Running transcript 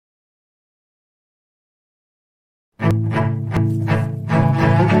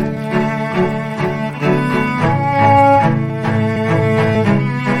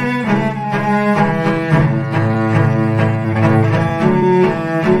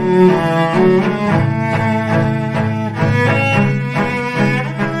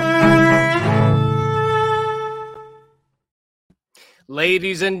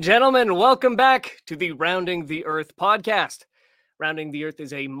Ladies and gentlemen, welcome back to the Rounding the Earth podcast. Rounding the Earth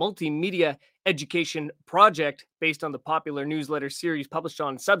is a multimedia education project based on the popular newsletter series published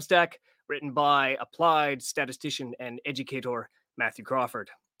on Substack, written by applied statistician and educator Matthew Crawford.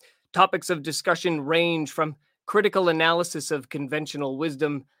 Topics of discussion range from critical analysis of conventional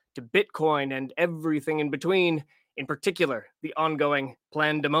wisdom to Bitcoin and everything in between, in particular, the ongoing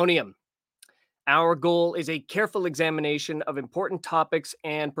Plandemonium. Our goal is a careful examination of important topics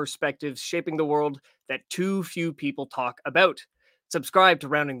and perspectives shaping the world that too few people talk about. Subscribe to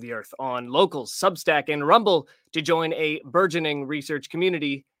Rounding the Earth on Locals, Substack, and Rumble to join a burgeoning research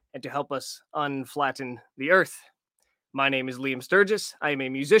community and to help us unflatten the Earth. My name is Liam Sturgis. I am a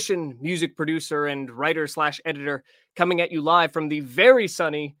musician, music producer, and writer/editor coming at you live from the very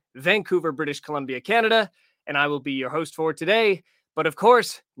sunny Vancouver, British Columbia, Canada, and I will be your host for today. But of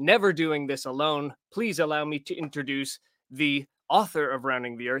course, never doing this alone. Please allow me to introduce the author of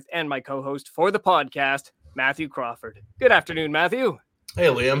Rounding the Earth and my co-host for the podcast, Matthew Crawford. Good afternoon, Matthew. Hey,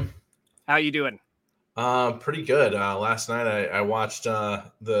 Liam. How you doing? Pretty good. Last night I watched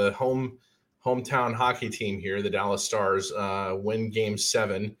the hometown hockey team here, the Dallas Stars, win Game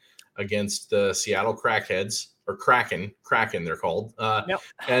 7 against the Seattle Crackheads, or Kraken they're called. Yep.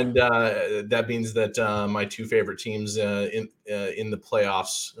 And that means that my two favorite teams in the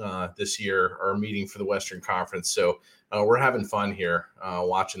playoffs this year are meeting for the Western Conference. So we're having fun here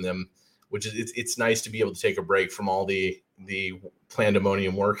watching them, which is it's nice to be able to take a break from all the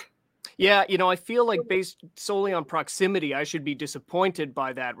Plandemonium work. Yeah, I feel like based solely on proximity, I should be disappointed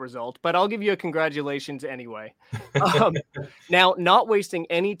by that result, but I'll give you a congratulations anyway. Now, not wasting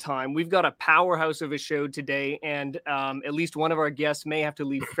any time, we've got a powerhouse of a show today, and at least one of our guests may have to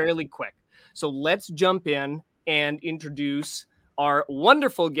leave fairly quick. So let's jump in and introduce our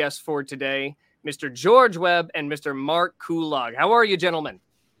wonderful guests for today, Mr. George Webb and Mr. Mark Kulacz. How are you, gentlemen?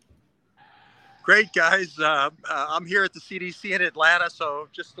 Great, guys. I'm here at the CDC in Atlanta, so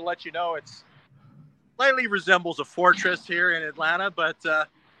just to let you know, it slightly resembles a fortress here in Atlanta. But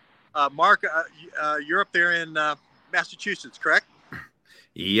Mark, you're up there in Massachusetts, correct?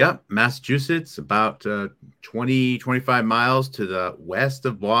 Yep, Massachusetts, about 25 miles to the west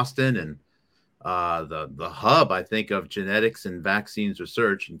of Boston, and the hub, I think, of genetics and vaccines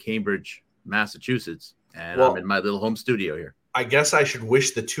research in Cambridge, Massachusetts. And well, I'm in my little home studio here. I guess I should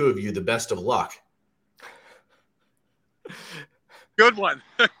wish the two of you the best of luck. Good one.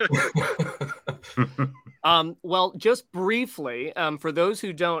 Well, just briefly, for those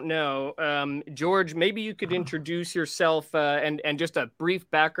who don't know, George, maybe you could introduce yourself and just a brief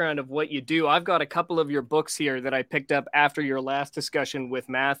background of what you do. I've got a couple of your books here that I picked up after your last discussion with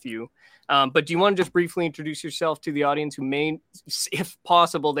Matthew. But do you want to just briefly introduce yourself to the audience who may, if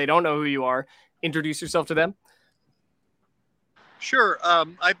possible, they don't know who you are, introduce yourself to them? Sure.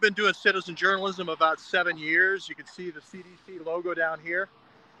 I've been doing citizen journalism about 7 years. You can see the CDC logo down here.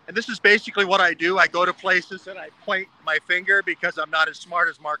 And this is basically what I do. I go to places and I point my finger because I'm not as smart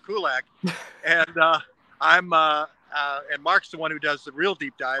as Mark Kulacz. And and Mark's the one who does the real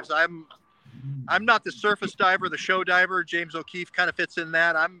deep dives. I'm not the surface diver, the show diver. James O'Keefe kind of fits in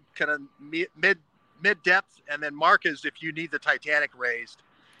that. I'm kind of mid depth. And then Mark is if you need the Titanic raised.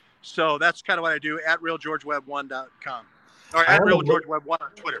 So that's kind of what I do at realgeorgewebb1.com. Or at realgeorgewebb1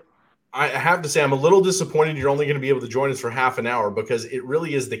 on Twitter. I have to say, I'm a little disappointed you're only going to be able to join us for half an hour, because it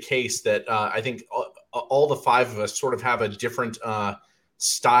really is the case that I think all the five of us sort of have a different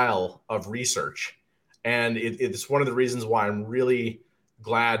style of research. And it's one of the reasons why I'm really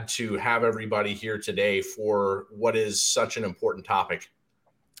glad to have everybody here today for what is such an important topic.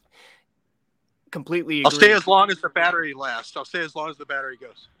 Completely agree. I'll stay as long as the battery lasts. I'll stay as long as the battery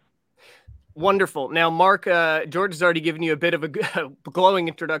goes. Wonderful. Now, Mark, George has already given you a bit of a glowing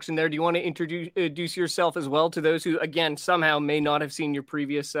introduction there. Do you want to introduce yourself as well to those who, again, somehow may not have seen your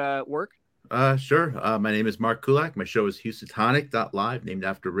previous work? Sure. My name is Mark Kulacz. My show is Houstonic.live, named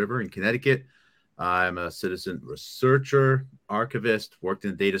after a river in Connecticut. I'm a citizen researcher, archivist, worked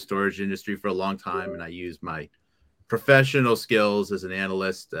in the data storage industry for a long time, and I use my professional skills as an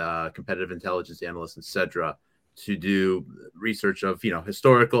analyst, competitive intelligence analyst, etc., to do research of,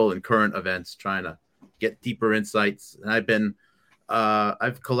 historical and current events, trying to get deeper insights. And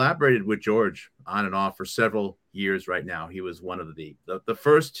I've collaborated with George on and off for several years right now. He was one of the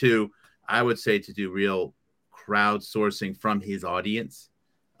first two, I would say, to do real crowdsourcing from his audience.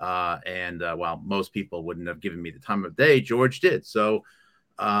 And while most people wouldn't have given me the time of day, George did. So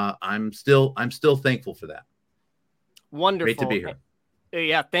I'm still thankful for that. Wonderful. Great to be here.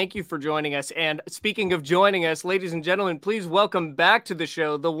 Yeah, thank you for joining us. And speaking of joining us, ladies and gentlemen, please welcome back to the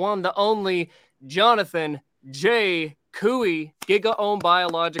show the one, the only Jonathan J. Couey, Giga-Ohm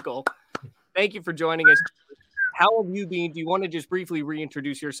Biological. Thank you for joining us. How have you been? Do you want to just briefly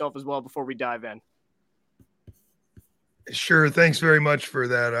reintroduce yourself as well before we dive in? Sure. Thanks very much for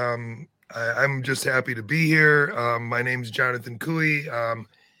that. I'm just happy to be here. My name is Jonathan Couey.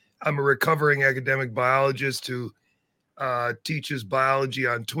 I'm a recovering academic biologist who teaches biology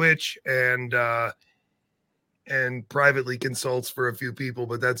on Twitch and privately consults for a few people,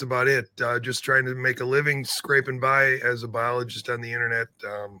 but that's about it. Just trying to make a living, scraping by as a biologist on the internet.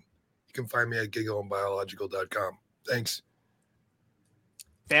 You can find me at gigaohmbiological.com. Thanks.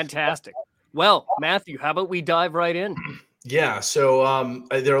 Fantastic. Well, Matthew, how about we dive right in? Yeah, so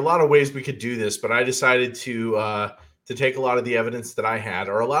there are a lot of ways we could do this, but I decided to take a lot of the evidence that I had,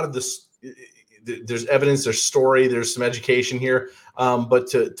 or a lot of this. There's evidence, there's story, there's some education here, but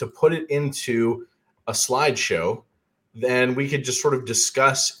to put it into a slideshow, then we could just sort of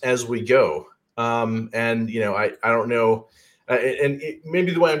discuss as we go. And I don't know,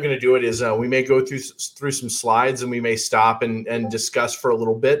 maybe the way I'm going to do it is we may go through some slides and we may stop and discuss for a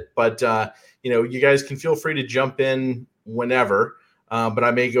little bit, but you guys can feel free to jump in whenever, but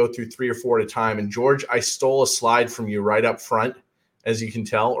I may go through 3 or 4 at a time. And George, I stole a slide from you right up front, as you can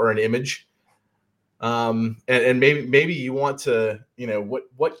tell, or an image. And maybe you want to,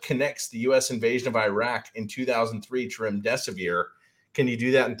 what connects the U.S. invasion of Iraq in 2003 to Remdesivir? Can you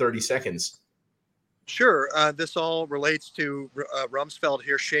do that in 30 seconds? Sure. This all relates to Rumsfeld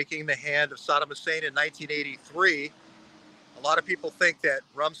here shaking the hand of Saddam Hussein in 1983. A lot of people think that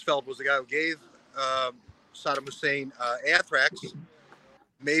Rumsfeld was the guy who gave Saddam Hussein anthrax.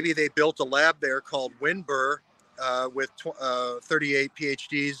 Maybe they built a lab there called WinBur with 38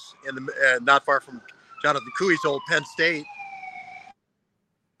 PhDs in the not far from Jonathan Couey's old Penn State.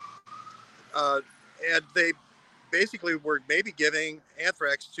 And they basically were maybe giving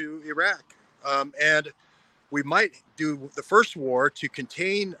anthrax to Iraq. And we might do the first war to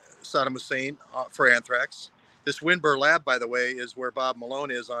contain Saddam Hussein for anthrax. This WinBur lab, by the way, is where Bob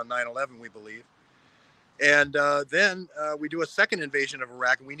Malone is on 9/11, we believe. And then we do a second invasion of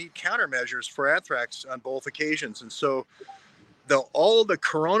Iraq, and we need countermeasures for anthrax on both occasions. And so all the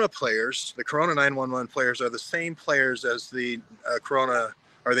Corona players, the Corona 911 players, are the same players as the Corona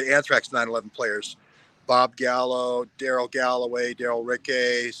or the anthrax 9/11 players. Bob Gallo, Daryl Galloway, Daryl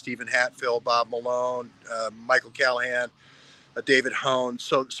Rickey, Stephen Hatfield, Bob Malone, Michael Callahan, David Hone.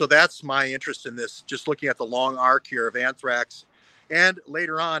 So that's my interest in this, just looking at the long arc here of anthrax. And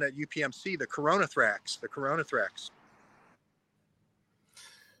later on at UPMC, the coronathrax.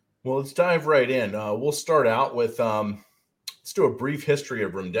 Well, let's dive right in. We'll start out with, let's do a brief history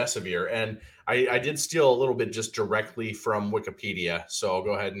of Remdesivir. And I did steal a little bit just directly from Wikipedia. So I'll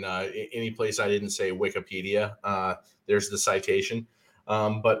go ahead and any place I didn't say Wikipedia, there's the citation.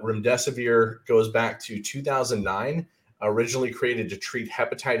 But Remdesivir goes back to 2009, originally created to treat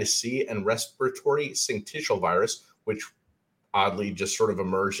hepatitis C and respiratory syncytial virus, which oddly just sort of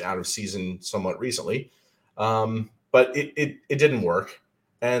emerged out of season somewhat recently. But it didn't work.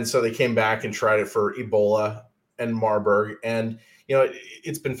 And so they came back and tried it for Ebola and Marburg. And,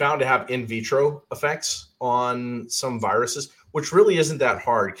 it's been found to have in vitro effects on some viruses, which really isn't that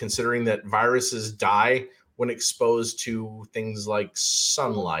hard considering that viruses die when exposed to things like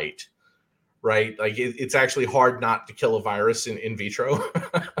sunlight, right? Like it's actually hard not to kill a virus in vitro.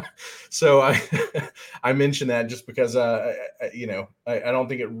 So I mentioned that just because, I don't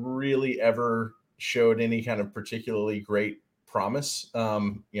think it really ever showed any kind of particularly great promise,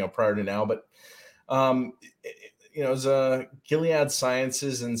 prior to now. But, it was Gilead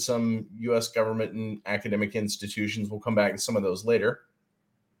Sciences and some U.S. government and academic institutions. We'll come back to some of those later.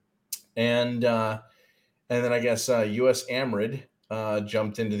 And then I guess U.S. AMRID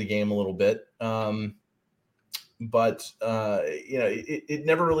jumped into the game a little bit. But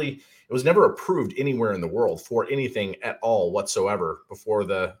it was never approved anywhere in the world for anything at all whatsoever before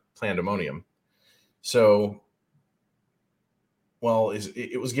the Plandemonium. So,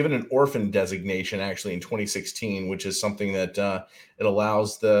 it was given an orphan designation actually in 2016, which is something that it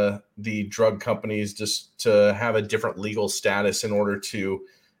allows the drug companies just to have a different legal status in order to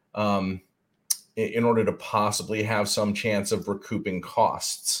possibly have some chance of recouping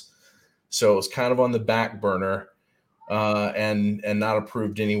costs. So it's kind of on the back burner and not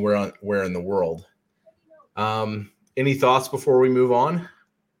approved anywhere in the world. Any thoughts before we move on?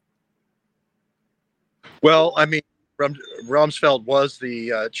 Well, I mean, Rumsfeld was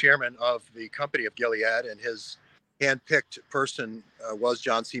the chairman of the company of Gilead, and his handpicked person was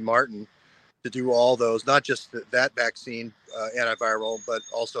John C. Martin to do all those, not just that vaccine antiviral, but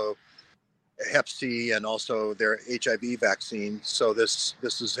also Hep C and also their HIV vaccine. So this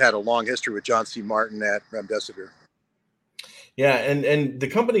has had a long history with John C. Martin at Remdesivir. Yeah, and the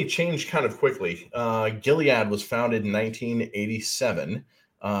company changed kind of quickly. Gilead was founded in 1987.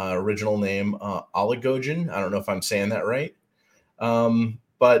 Original name Oligogen. I don't know if I'm saying that right.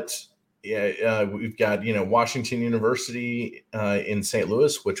 But yeah, we've got Washington University in St.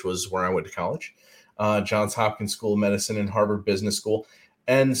 Louis, which was where I went to college, Johns Hopkins School of Medicine, and Harvard Business School.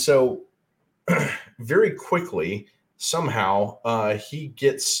 And so very quickly, somehow, he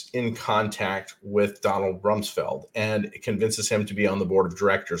gets in contact with Donald Rumsfeld and convinces him to be on the board of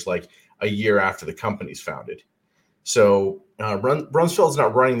directors like a year after the company's founded. So Rumsfeld's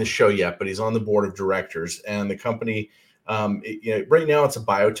not running the show yet, but he's on the board of directors. And the company, right now it's a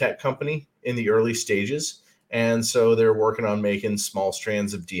biotech company in the early stages. And so they're working on making small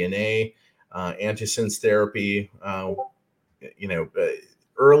strands of DNA, antisense therapy,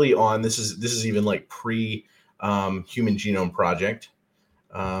 early on. This is even like pre Human Genome Project,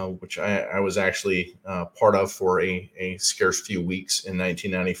 which I was actually part of for a scarce few weeks in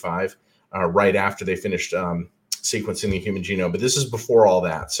 1995, right after they finished sequencing the human genome. But this is before all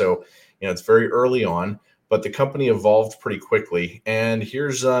that, so it's very early on. But the company evolved pretty quickly. And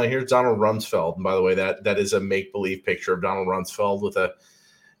here's Donald Rumsfeld. And by the way, that is a make-believe picture of Donald Rumsfeld with a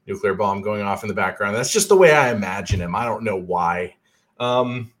nuclear bomb going off in the background. That's just the way I imagine him. I don't know why.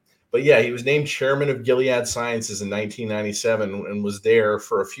 But yeah, he was named chairman of Gilead Sciences in 1997 and was there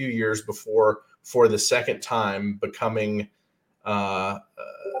for a few years before, for the second time, becoming the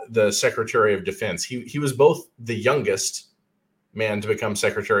Secretary of Defense. He was both the youngest man to become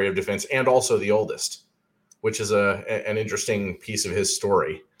Secretary of Defense and also the oldest, which is an interesting piece of his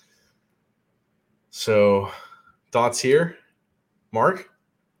story. So, thoughts here, Mark?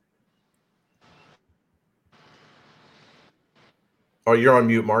 Oh, you're on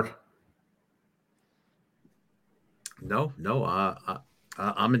mute, Mark. No.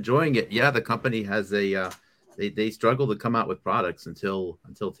 I'm enjoying it. Yeah, the company has they struggled to come out with products until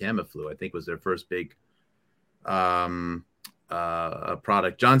Tamiflu, I think, was their first big product.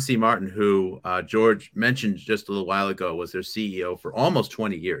 John C. Martin, who George mentioned just a little while ago, was their CEO for almost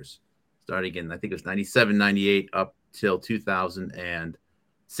 20 years, starting in, I think it was 97, 98 up till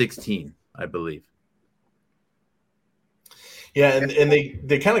 2016, I believe. Yeah, and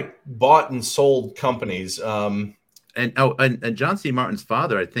they kind of bought and sold companies. And John C. Martin's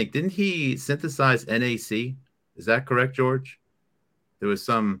father, I think, didn't he synthesize NAC? Is that correct, George? There was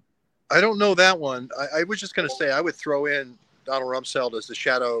some. I don't know that one. I was just going to say I would throw in Donald Rumsfeld as the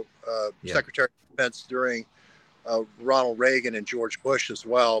shadow Secretary of Defense during Ronald Reagan and George Bush as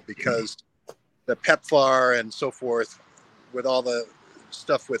well, because the PEPFAR and so forth, with all the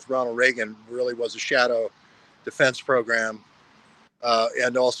stuff with Ronald Reagan, really was a shadow defense program.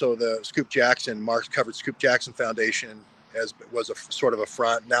 And also the Scoop Jackson, Mark covered Scoop Jackson Foundation was a sort of a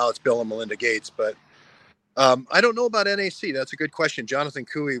front. Now it's Bill and Melinda Gates, but I don't know about NAC. That's a good question. Jonathan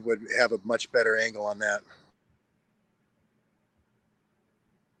Couey would have a much better angle on that.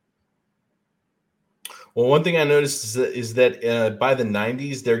 Well, one thing I noticed is that by the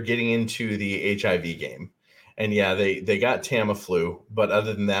 90s, they're getting into the HIV game. And yeah, they got Tamiflu, but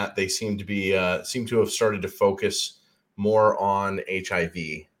other than that, they seem to have started to focus more on HIV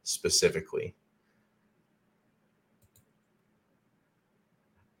specifically.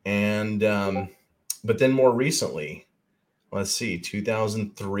 And but then more recently, let's see,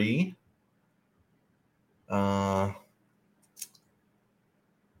 2003. What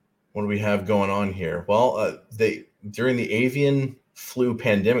do we have going on here? Well, during the avian flu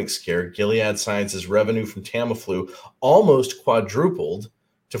pandemic scare, Gilead Sciences' revenue from Tamiflu almost quadrupled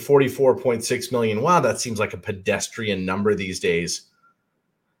to 44.6 million. Wow, that seems like a pedestrian number these days.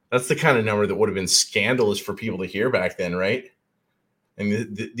 That's the kind of number that would have been scandalous for people to hear back then, right? I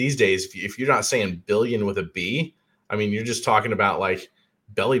mean, these days, if you're not saying billion with a B, I mean, you're just talking about like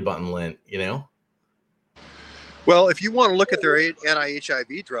belly button lint, Well, if you want to look at their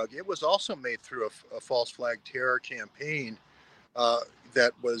anti-HIV drug, it was also made through a false flag terror campaign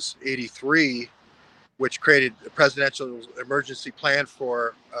that was 83, which created a presidential emergency plan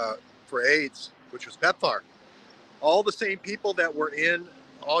for AIDS, which was PEPFAR. All the same people that were in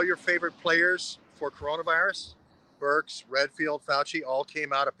all your favorite players for coronavirus, Birx, Redfield, Fauci, all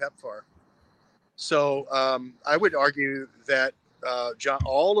came out of PEPFAR. So I would argue that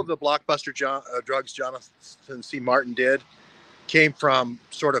all of the blockbuster drugs Jonathan C. Martin did came from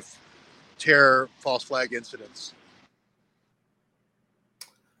sort of terror false flag incidents.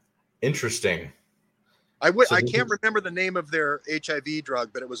 Interesting. I can't remember the name of their HIV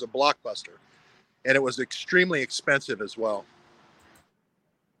drug, but it was a blockbuster, and it was extremely expensive as well.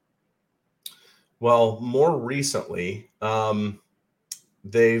 Well, more recently,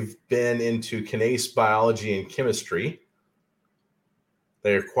 they've been into kinase biology and chemistry.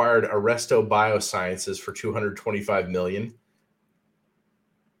 They acquired Arresto Biosciences for $225 million.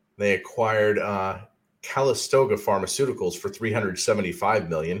 They acquired Calistoga Pharmaceuticals for $375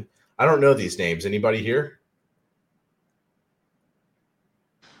 million. I don't know these names. Anybody here?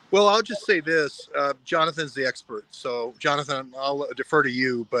 Well, I'll just say this. Jonathan's the expert. So, Jonathan, I'll defer to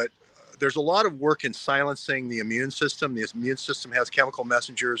you, but there's a lot of work in silencing the immune system. The immune system has chemical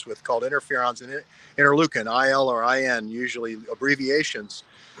messengers called interferons and interleukin, IL or IN, usually abbreviations.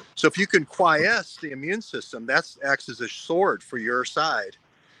 So if you can quiesce the immune system, that acts as a sword for your side.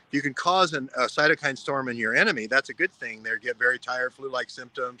 You can cause a cytokine storm in your enemy. That's a good thing. They get very tired, flu-like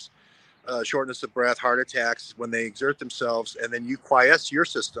symptoms, shortness of breath, heart attacks when they exert themselves, and then you quiesce your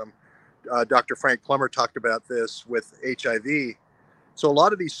system. Dr. Frank Plummer talked about this with HIV. So a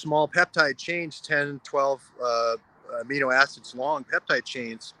lot of these small peptide chains, 10, 12 amino acids long peptide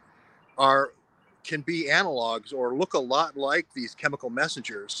chains, can be analogs or look a lot like these chemical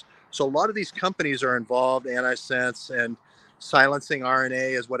messengers. So a lot of these companies are involved, antisense and silencing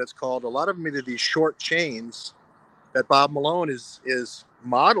RNA is what it's called. A lot of them are these short chains that Bob Malone is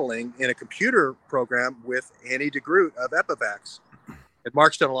modeling in a computer program with Annie DeGroot of Epivax. And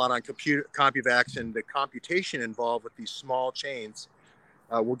Mark's done a lot on CompuVax and the computation involved with these small chains.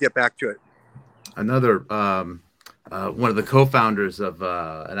 We'll get back to it. Another one of the co-founders of,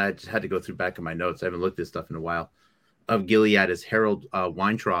 and I just had to go through back in my notes. I haven't looked at this stuff in a while. Of Gilead is Harold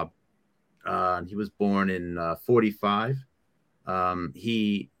Weintraub. He was born in 45.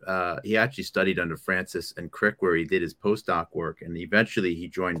 He actually studied under Francis and Crick, where he did his postdoc work, and eventually he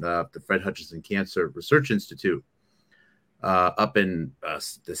joined the Fred Hutchinson Cancer Research Institute up in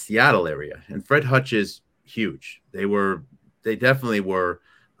the Seattle area. And Fred Hutch is huge. They definitely were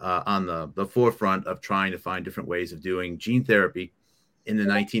on the forefront of trying to find different ways of doing gene therapy in the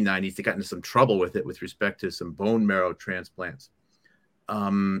 1990s. They got into some trouble with it with respect to some bone marrow transplants.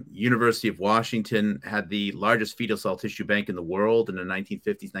 University of Washington had the largest fetal cell tissue bank in the world in the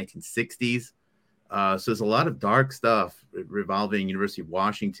 1950s, 1960s. So there's a lot of dark stuff revolving University of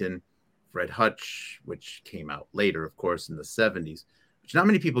Washington, Fred Hutch, which came out later, of course, in the 70s, which not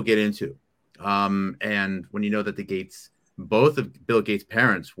many people get into. And when you know that both of Bill Gates'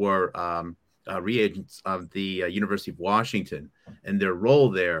 parents were reagents of the University of Washington and their role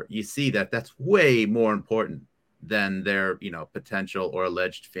there, you see that that's way more important than their, potential or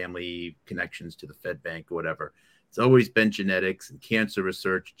alleged family connections to the Fed Bank or whatever. It's always been genetics and cancer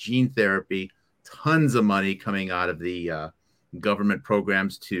research, gene therapy, tons of money coming out of the government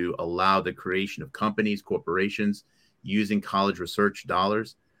programs to allow the creation of companies, corporations using college research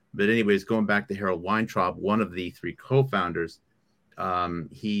dollars. But anyways, going back to Harold Weintraub, one of the three co-founders,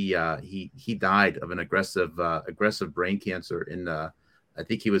 he died of an aggressive brain cancer in I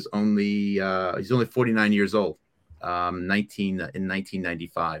think he's only 49 years old. In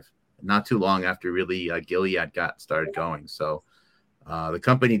 1995, not too long after really Gilead got started going. So the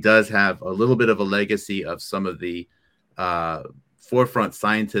company does have a little bit of a legacy of some of the forefront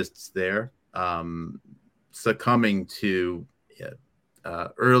scientists there succumbing to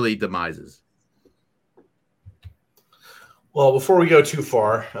early demises. Well, before we go too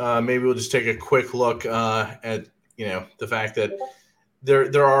far, maybe we'll just take a quick look at the fact that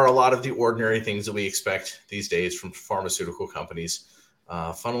there are a lot of the ordinary things that we expect these days from pharmaceutical companies,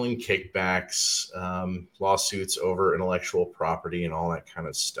 funneling kickbacks, lawsuits over intellectual property, and all that kind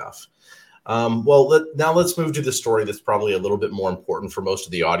of stuff. Now let's move to the story that's probably a little bit more important for most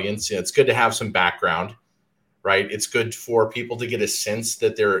of the audience. It's good to have some background, right? It's good for people to get a sense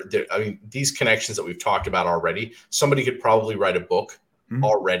that these connections that we've talked about already, somebody could probably write a book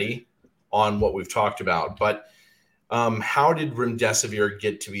already on what we've talked about, but how did Remdesivir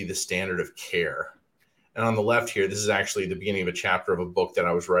get to be the standard of care? And on the left here, this is actually the beginning of a chapter of a book that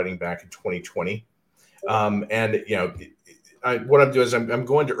I was writing back in 2020. What I'm doing is I'm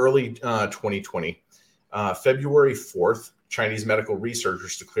going to early 2020. February 4th, Chinese medical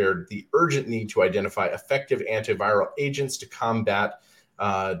researchers declared the urgent need to identify effective antiviral agents to combat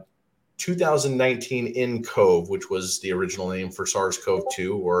 2019 nCoV, which was the original name for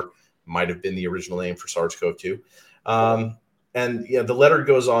SARS-CoV-2, or might have been the original name for SARS-CoV-2. The letter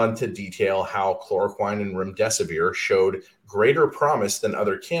goes on to detail how chloroquine and remdesivir showed greater promise than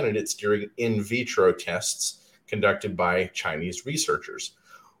other candidates during in vitro tests conducted by Chinese researchers.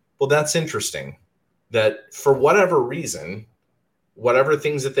 Well, that's interesting that for whatever reason, whatever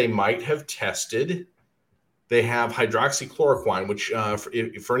things that they might have tested, they have hydroxychloroquine, which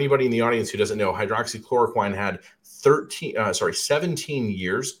for anybody in the audience who doesn't know, hydroxychloroquine had 17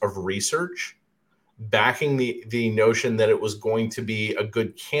 years of research backing the notion that it was going to be a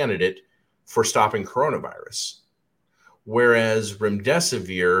good candidate for stopping coronavirus. whereas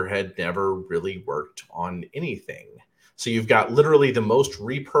remdesivir had never really worked on anything. So you've got literally the most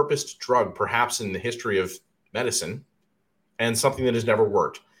repurposed drug perhaps in the history of medicine, and something that has never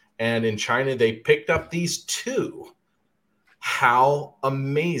worked. And in China, they picked up these two. How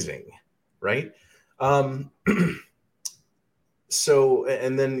amazing, right? So,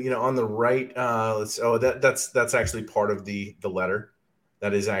 and then, on the right, that's actually part of the letter.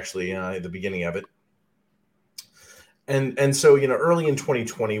 That is actually the beginning of it. And so, early in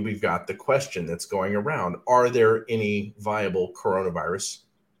 2020, we've got the question that's going around: are there any viable coronavirus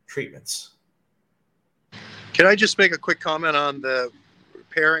treatments? Can I just make a quick comment on the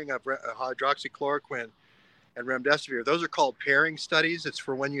pairing of hydroxychloroquine and remdesivir? Those are called pairing studies. It's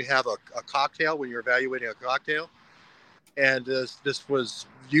for when you have a cocktail, when you're evaluating a cocktail. And this was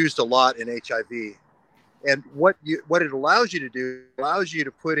used a lot in HIV. And what it allows you to do, allows you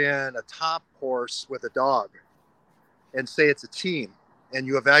to put in a top horse with a dog and say it's a team, and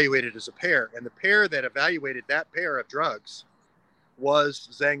you evaluate it as a pair. And the pair that evaluated that pair of drugs was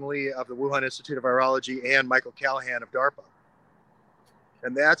Zhang Li of the Wuhan Institute of Virology and Michael Callahan of DARPA.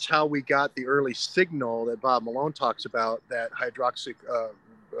 And that's how we got the early signal that Bob Malone talks about, that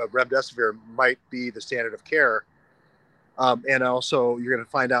remdesivir might be the standard of care. And also, you're going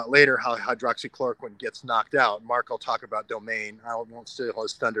to find out later how hydroxychloroquine gets knocked out. Mark will talk about domain. I won't steal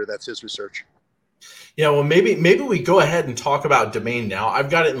his thunder. That's his research. Yeah, well, maybe we go ahead and talk about domain now. I've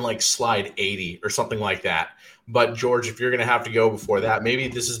got it in like slide 80 or something like that. But George, if you're going to have to go before that, maybe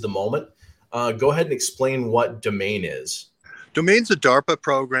this is the moment. Go ahead and explain what domain is. Domain's a DARPA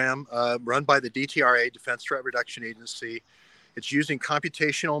program run by the DTRA, Defense Threat Reduction Agency. It's using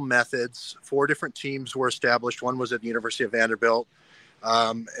computational methods. 4 different teams were established. One was at the University of Vanderbilt.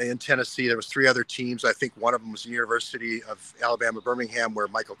 In Tennessee, there was 3 other teams. I think one of them was the University of Alabama, Birmingham, where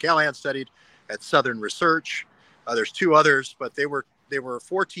Michael Callahan studied at Southern Research. There's 2 others, but they were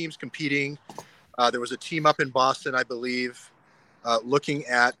 4 teams competing. There was a team up in Boston, I believe, looking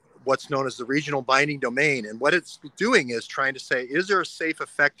at what's known as the regional binding domain. And what it's doing is trying to say, is there a safe,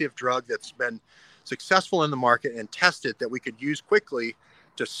 effective drug that's been successful in the market and tested that we could use quickly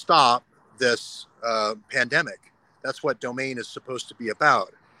to stop this pandemic? That's what domain is supposed to be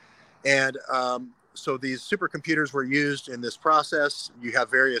about. And so these supercomputers were used in this process. You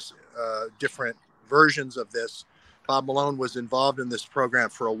have various different versions of this. Bob Malone was involved in this program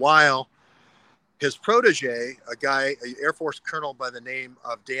for a while. His protege, an Air Force colonel by the name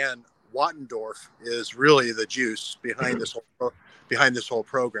of Dan Wattendorf, is really the juice behind this whole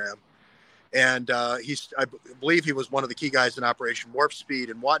program. And I believe he was one of the key guys in Operation Warp Speed.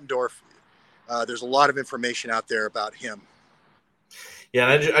 And Wattendorf, there's a lot of information out there about him. Yeah,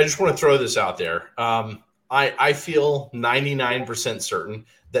 and I just want to throw this out there. I feel 99% certain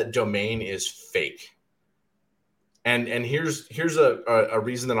that domain is fake. And here's a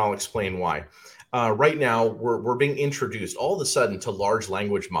reason that I'll explain why. Right now, we're being introduced all of a sudden to large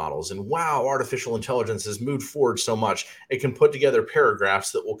language models, and wow, artificial intelligence has moved forward so much. It can put together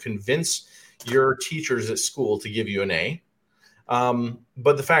paragraphs that will convince your teachers at school to give you an A.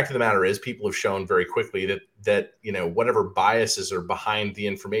 But the fact of the matter is, people have shown very quickly that whatever biases are behind the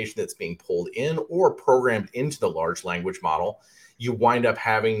information that's being pulled in or programmed into the large language model, you wind up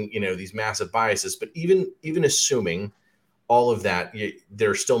having these massive biases. But even assuming all of that, there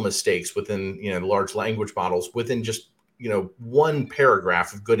are still mistakes within the large language models within just one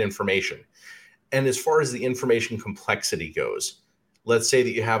paragraph of good information. And as far as the information complexity goes, let's say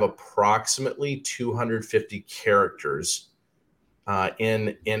that you have approximately 250 characters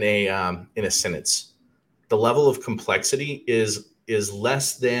in a sentence. The level of complexity is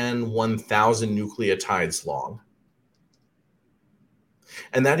less than 1,000 nucleotides long.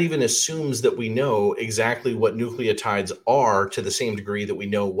 And that even assumes that we know exactly what nucleotides are to the same degree that we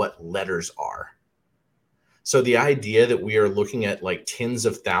know what letters are. So the idea that we are looking at like tens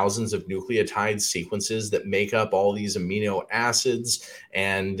of thousands of nucleotide sequences that make up all these amino acids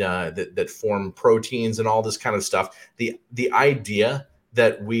and that form proteins and all this kind of stuff, the idea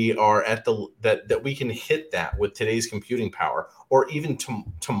that we are at that we can hit that with today's computing power, or even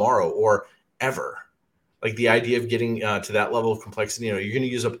tomorrow or ever. Like the idea of getting to that level of complexity, you're going to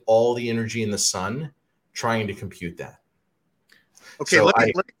use up all the energy in the sun trying to compute that. Okay, so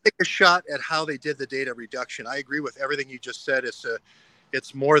let me take a shot at how they did the data reduction. I agree with everything you just said.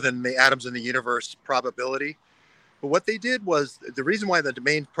 It's more than the atoms in the universe probability. But what they did was, the reason why the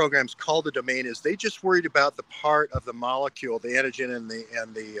domain program's called a domain is they just worried about the part of the molecule, the antigen and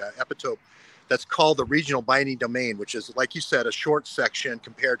the epitope, that's called the regional binding domain, which is, like you said, a short section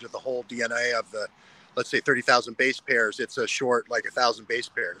compared to the whole DNA of the, let's say, 30,000 base pairs. It's a short, like 1,000 base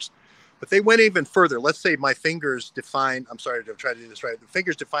pairs. But they went even further. Let's say my fingers define, I'm sorry to try to do this right. The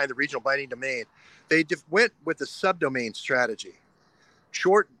fingers define the regional binding domain. They went with the subdomain strategy.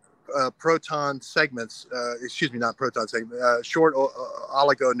 Short proton segments, not proton segments, short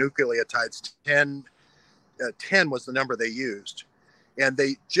oligonucleotides, 10 was the number they used. And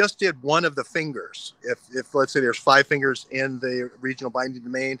they just did one of the fingers. If let's say there's 5 fingers in the regional binding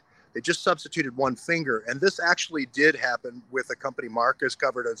domain, they just substituted one finger. And this actually did happen with a company Mark has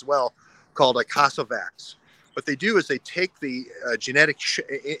covered as well, called Icosavax. What they do is they take the genetic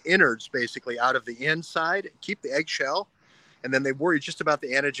innards basically out of the inside, keep the eggshell, and then they worry just about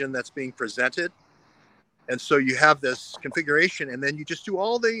the antigen that's being presented. And so you have this configuration, and then you just do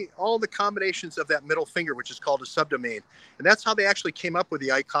all the combinations of that middle finger, which is called a subdomain. And that's how they actually came up with the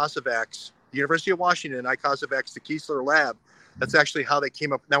Icosavax, the University of Washington, Icosavax, the Kiesler lab. That's actually how they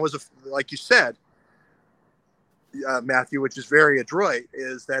came up. That was, like you said, Matthew, which is very adroit,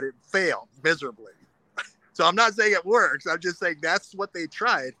 is that it failed miserably. So I'm not saying it works. I'm just saying that's what they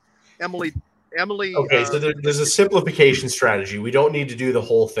tried. Emily. Okay, so there's a simplification strategy. We don't need to do the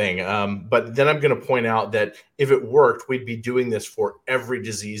whole thing. But then I'm going to point out that if it worked, we'd be doing this for every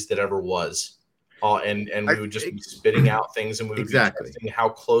disease that ever was. And we would just be spitting out things, and we would be testing how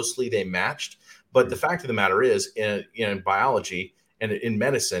closely they matched. But the fact of the matter is, in biology and in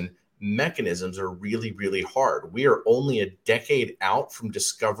medicine, mechanisms are really, really hard. We are only a decade out from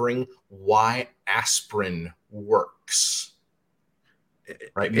discovering why aspirin works.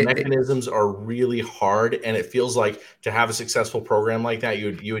 Right, mechanisms are really hard, and it feels like to have a successful program like that,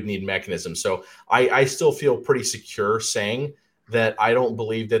 you would need mechanisms. So I still feel pretty secure saying that I don't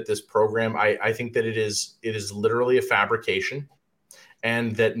believe that this program. I think that it is literally a fabrication,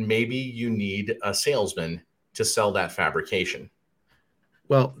 and that maybe you need a salesman to sell that fabrication.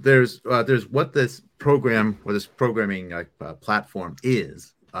 Well, there's what this program or this programming platform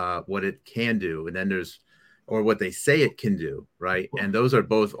is, what it can do, and then there's or what they say it can do, right? And those are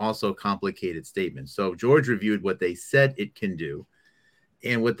both also complicated statements. So George reviewed what they said it can do,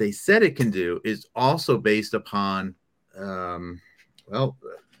 and what they said it can do is also based upon, I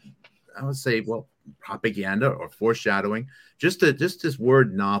would say, propaganda or foreshadowing. Just this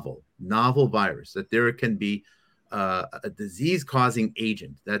word novel virus, that there can be a disease-causing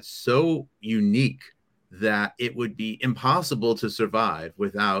agent that's so unique that it would be impossible to survive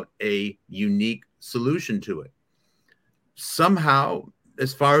without a unique solution to it. Somehow,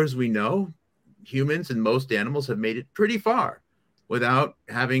 as far as we know, humans and most animals have made it pretty far without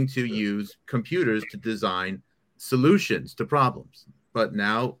having to use computers to design solutions to problems. But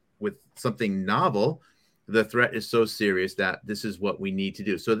now with something novel, the threat is so serious that this is what we need to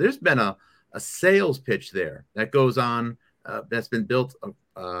do. So there's been a sales pitch there that goes on, that's been built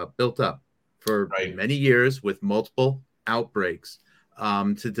up for many years with multiple outbreaks,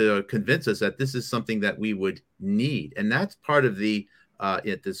 to convince us that this is something that we would need. And that's part of the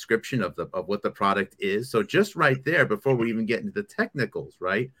description of what the product is. So just right there, before we even get into the technicals,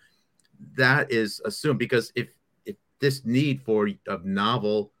 right, that is assumed, because if this need of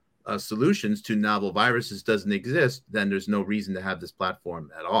novel solutions to novel viruses doesn't exist, then there's no reason to have this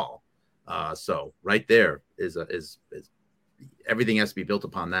platform at all. So right there is everything has to be built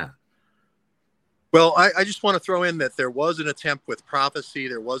upon that. Well, I just want to throw in that there was an attempt with Prophecy.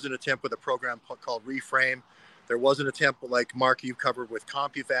 There was an attempt with a program called Reframe. There was an attempt, like Mark, you covered, with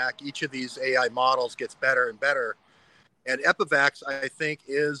CompuVac. Each of these AI models gets better and better. And Epivax, I think,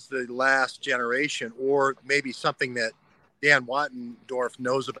 is the last generation, or maybe something that Dan Wattendorf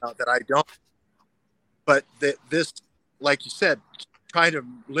knows about that I don't. But this, like you said, trying to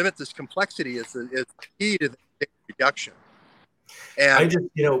limit this complexity is key to the reduction. And I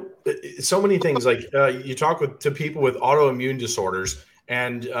just, so many things, like you talk to people with autoimmune disorders,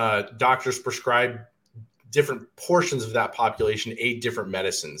 and doctors prescribe different portions of that population 8 different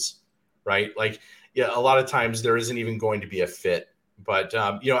medicines, right? Like, a lot of times there isn't even going to be a fit. But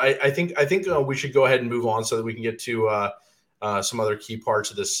I think we should go ahead and move on so that we can get to some other key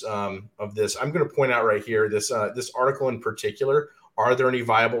parts of this. I'm going to point out right here this article in particular. Are there any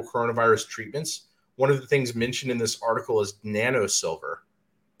viable coronavirus treatments? One of the things mentioned in this article is nanosilver.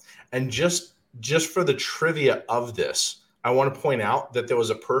 And just for the trivia of this, I want to point out that there was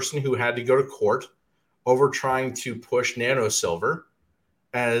a person who had to go to court over trying to push nanosilver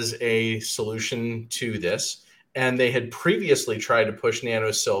as a solution to this. And they had previously tried to push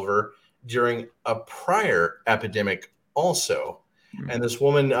nanosilver during a prior epidemic also. And this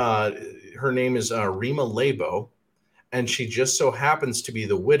woman, her name is Rima Labo, and she just so happens to be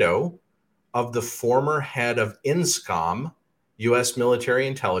the widow of the former head of INSCOM, U.S. military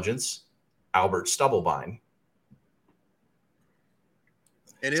intelligence, Albert Stubblebine.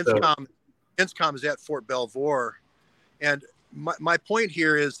 And So- INSCOM is at Fort Belvoir. And my point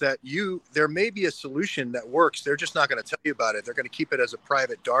here is that there may be a solution that works. They're just not going to tell you about it. They're going to keep it as a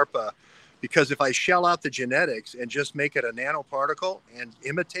private DARPA, because if I shell out the genetics and just make it a nanoparticle and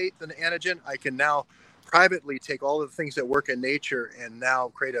imitate the antigen, I can now privately take all of the things that work in nature and now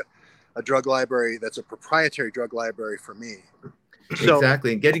create a drug library that's a proprietary drug library for me. So,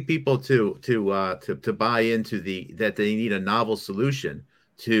 exactly, and getting people to buy into that they need a novel solution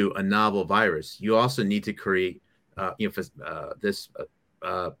to a novel virus. You also need to create an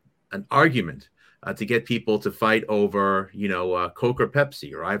argument to get people to fight over Coke or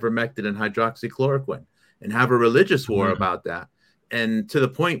Pepsi or ivermectin and hydroxychloroquine, and have a religious war about that. And to the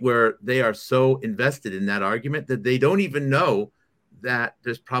point where they are so invested in that argument that they don't even know that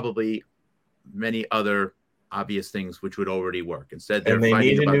there's probably many other obvious things which would already work. Instead, they're they fighting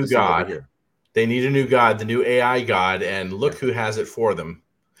need a about new this thing over god. here. They need a new god, the new AI god, and look who has it for them.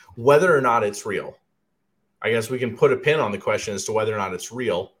 Whether or not it's real, I guess we can put a pin on the question as to whether or not it's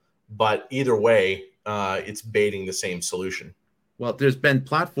real. But either way, it's baiting the same solution. Well, there's been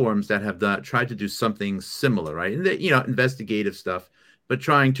platforms that have tried to do something similar, right? And investigative stuff, but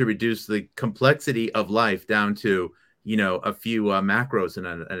trying to reduce the complexity of life down to a few macros in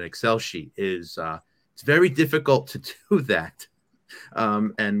an Excel sheet is it's very difficult to do that.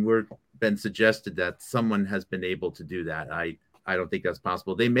 And we're been suggested that someone has been able to do that. I don't think that's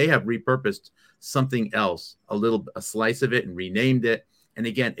possible. They may have repurposed something else, a slice of it, and renamed it. And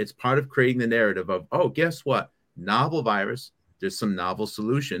again, it's part of creating the narrative of, oh, guess what? Novel virus. There's some novel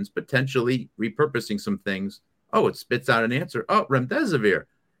solutions, potentially repurposing some things. Oh, it spits out an answer. Oh, Remdesivir.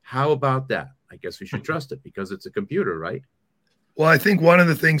 How about that? I guess we should trust it because it's a computer, right? Well, I think one of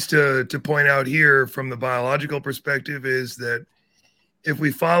the things to point out here from the biological perspective is that if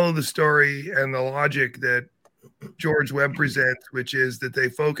we follow the story and the logic that George Webb presents, which is that they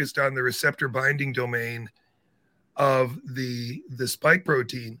focused on the receptor binding domain of the spike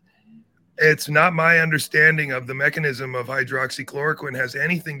protein, it's not my understanding of the mechanism of hydroxychloroquine has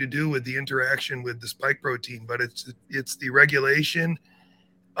anything to do with the interaction with the spike protein, but it's the regulation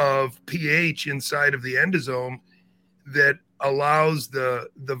of pH inside of the endosome that allows the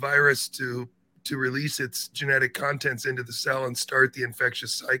virus to release its genetic contents into the cell and start the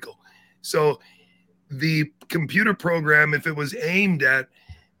infectious cycle. So the computer program, if it was aimed at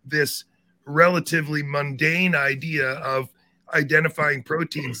this relatively mundane idea of identifying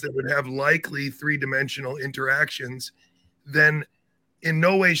proteins that would have likely three-dimensional interactions, then in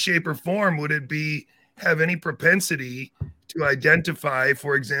no way, shape, or form would it have any propensity to identify,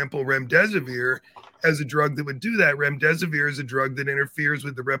 for example, Remdesivir as a drug that would do that. Remdesivir is a drug that interferes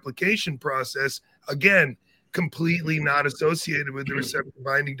with the replication process, again, completely not associated with the receptor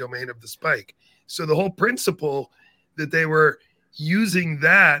binding domain of the spike. So the whole principle that they were using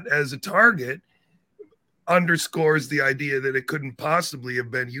that as a target underscores the idea that it couldn't possibly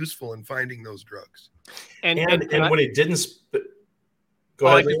have been useful in finding those drugs. And when it didn't go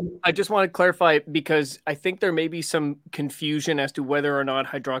ahead. I just want to clarify, because I think there may be some confusion as to whether or not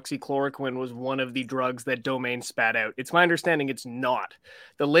hydroxychloroquine was one of the drugs that Domain spat out. It's my understanding it's not.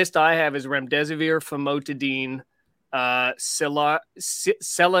 The list I have is Remdesivir, famotidine,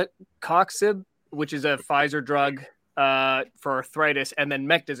 celecoxib, which is a Pfizer drug for arthritis, and then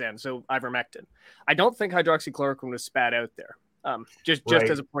Mectizan, so ivermectin. I don't think hydroxychloroquine was spat out there. Just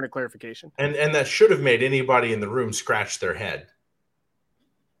as a point of clarification. And that should have made anybody in the room scratch their head.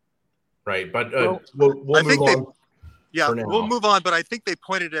 Right, but we'll move on. We'll move on, but I think they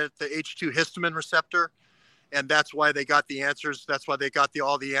pointed at the H2 histamine receptor, and that's why they got the answers. That's why they got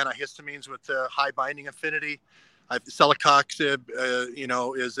all the antihistamines with the high binding affinity. Celecoxib,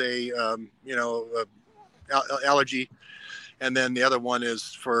 is a allergy, and then the other one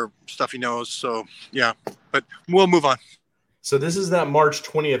is for stuffy nose. So yeah, but we'll move on. So this is that March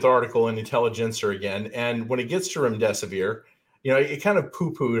 20th article in Intelligencer again, and when it gets to Remdesivir, it kind of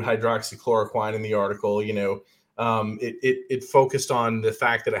poo-pooed hydroxychloroquine in the article. It focused on the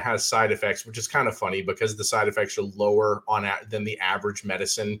fact that it has side effects, which is kind of funny because the side effects are lower than the average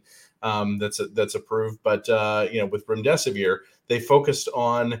medicine that's approved. But with Remdesivir, they focused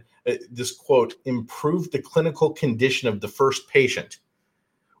on this quote: "improved the clinical condition of the first patient,"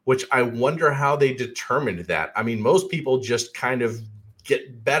 which I wonder how they determined that. I mean, most people just kind of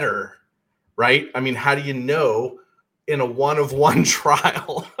get better, right? I mean, how do you know in a 1-of-1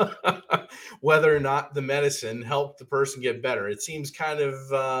 trial whether or not the medicine helped the person get better? It seems kind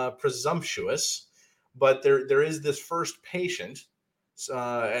of presumptuous, but there is this first patient.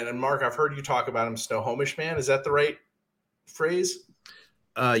 And Mark, I've heard you talk about him, Snohomish Man. Is that the right phrase?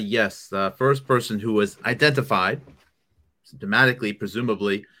 Yes. The first person who was identified symptomatically,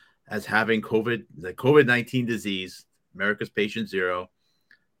 presumably, as having the COVID-19 disease, America's patient zero,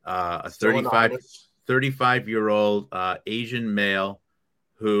 a 35-year-old Asian male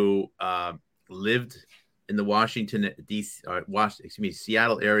who lived in the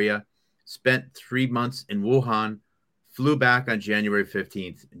Seattle area, spent 3 months in Wuhan, flew back on January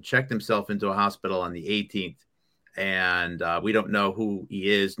 15th, and checked himself into a hospital on the 18th. And we don't know who he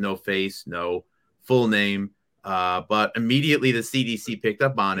is, no face, no full name. But immediately the CDC picked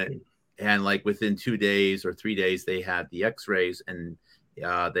up on it. And like within 2 days or 3 days, they had the x-rays and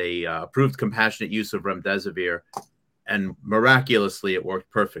they approved compassionate use of Remdesivir. And miraculously, it worked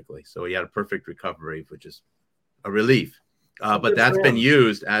perfectly. So he had a perfect recovery, which is a relief. But that's been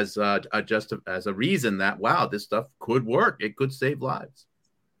used as a reason that, wow, this stuff could work. It could save lives.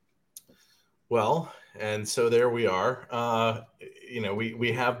 Well, and so there we are.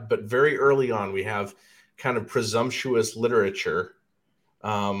 We have, but very early on, we have kind of presumptuous literature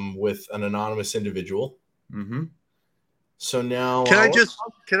with an anonymous individual. Mm-hmm. So now,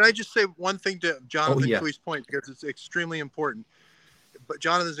 can I just say one thing to Jonathan Couey's point, because it's extremely important. But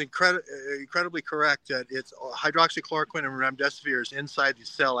Jonathan is incredibly correct that it's hydroxychloroquine and remdesivir is inside the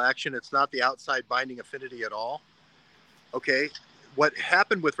cell action. It's not the outside binding affinity at all. Okay. What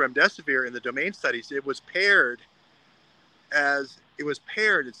happened with remdesivir in the domain studies, it was paired. It's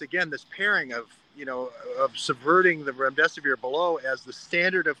again, this pairing of subverting the remdesivir below as the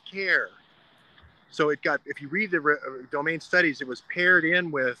standard of care. So if you read the domain studies, it was paired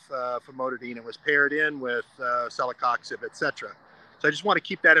in with famotidine, it was paired in with celecoxib, etc. So I just want to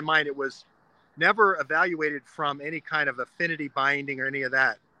keep that in mind. It was never evaluated from any kind of affinity binding or any of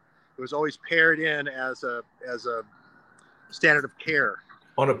that. It was always paired in as a standard of care.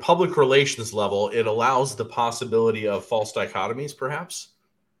 On a public relations level, it allows the possibility of false dichotomies, perhaps?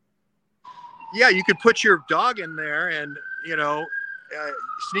 Yeah, you could put your dog in there and,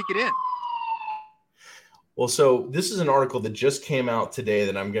 sneak it in. Well, so this is an article that just came out today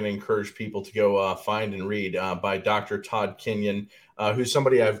that I'm going to encourage people to go find and read by Dr. Todd Kenyon, who's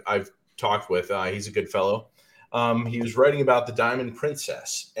somebody I've talked with. He's a good fellow. He was writing about the Diamond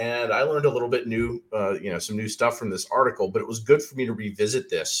Princess, and I learned a little bit some new stuff from this article, but it was good for me to revisit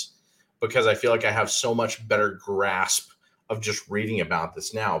this because I feel like I have so much better grasp of just reading about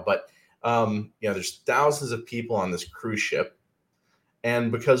this now. But, there's thousands of people on this cruise ship.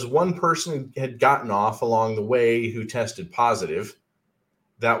 And because one person had gotten off along the way who tested positive,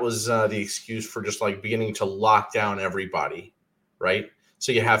 that was the excuse for just like beginning to lock down everybody, right?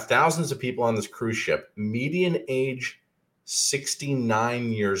 So you have thousands of people on this cruise ship, median age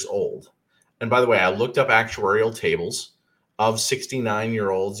 69 years old. And by the way, I looked up actuarial tables of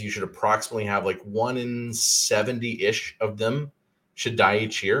 69-year-olds. You should approximately have like 1 in 70-ish of them should die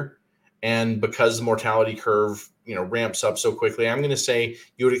each year. And because the mortality curve, ramps up so quickly, I'm going to say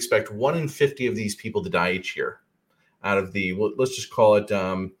you would expect 1 in 50 of these people to die each year out of let's just call it,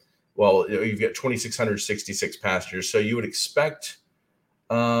 you've got 2,666 passengers. So you would expect,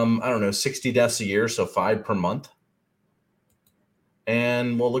 60 deaths a year. So 5 per month.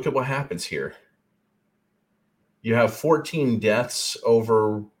 And we'll look at what happens here. You have 14 deaths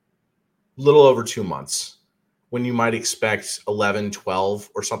over little over 2 months when you might expect 11, 12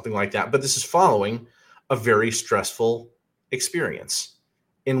 or something like that. But this is following a very stressful experience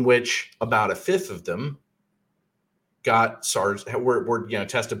in which about a fifth of them got were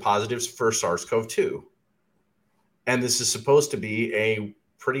tested positives for SARS-CoV-2. And this is supposed to be a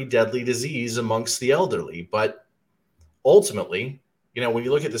pretty deadly disease amongst the elderly. But ultimately, when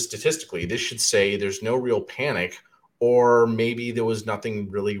you look at this statistically, this should say there's no real panic, or maybe there was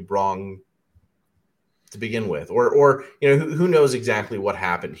nothing really wrong to begin with, or who knows exactly what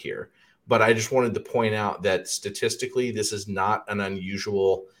happened here. But I just wanted to point out that statistically, this is not an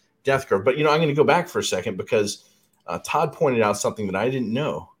unusual death curve. But, I'm going to go back for a second because Todd pointed out something that I didn't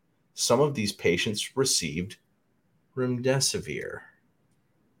know. Some of these patients received Remdesivir.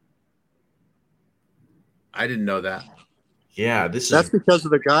 I didn't know that. Yeah, that's because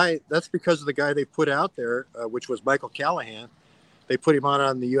of the guy they put out there, which was Michael Callahan. They put him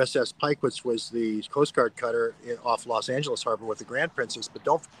on the USS Pike, which was the Coast Guard cutter off Los Angeles Harbor with the Grand Princess,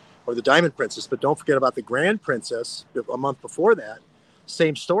 or the Diamond Princess. But don't forget about the Grand Princess a month before that.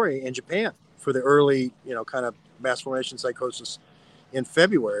 Same story in Japan for the early, kind of mass formation psychosis in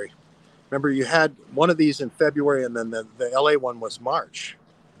February. Remember, you had one of these in February, and then the LA one was March.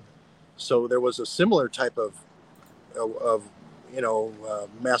 So there was a similar type of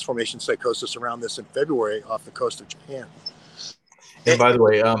mass formation psychosis around this in February off the coast of Japan. And by the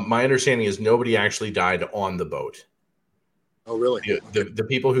way, my understanding is nobody actually died on the boat. Oh, really? The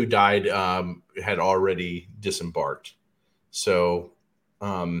people who died had already disembarked. So,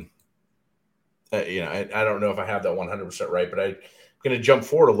 I don't know if I have that 100% right, but I'm going to jump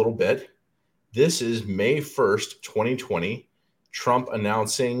forward a little bit. This is May 1st, 2020, Trump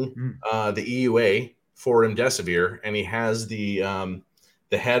announcing the EUA for Remdesivir, and he has the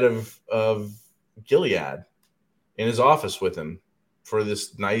head of Gilead in his office with him for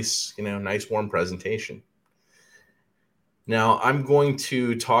this nice warm presentation. Now, I'm going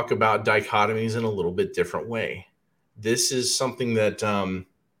to talk about dichotomies in a little bit different way. This is something that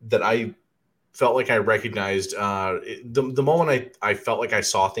that I felt like I recognized the moment I felt like I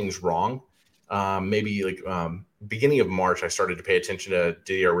saw things wrong. Maybe like beginning of March, I started to pay attention to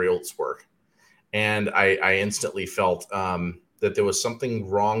Didier Raoult's work, and I instantly felt that there was something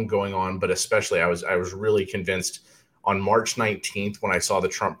wrong going on. But especially, I was really convinced on March 19th when I saw the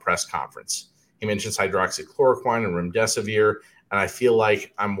Trump press conference. He mentions hydroxychloroquine and remdesivir, and I feel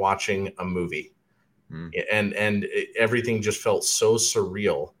like I'm watching a movie, and everything just felt so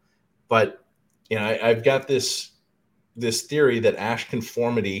surreal. But I've got this theory that ash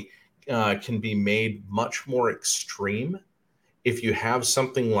conformity can be made much more extreme if you have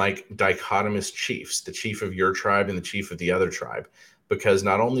something like dichotomous chiefs, the chief of your tribe and the chief of the other tribe, because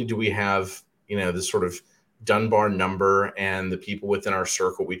not only do we have this sort of Dunbar number and the people within our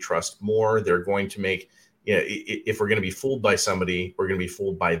circle we trust more, they're going to make, if we're going to be fooled by somebody, we're going to be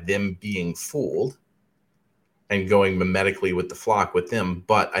fooled by them being fooled and going mimetically with the flock with them.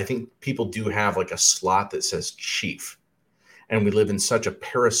 But I think people do have like a slot that says chief, and we live in such a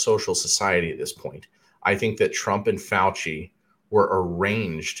parasocial society at this point. I think that Trump and Fauci were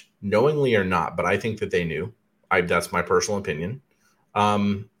arranged, knowingly or not, but I think that they knew. That's my personal opinion.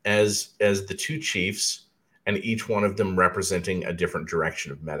 As the two chiefs, and each one of them representing a different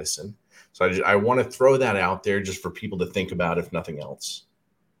direction of medicine. So I want to throw that out there just for people to think about, if nothing else.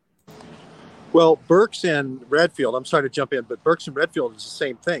 Well, Birx and Redfield, I'm sorry to jump in, but Birx and Redfield is the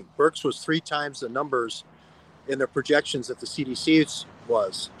same thing. Birx was 3 times the numbers in their projections that the CDC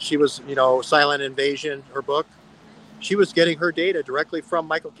was. She was, Silent Invasion, her book. She was getting her data directly from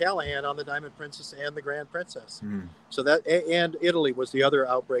Michael Callahan on the Diamond Princess and the Grand Princess. So that, and Italy was the other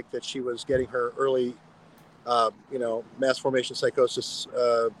outbreak that she was getting her early mass formation psychosis,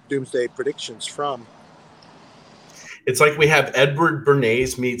 doomsday predictions from. It's like we have Edward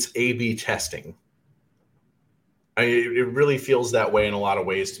Bernays meets A/B testing. It really feels that way in a lot of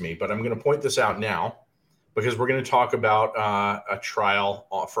ways to me, but I'm going to point this out now because we're going to talk about a trial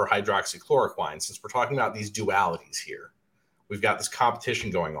for hydroxychloroquine. Since we're talking about these dualities here, we've got this competition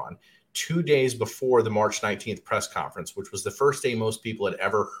going on 2 days before the March 19th press conference, which was the first day most people had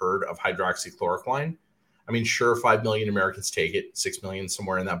ever heard of hydroxychloroquine. I mean, sure, 5 million Americans take it, 6 million,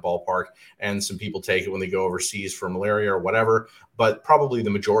 somewhere in that ballpark. And some people take it when they go overseas for malaria or whatever. But probably the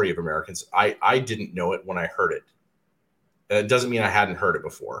majority of Americans, I didn't know it when I heard it. It doesn't mean I hadn't heard it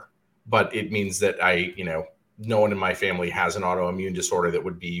before. But it means that no one in my family has an autoimmune disorder that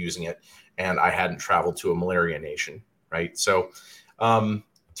would be using it. And I hadn't traveled to a malaria nation, right? So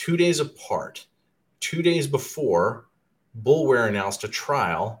 2 days apart, 2 days before, Boulware announced a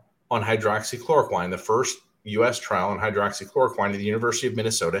trial on hydroxychloroquine, the first U.S. trial on hydroxychloroquine at the University of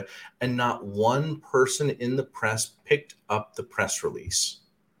Minnesota, and not one person in the press picked up the press release.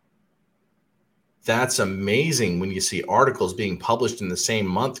 That's amazing when you see articles being published in the same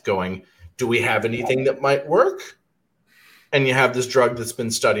month going, do we have anything that might work? And you have this drug that's been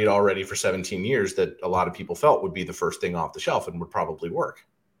studied already for 17 years that a lot of people felt would be the first thing off the shelf and would probably work.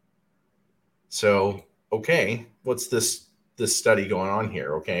 So, okay, what's this study going on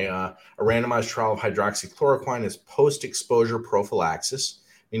here? Okay, a randomized trial of hydroxychloroquine is post-exposure prophylaxis,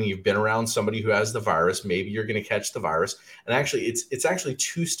 meaning you've been around somebody who has the virus. Maybe you're going to catch the virus. And actually, it's actually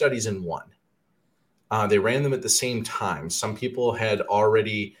 2 studies in one. They ran them at the same time. Some people had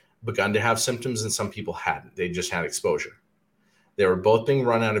already begun to have symptoms and some people hadn't. They just had exposure. They were both being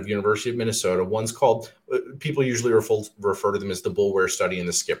run out of University of Minnesota. One's called, people usually refer to them as the Boulware study and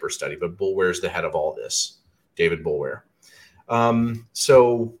the Skipper study, but Boulware is the head of all this, David Boulware.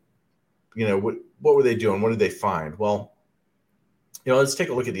 So, what were they doing? What did they find? Well, let's take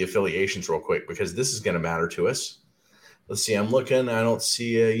a look at the affiliations real quick because this is going to matter to us. Let's see. I'm looking. I don't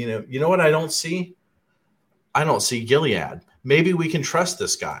see, you know what I don't see? I don't see Gilead. Maybe we can trust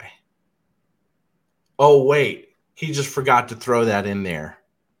this guy. Oh, wait. He just forgot to throw that in there.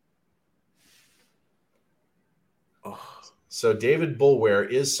 Oh. So David Boulware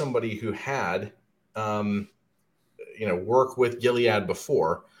is somebody who had, work with Gilead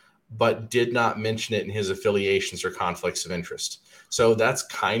before, but did not mention it in his affiliations or conflicts of interest. So that's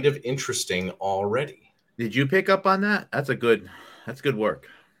kind of interesting already. Did you pick up on that? That's good work.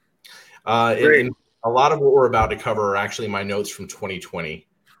 a lot of what we're about to cover are actually my notes from 2020.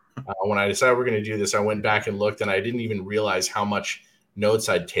 When I decided we're going to do this, I went back and looked, and I didn't even realize how much notes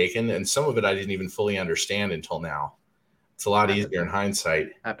I'd taken, and some of it I didn't even fully understand until now. It's a lot easier in hindsight.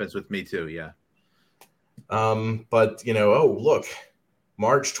 Happens with me too, yeah. But, oh, look,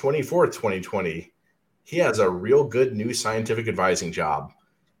 March 24th, 2020, he has a real good new scientific advising job.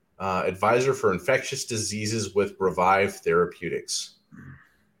 Advisor for infectious diseases with Revive Therapeutics.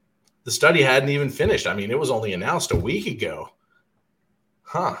 The study hadn't even finished. I mean, it was only announced a week ago.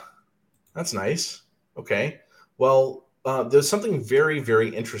 Huh. That's nice. Okay. Well, there's something very, very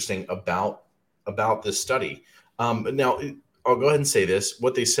interesting about this study. Now, I'll go ahead and say this.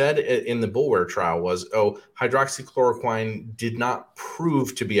 What they said in the Bulwer trial was, hydroxychloroquine did not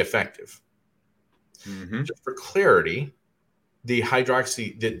prove to be effective. Mm-hmm. Just for clarity, the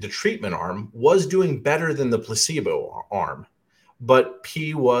treatment arm was doing better than the placebo arm, but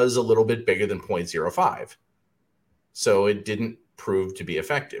P was a little bit bigger than 0.05. So it didn't prove to be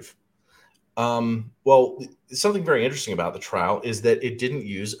effective. Well, something very interesting about the trial is that it didn't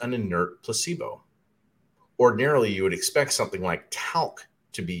use an inert placebo. Ordinarily, you would expect something like talc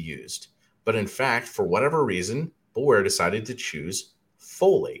to be used. But in fact, for whatever reason, Bulwer decided to choose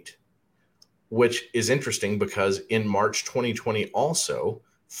folate, which is interesting because in March 2020 also,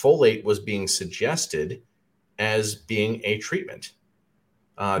 folate was being suggested as being a treatment.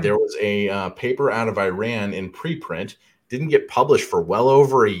 There was a paper out of Iran in preprint, didn't get published for well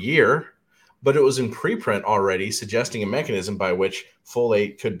over a year, but it was in preprint already, suggesting a mechanism by which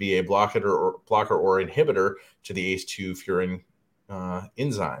folate could be a blocker or inhibitor to the ACE2 furin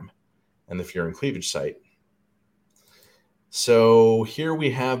enzyme and the furin cleavage site. So here we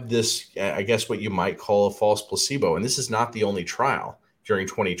have this, I guess what you might call a false placebo. And this is not the only trial during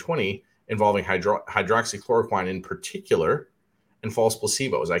 2020 involving hydroxychloroquine in particular and false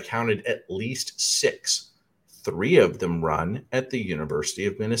placebos. I counted at least 6. 3 of them run at the University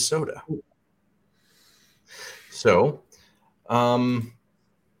of Minnesota. So, and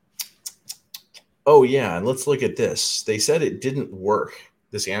let's look at this. They said it didn't work,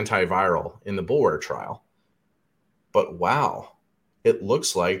 this antiviral, in the Bulwer trial. But wow, it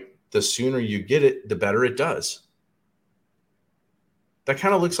looks like the sooner you get it, the better it does. That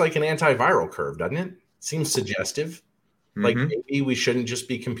kind of looks like an antiviral curve, doesn't it? Seems suggestive. Mm-hmm. Like maybe we shouldn't just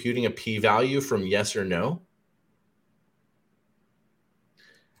be computing a p-value from yes or no.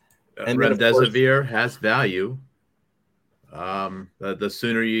 And Remdesivir has value. The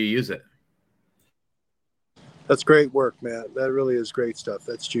sooner you use it. That's great work, Matt. That really is great stuff.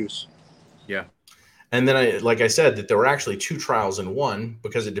 That's juice. Yeah. And then I said, that there were actually 2 trials in one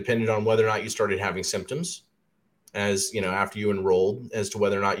because it depended on whether or not you started having symptoms as, after you enrolled, as to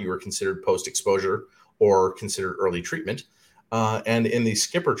whether or not you were considered post-exposure or considered early treatment. And in the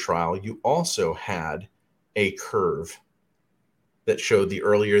Skipper trial, you also had a curve that showed the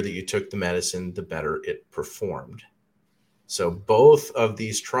earlier that you took the medicine, the better it performed. So both of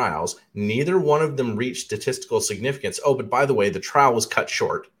these trials, neither one of them reached statistical significance. Oh, but by the way, the trial was cut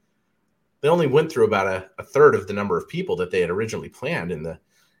short. They only went through about a third of the number of people that they had originally planned in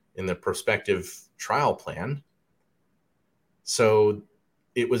the prospective trial plan. So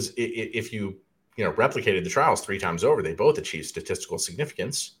it was, if you replicated the trials 3 times over, they both achieved statistical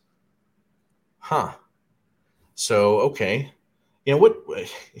significance. Huh. So, okay. What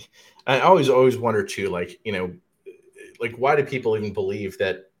I always wonder too, like why do people even believe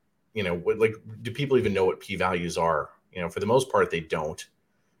that, do people even know what p-values are? For the most part, they don't.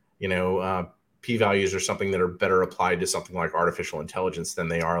 P-values are something that are better applied to something like artificial intelligence than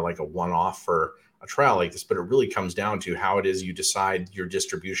they are like a one-off for a trial like this. But it really comes down to how it is you decide your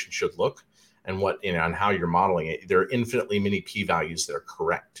distribution should look and what, and how you're modeling it. There are infinitely many p-values that are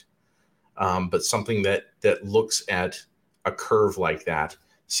correct. But something that looks at a curve like that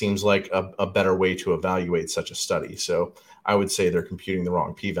seems like a better way to evaluate such a study. So I would say they're computing the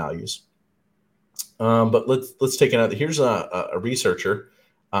wrong p-values. But let's take another. Here's a researcher.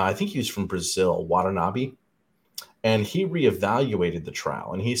 I think he was from Brazil, Watanabe, and he reevaluated the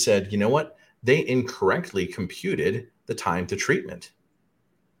trial. And he said, you know what? They incorrectly computed the time to treatment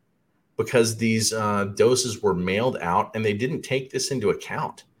because these doses were mailed out and they didn't take this into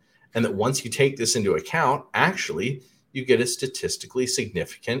account. And that once you take this into account, actually, you get a statistically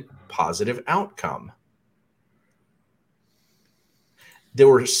significant positive outcome. There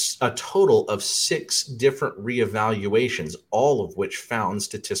were a total of 6 different reevaluations, all of which found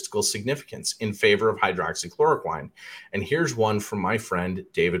statistical significance in favor of hydroxychloroquine. And here's one from my friend,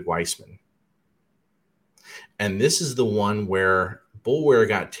 David Weissman. And this is the one where Bulwer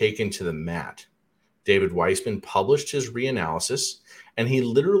got taken to the mat. David Weissman published his reanalysis, And he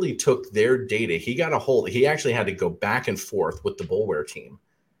literally took their data. He actually had to go back and forth with the Boulware team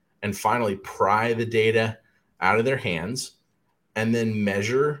and finally pry the data out of their hands and then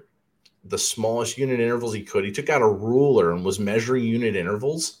measure the smallest unit intervals he could. He took out a ruler and was measuring unit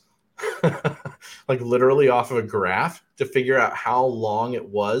intervals, like literally off of a graph, to figure out how long it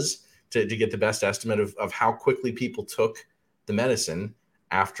was to get the best estimate of how quickly people took the medicine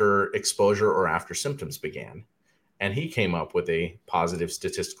after exposure or after symptoms began. And he came up with a positive,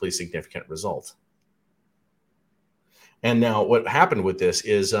 statistically significant result. And now what happened with this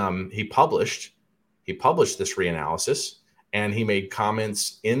is he published this reanalysis, and he made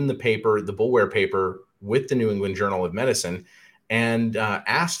comments in the paper, the Boulware paper, with the New England Journal of Medicine, and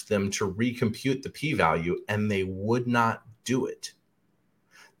asked them to recompute the p-value, and they would not do it.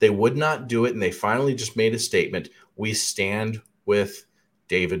 They would not do it, and they finally just made a statement: "We stand with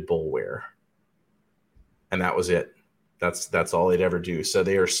David Boulware." And that was it. That's all they'd ever do. So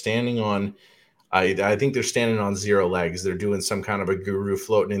they are standing on, I think they're standing on zero legs. They're doing some kind of a guru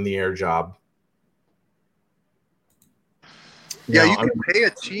floating in the air job. Yeah, you could pay a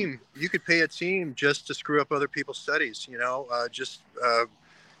team. You could pay a team just to screw up other people's studies.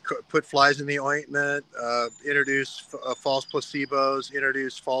 Put flies in the ointment, introduce false placebos,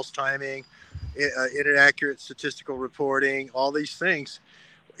 introduce false timing, inaccurate statistical reporting, all these things.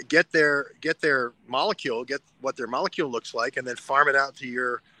 Get their molecule, get what their molecule looks like, and then farm it out to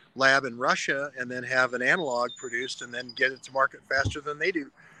your lab in Russia, and then have an analog produced, and then get it to market faster than they do,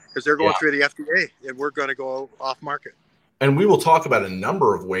 because they're going through the FDA, and we're going to go off market. And we will talk about a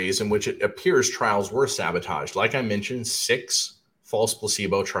number of ways in which it appears trials were sabotaged. Like I mentioned, 6 false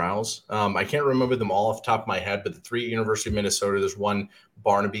placebo trials. I can't remember them all off the top of my head, but the 3 at University of Minnesota, there's one,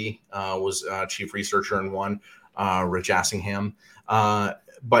 Barnaby was chief researcher in one, Rich Assingham.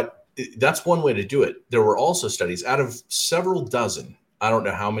 But that's one way to do it. There were also studies out of several dozen. I don't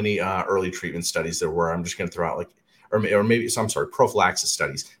know how many early treatment studies there were. I'm just going to throw out prophylaxis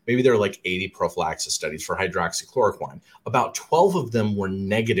studies. Maybe there are like 80 prophylaxis studies for hydroxychloroquine. About 12 of them were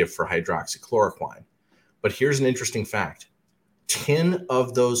negative for hydroxychloroquine. But here's an interesting fact. 10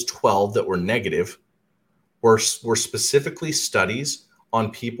 of those 12 that were negative were specifically studies on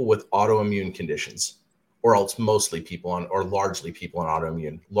people with autoimmune conditions, or else mostly people on, or largely people on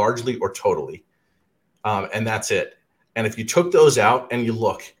autoimmune, largely or totally. And that's it. And if you took those out and you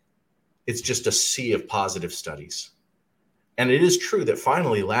look, it's just a sea of positive studies. And it is true that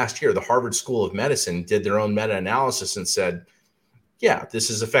finally last year, the Harvard School of Medicine did their own meta-analysis and said, yeah, this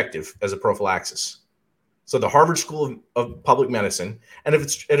is effective as a prophylaxis. So the Harvard School of Public Medicine, and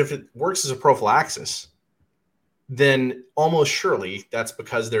if it works as a prophylaxis, then almost surely that's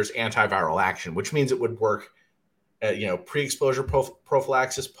because there's antiviral action, which means it would work, pre-exposure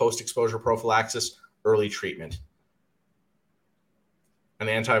prophylaxis, post-exposure prophylaxis, early treatment. An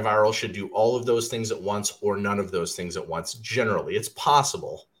antiviral should do all of those things at once or none of those things at once. Generally, it's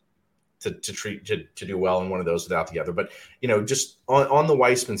possible to do well in one of those without the other. But, just on the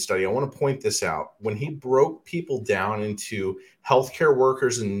Weissman study, I want to point this out. When he broke people down into healthcare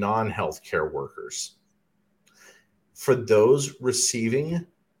workers and non-healthcare workers, for those receiving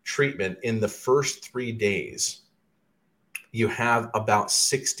treatment in the first 3 days, you have about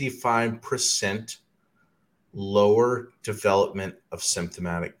 65% lower development of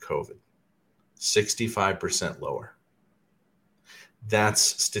symptomatic COVID. 65% lower. That's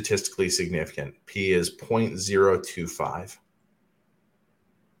statistically significant. P is 0.025.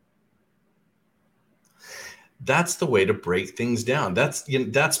 That's the way to break things down.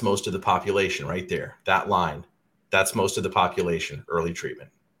 That's most of the population right there. That line. That's most of the population, early treatment.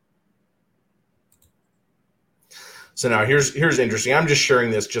 So now here's interesting. I'm just sharing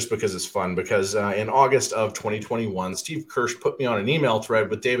this just because it's fun, because in August of 2021, Steve Kirsch put me on an email thread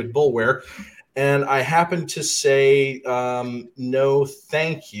with David Boulware, and I happened to say, no,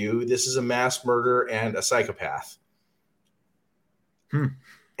 thank you. This is a mass murderer and a psychopath.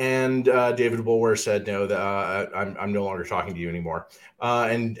 And David Boulware said, no, I'm no longer talking to you anymore.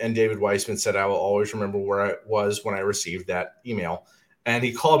 And David Weissman said, I will always remember where I was when I received that email. And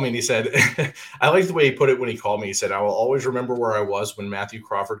he called me and he said, I like the way he put it when he called me. He said, I will always remember where I was when Matthew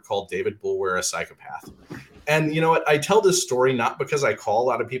Crawford called David Boulware a psychopath. And you know what? I tell this story not because I call a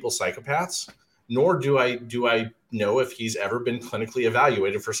lot of people psychopaths, nor do I know if he's ever been clinically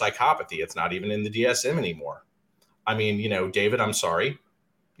evaluated for psychopathy. It's not even in the DSM anymore. I mean, David, I'm sorry.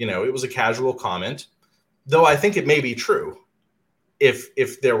 It was a casual comment, though I think it may be true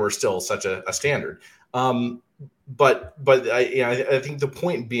if there were still such a standard. But I think the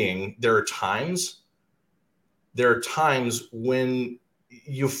point being, there are times when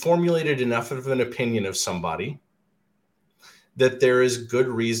you've formulated enough of an opinion of somebody that there is good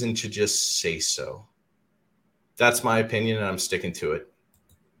reason to just say so. That's my opinion, and I'm sticking to it.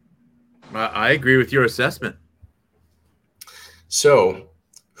 I agree with your assessment. So,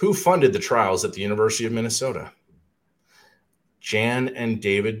 who funded the trials at the University of Minnesota? Jan and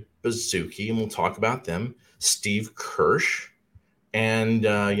David Bazuki, and we'll talk about them. Steve Kirsch, and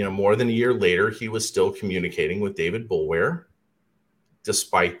more than a year later, he was still communicating with David Boulware,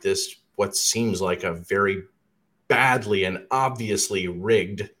 despite this what seems like a very badly and obviously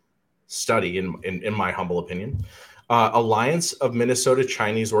rigged study, in my humble opinion. Alliance of Minnesota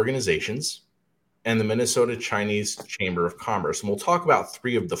Chinese Organizations and the Minnesota Chinese Chamber of Commerce. And we'll talk about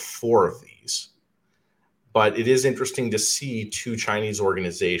 3 of the 4 of these. But it is interesting to see 2 Chinese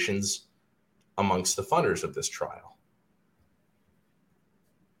organizations amongst the funders of this trial.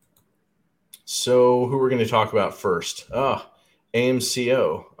 So who we're going to talk about first?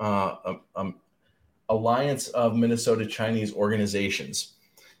 AMCO, Alliance of Minnesota Chinese Organizations.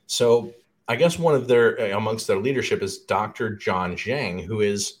 So I guess one of amongst their leadership is Dr. John Zhang, who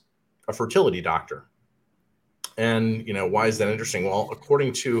is a fertility doctor. And, why is that interesting? Well,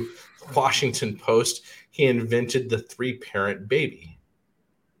 according to the Washington Post, he invented the 3-parent baby.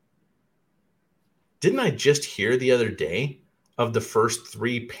 Didn't I just hear the other day of the first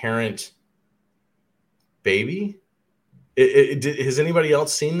 3-parent baby? Has anybody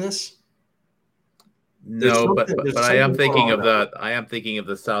else seen this? No, but I am thinking of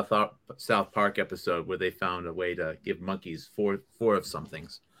the South Park episode where they found a way to give monkeys four of some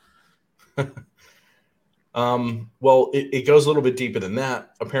things. Well, it goes a little bit deeper than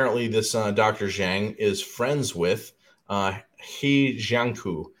that. Apparently, this Dr. Zhang is friends with He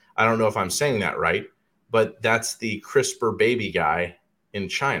Jiankui. I don't know if I'm saying that right, but that's the CRISPR baby guy in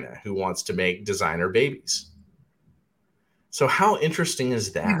China who wants to make designer babies. So how interesting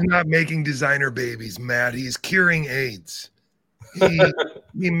is that? He's not making designer babies, Matt. He's curing AIDS.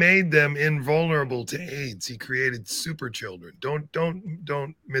 He made them invulnerable to AIDS. He created super children. Don't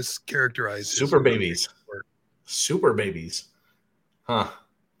mischaracterize super babies. Super babies. Huh.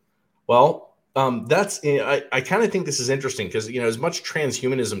 Well, that's I kind of think this is interesting because as much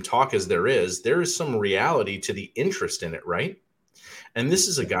transhumanism talk as there is some reality to the interest in it, right? And this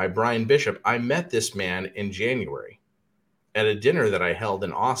is a guy, Brian Bishop. I met this man in January at a dinner that I held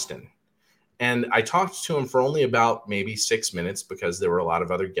in Austin. And I talked to him for only about maybe 6 minutes because there were a lot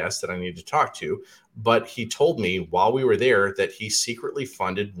of other guests that I needed to talk to. But he told me while we were there that he secretly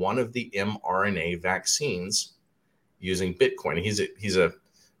funded one of the mRNA vaccines using Bitcoin. He's a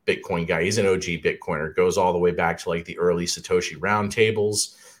Bitcoin guy. He's an OG Bitcoiner. Goes all the way back to like the early Satoshi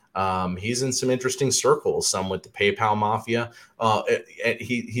roundtables. He's in some interesting circles, some with the PayPal mafia.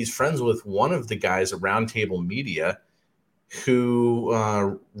 He's friends with one of the guys at Roundtable Media who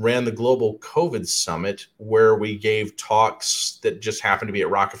ran the global COVID summit where we gave talks that just happened to be at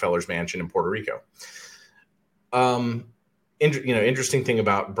Rockefeller's mansion in Puerto Rico. Interesting thing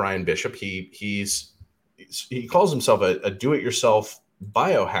about Brian Bishop, he calls himself a do-it-yourself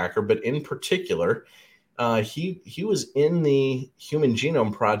biohacker, but in particular, he was in the Human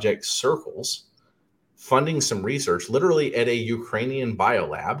Genome Project circles, funding some research, literally at a Ukrainian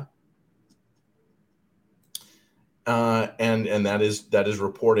biolab. And that is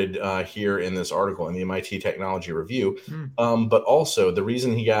reported here in this article in the MIT Technology Review. But also the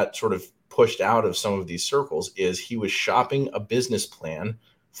reason he got sort of pushed out of some of these circles is he was shopping a business plan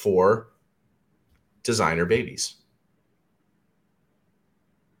for designer babies.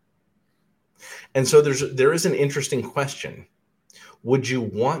 And so there is an interesting question. Would you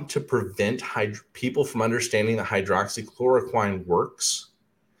want to prevent people from understanding that hydroxychloroquine works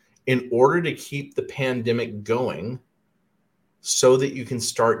in order to keep the pandemic going so that you can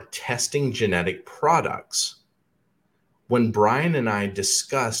start testing genetic products? When Brian and I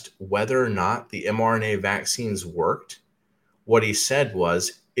discussed whether or not the mRNA vaccines worked, what he said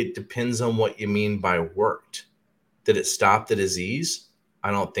was, it depends on what you mean by worked. Did it stop the disease?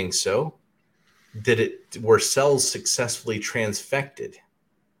 I don't think so. Were cells successfully transfected?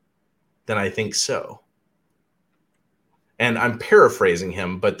 Then I think so. And I'm paraphrasing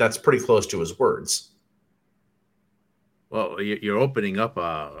him, but that's pretty close to his words. Well, you're opening up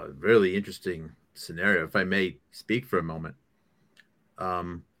a really interesting scenario, if I may speak for a moment.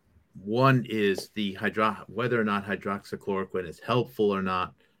 One is whether or not hydroxychloroquine is helpful or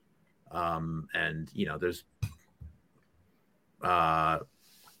not. And, there's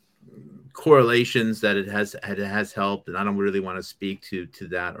correlations that it has helped, and I don't really want to speak to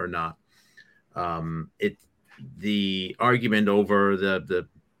that or not. The argument over the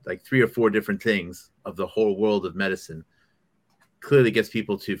like 3 or 4 different things of the whole world of medicine clearly gets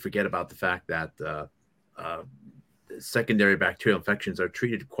people to forget about the fact that secondary bacterial infections are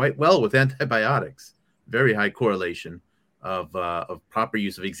treated quite well with antibiotics. Very high correlation of proper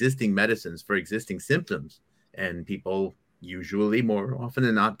use of existing medicines for existing symptoms, and people usually more often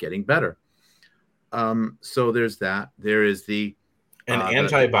than not getting better. So there's that. There is and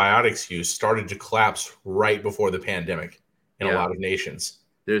antibiotics use started to collapse right before the pandemic in a lot of nations.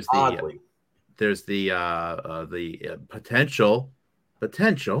 There's the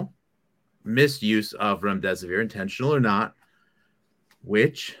potential misuse of remdesivir, intentional or not,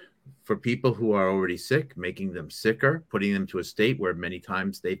 which for people who are already sick, making them sicker, putting them to a state where many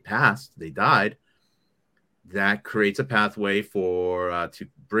times they died, that creates a pathway for to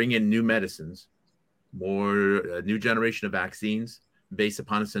bring in new medicines, a new generation of vaccines based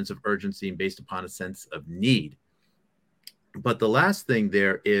upon a sense of urgency and based upon a sense of need. But the last thing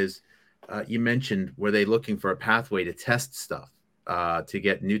there is, you mentioned, were they looking for a pathway to test stuff to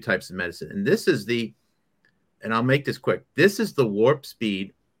get new types of medicine? And this is and I'll make this quick, this is the warp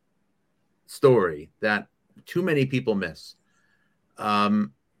speed story that too many people miss.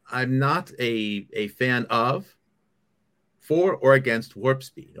 I'm not a fan of, for or against warp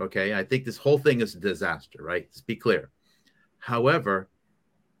speed, okay? I think this whole thing is a disaster, right? Let's be clear. However,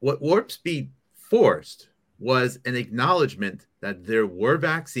 what warp speed forced was an acknowledgement that there were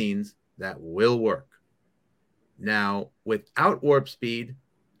vaccines that will work. Now, without warp speed,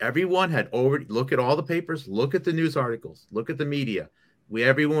 everyone had already, look at all the papers, look at the news articles, look at the media, where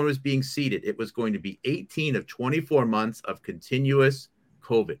everyone was being seeded. It was going to be 18 of 24 months of continuous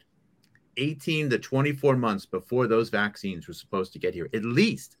COVID. 18 to 24 months before those vaccines were supposed to get here, at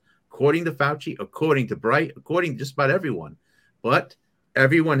least, according to Fauci, according to Bright, according to just about everyone. But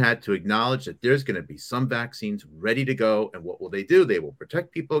everyone had to acknowledge that there's going to be some vaccines ready to go. And what will they do? They will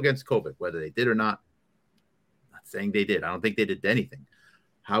protect people against COVID, whether they did or not. I'm not saying they did. I don't think they did anything.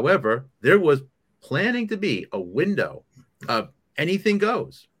 However, there was planning to be a window of anything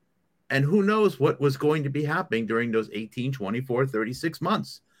goes. And who knows what was going to be happening during those 18, 24, 36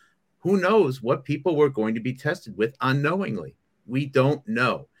 months. Who knows what people were going to be tested with unknowingly? We don't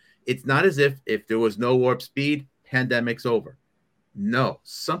know. It's not as if there was no warp speed, pandemic's over. No,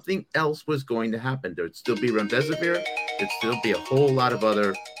 something else was going to happen. There'd still be remdesivir. There'd still be a whole lot of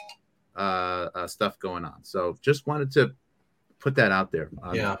other stuff going on. So just wanted to put that out there.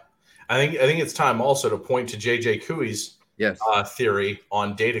 Yeah, I think it's time also to point to J.J. Couey's theory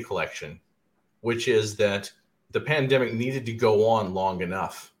on data collection, which is that the pandemic needed to go on long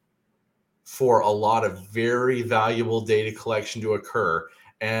enough for a lot of very valuable data collection to occur.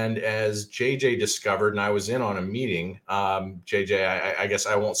 And as JJ discovered, and I was in on a meeting, JJ, I guess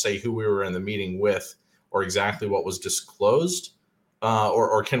I won't say who we were in the meeting with or exactly what was disclosed,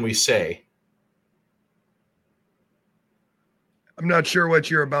 or can we say? I'm not sure what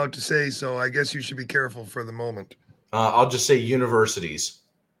you're about to say, so I guess you should be careful for the moment. I'll just say universities.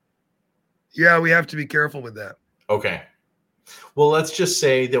 Yeah, we have to be careful with that. Okay. Well, let's just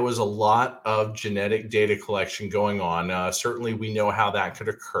say there was a lot of genetic data collection going on. Certainly, we know how that could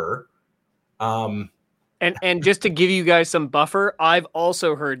occur. And just to give you guys some buffer, I've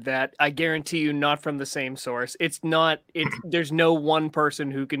also heard that. I guarantee you, not from the same source. There's no one person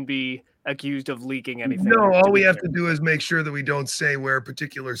who can be accused of leaking anything. No, all we have to do is make sure that we don't say where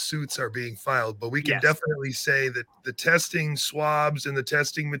particular suits are being filed, but we can definitely say that the testing swabs and the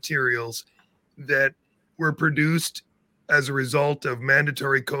testing materials that were produced as a result of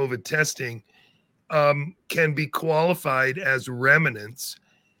mandatory COVID testing can be qualified as remnants,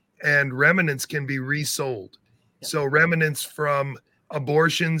 and remnants can be resold. So remnants from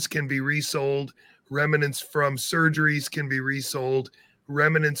abortions can be resold. Remnants from surgeries can be resold.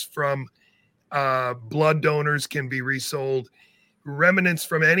 Remnants from blood donors can be resold. Remnants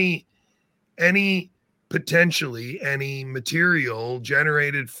from any material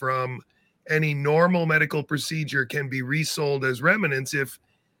generated from any normal medical procedure can be resold as remnants if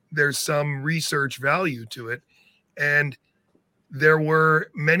there's some research value to it. And there were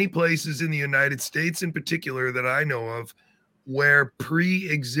many places in the United States in particular that I know of where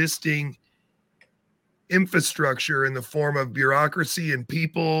pre-existing infrastructure in the form of bureaucracy and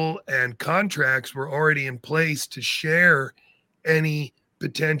people and contracts were already in place to share any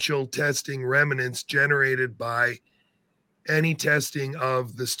potential testing remnants generated by any testing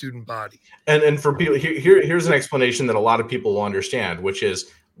of the student body. And for people, here's an explanation that a lot of people will understand, which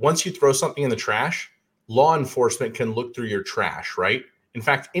is once you throw something in the trash, law enforcement can look through your trash, right? In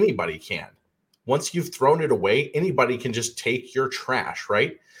fact, anybody can. Once you've thrown it away, anybody can just take your trash,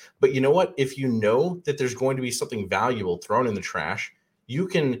 right? But you know what? If you know that there's going to be something valuable thrown in the trash, you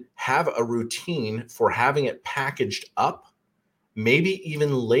can have a routine for having it packaged up, maybe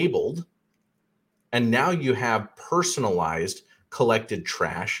even labeled, And now you have personalized collected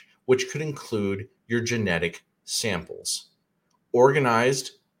trash, which could include your genetic samples,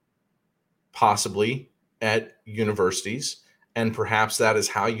 organized possibly at universities. And perhaps that is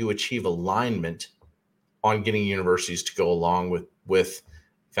how you achieve alignment on getting universities to go along with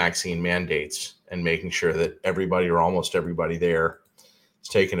vaccine mandates and making sure that everybody or almost everybody there is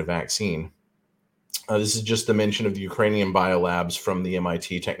taking a vaccine. This is just the mention of the Ukrainian biolabs from the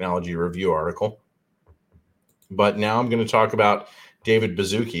MIT Technology Review article. But now I'm going to talk about David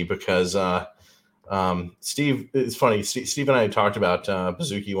Baszucki because Steve, it's funny, Steve and I had talked about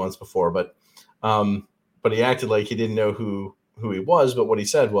Baszucki once before, but he acted like he didn't know who he was. But what he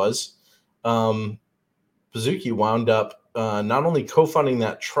said was Baszucki wound up not only co-funding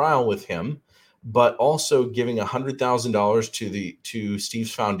that trial with him, but also giving $100,000 to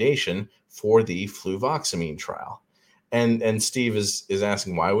Steve's foundation for the fluvoxamine trial. And Steve is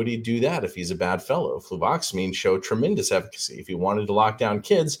asking, why would he do that if he's a bad fellow? Fluvoxamine showed tremendous efficacy. If he wanted to lock down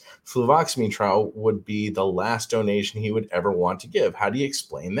kids, fluvoxamine trial would be the last donation he would ever want to give. How do you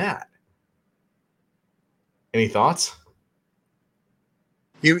explain that? Any thoughts?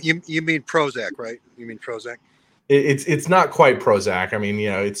 You mean Prozac, right? You mean Prozac? It's not quite Prozac. I mean,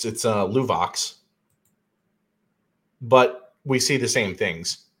 it's Luvox, but we see the same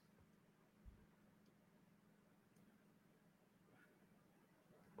things.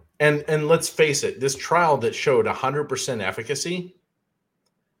 And let's face it, this trial that showed 100% efficacy,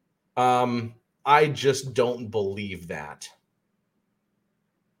 I just don't believe that.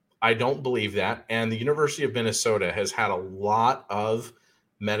 I don't believe that. And the University of Minnesota has had a lot of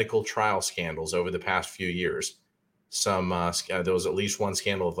medical trial scandals over the past few years. There was at least one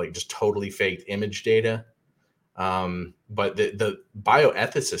scandal of like just totally faked image data. But the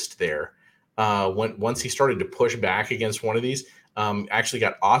bioethicist there, once he started to push back against one of these, actually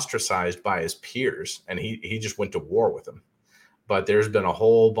got ostracized by his peers, and he just went to war with them. But there's been a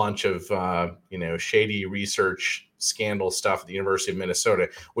whole bunch of shady research scandal stuff at the University of Minnesota,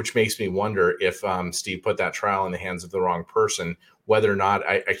 which makes me wonder if Steve put that trial in the hands of the wrong person. Whether or not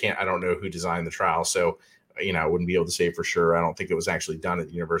I don't know who designed the trial, so I wouldn't be able to say for sure. I don't think it was actually done at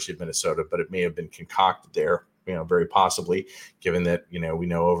the University of Minnesota, but it may have been concocted there, very possibly, given that we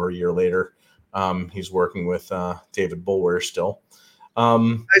know over a year later he's working with David Boulware still.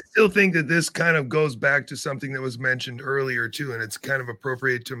 I still think that this kind of goes back to something that was mentioned earlier too, and it's kind of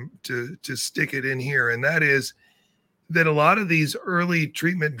appropriate to stick it in here, and that is that a lot of these early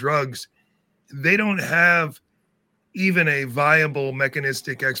treatment drugs, they don't have even a viable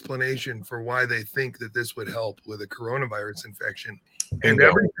mechanistic explanation for why they think that this would help with a coronavirus infection. And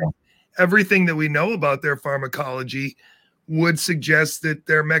everything that we know about their pharmacology would suggest that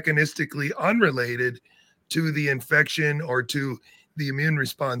they're mechanistically unrelated to the infection or to the immune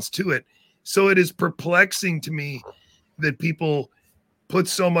response to it. So it is perplexing to me that people put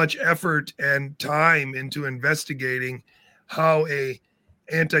so much effort and time into investigating how a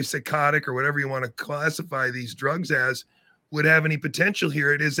antipsychotic or whatever you want to classify these drugs as would have any potential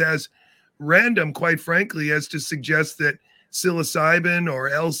here. It is as random, quite frankly, as to suggest that psilocybin or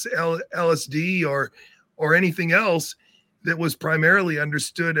LSD or anything else that was primarily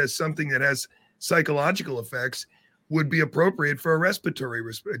understood as something that has psychological effects would be appropriate for a respiratory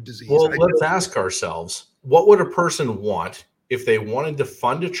disease. Well, let's ask ourselves, what would a person want if they wanted to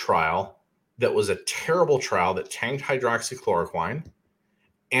fund a trial that was a terrible trial that tanked hydroxychloroquine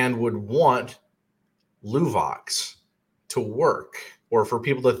and would want Luvox to work, or for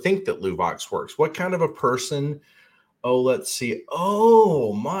people to think that Luvox works? What kind of a person? Oh, let's see.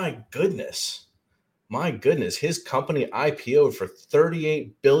 Oh, my goodness. My goodness. His company IPO'd for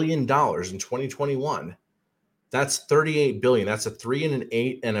 $38 billion in 2021. That's $38 billion. That's a 3 and an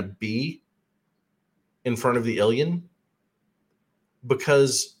 8 and a B in front of the Illion.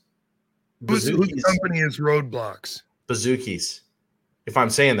 Because whose company is Roadblocks? Baszucki's, if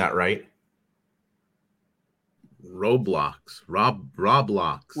I'm saying that right. Roblox.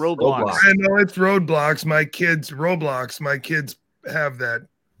 Roblox. I know it's Roadblocks. My kids have that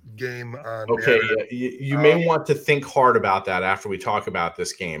game on. Okay, you may want to think hard about that after we talk about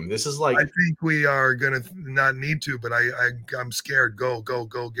this game. This is like, I think we are gonna not need to, but I'm scared. Go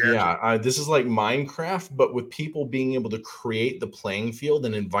Gadget. Yeah, this is like Minecraft, but with people being able to create the playing field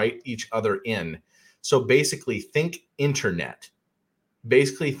and invite each other in. So basically, think internet.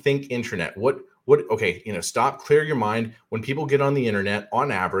 What? Okay, stop. Clear your mind. When people get on the internet,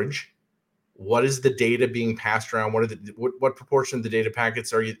 on average, what is the data being passed around? What proportion of the data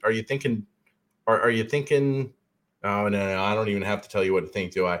packets are you thinking? Are you thinking? Oh no, I don't even have to tell you what to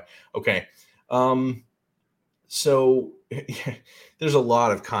think, do I? Okay. So there's a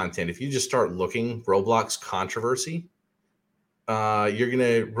lot of content. If you just start looking Roblox controversy, you're going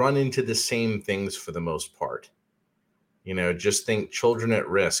to run into the same things for the most part. Just think children at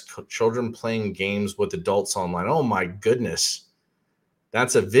risk, children playing games with adults online. Oh my goodness.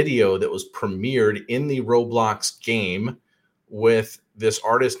 That's a video that was premiered in the Roblox game with this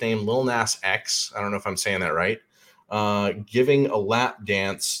artist named Lil Nas X. I don't know if I'm saying that right. Giving a lap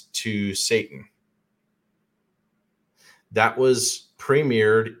dance to Satan. That was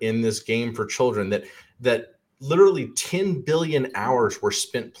premiered in this game for children that literally 10 billion hours were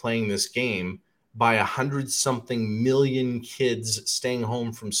spent playing this game by 100-something million kids staying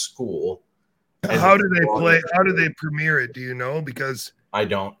home from school. How do they play? How do they premiere it? Do you know? Because I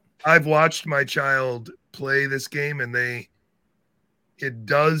don't. I've watched my child play this game, and it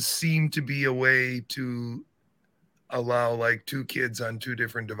does seem to be a way to allow like two kids on two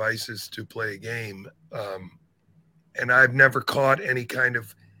different devices to play a game. And I've never caught any kind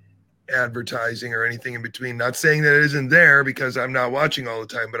of advertising or anything in between. Not saying that it isn't there, because I'm not watching all the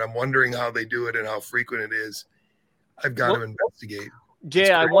time, but I'm wondering how they do it and how frequent it is. I've got to investigate.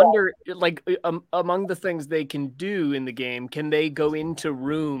 Jay, I wonder, like, among the things they can do in the game, can they go into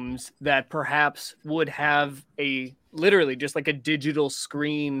rooms that perhaps would have literally just like a digital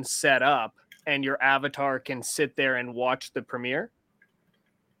screen set up, and your avatar can sit there and watch the premiere?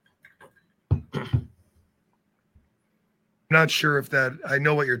 Not sure if that, I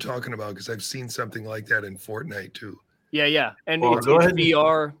know what you're talking about, because I've seen something like that in Fortnite too. Yeah. And it's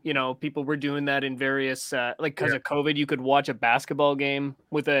VR, people were doing that in various, because of COVID, you could watch a basketball game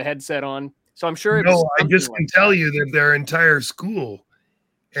with a headset on. So I'm sure. I just can tell you that their entire school,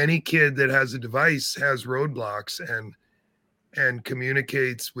 any kid that has a device has roadblocks and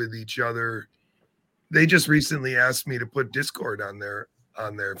communicates with each other. They just recently asked me to put Discord on their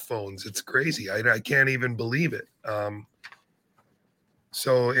phones. It's crazy. I can't even believe it.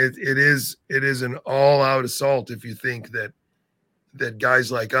 So it is an all-out assault if you think that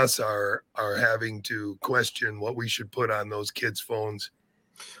guys like us are having to question what we should put on those kids' phones.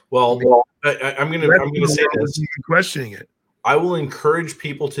 Well, I'm gonna say this. Questioning it. I will encourage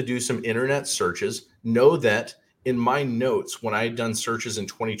people to do some internet searches. Know that in my notes, when I had done searches in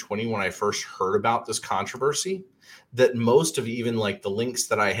 2020, when I first heard about this controversy, that most of even like the links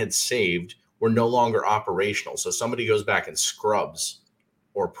that I had saved were no longer operational. So somebody goes back and scrubs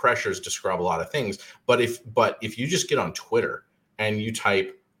or pressures to scrub a lot of things. But if you just get on Twitter and you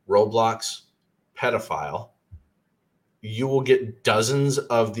type Roblox pedophile, you will get dozens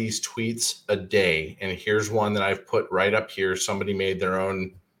of these tweets a day. And here's one that I've put right up here. Somebody made their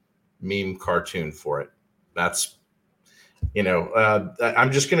own meme cartoon for it. That's,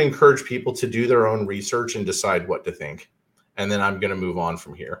 I'm just going to encourage people to do their own research and decide what to think. And then I'm going to move on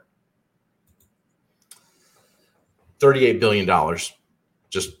from here. $38 billion.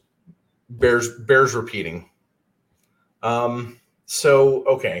 Just bears repeating. Okay.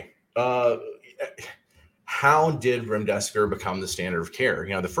 How did Remdesivir become the standard of care?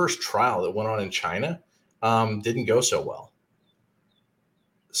 The first trial that went on in China didn't go so well.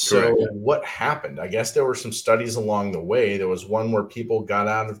 So correct. What happened? I guess there were some studies along the way. There was one where people got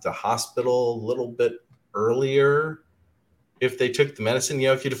out of the hospital a little bit earlier if they took the medicine.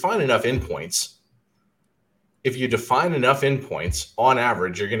 If you define enough endpoints, on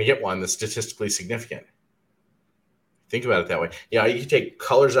average, you're going to get one that's statistically significant. Think about it that way. You can take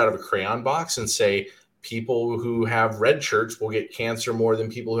colors out of a crayon box and say people who have red shirts will get cancer more than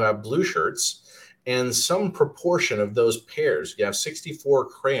people who have blue shirts. And some proportion of those pairs, you have 64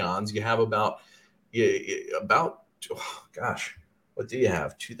 crayons, you have what do you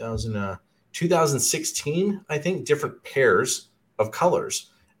have? 2016, I think, different pairs of colors.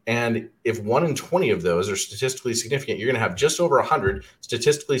 And if 1 in 20 of those are statistically significant, you're going to have just over 100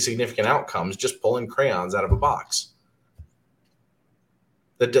 statistically significant outcomes just pulling crayons out of a box.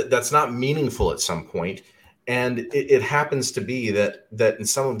 That's not meaningful at some point. And it happens to be that in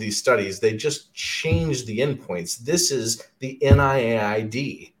some of these studies, they just change the endpoints. This is the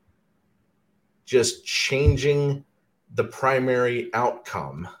NIAID just changing the primary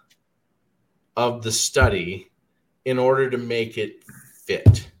outcome of the study in order to make it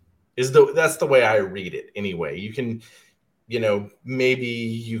fit. That's the way I read it anyway. You can, maybe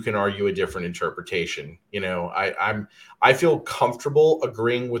you can argue a different interpretation. I feel comfortable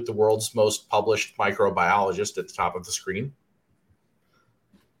agreeing with the world's most published microbiologist at the top of the screen.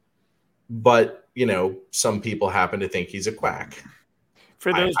 But, some people happen to think he's a quack.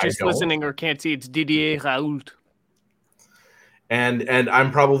 For those just listening or can't see, it's Didier Raoult. And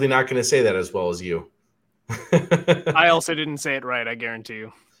I'm probably not going to say that as well as you. I also didn't say it right, I guarantee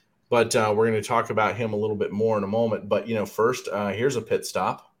you. But we're going to talk about him a little bit more in a moment. But, first, here's a pit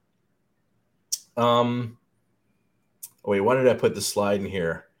stop. Wait, why did I put the slide in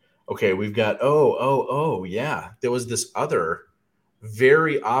here? Okay, we've got, yeah. There was this other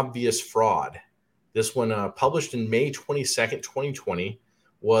very obvious fraud. This one published in May 22nd, 2020,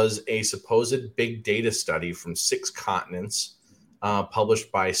 was a supposed big data study from 6 continents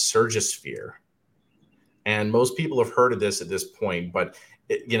published by Remdesivir. And most people have heard of this at this point, but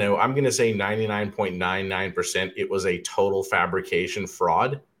I'm going to say 99.99% it was a total fabrication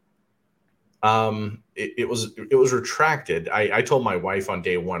fraud. It was retracted. I told my wife on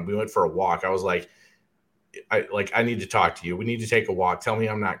day one, we went for a walk. I was like, I need to talk to you. We need to take a walk. Tell me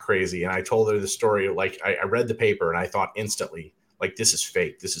I'm not crazy. And I told her the story. Like I read the paper and I thought instantly, like, this is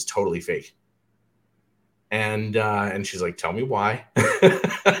fake. This is totally fake. And she's like, tell me why.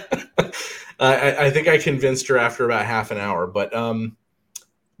 I think I convinced her after about half an hour, but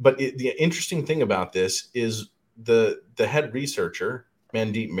the interesting thing about this is the head researcher,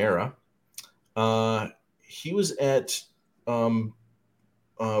 Mandeep Mehra, he was at,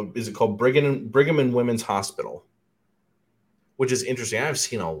 is it called Brigham and Women's Hospital, which is interesting. I've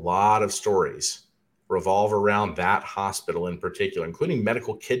seen a lot of stories revolve around that hospital in particular, including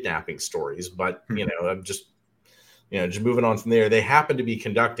medical kidnapping stories. But, I'm just moving on from there. They happen to be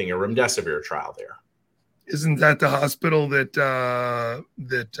conducting a Remdesivir trial there. Isn't that the hospital that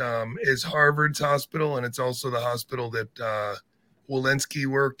is Harvard's hospital, and it's also the hospital that Walensky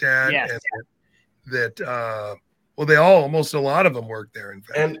worked at? Yes. And that almost a lot of them worked there. In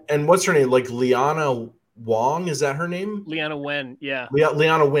fact, and what's her name? Like Liana Wong, is that her name? Liana Wen, yeah.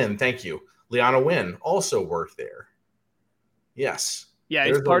 Liana Wen, thank you. Liana Wen also worked there. Yes. Yeah,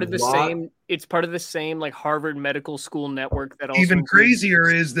 it's part of the same. It's part of the same like Harvard Medical School network. That also even crazier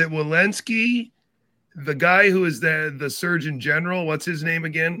is that Walensky, the guy who is the Surgeon General, what's his name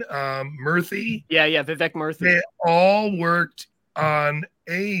again? Murthy. Yeah, Vivek Murthy. They all worked on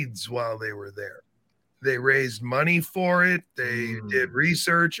AIDS while they were there. They raised money for it. They did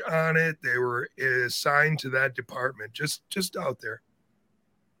research on it. They were assigned to that department. Just out there.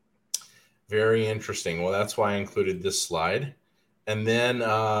 Very interesting. Well, that's why I included this slide. And then,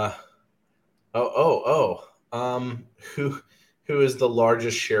 who is the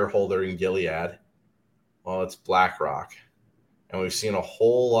largest shareholder in Gilead? Well, it's BlackRock, and we've seen a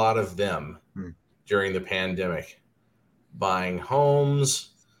whole lot of them during the pandemic, buying homes,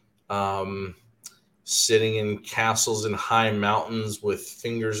 sitting in castles in high mountains with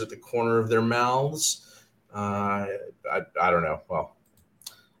fingers at the corner of their mouths. I don't know. Well,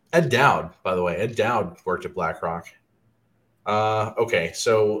 Ed Dowd, by the way, Ed Dowd worked at BlackRock. Okay,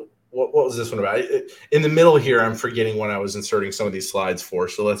 so what was this one about? In the middle here, I'm forgetting when I was inserting some of these slides for,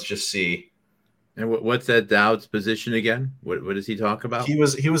 so let's just see. And what's Ed Dowd's position again? What does he talk about? What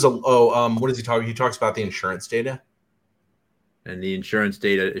does he talk? He talks about the insurance data. And the insurance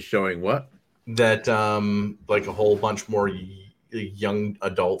data is showing what? That like a whole bunch more young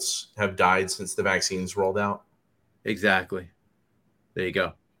adults have died since the vaccines rolled out. Exactly. There you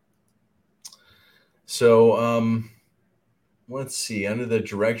go. So let's see. Under the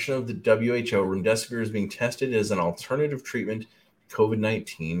direction of the WHO, Remdesivir is being tested as an alternative treatment to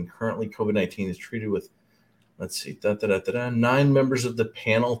COVID-19. Currently, COVID-19 is treated with, let's see, 9 members of the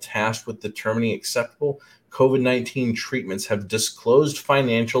panel tasked with determining acceptable COVID-19 treatments have disclosed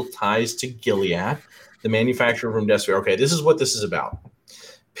financial ties to Gilead, the manufacturer of Remdesivir. Okay, this is what this is about.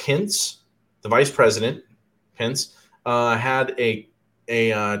 Pence, the vice president, Pence, had a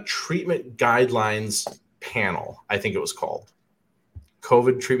treatment guidelines panel, I think it was called.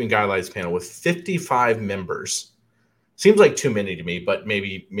 COVID treatment guidelines panel with 55 members. Seems like too many to me, but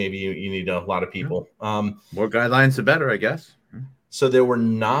maybe you need a lot of people. More guidelines, the better, I guess. So there were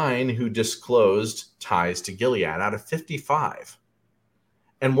 9 who disclosed ties to Gilead out of 55.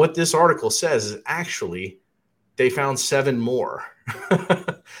 And what this article says is actually they found 7 more.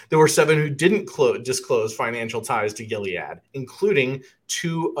 There were 7 who didn't disclose financial ties to Gilead, including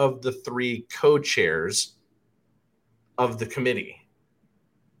 2 of the 3 co-chairs of the committee.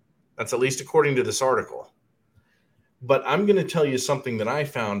 That's at least according to this article. But I'm going to tell you something that I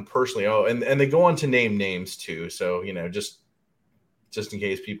found personally. Oh, and they go on to name names too. So, just in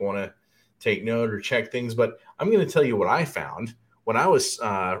case people want to take note or check things. But I'm going to tell you what I found when I was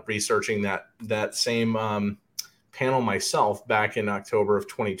researching that same panel myself back in October of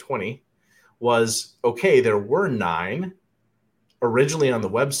 2020 was, okay, there were 9 originally on the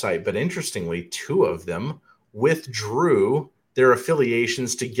website, but interestingly, 2 of them withdrew their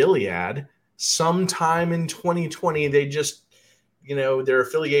affiliations to Gilead sometime in 2020. They just, their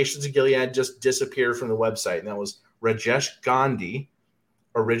affiliations to Gilead just disappeared from the website. And that was Rajesh Gandhi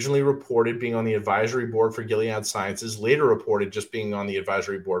originally reported being on the advisory board for Gilead Sciences, later reported just being on the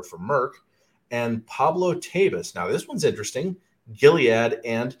advisory board for Merck, and Pablo Tebas. Now, this one's interesting. Gilead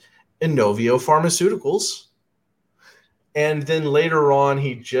and Inovio Pharmaceuticals. And then later on,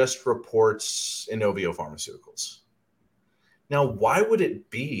 he just reports Inovio Pharmaceuticals. Now, why would it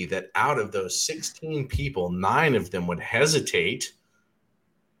be that out of those 16 people, 9 of them would hesitate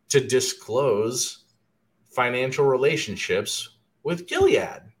to disclose financial relationships with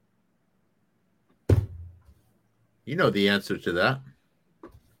Gilead? You know the answer to that.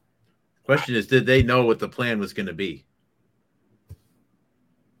 Question is, did they know what the plan was going to be?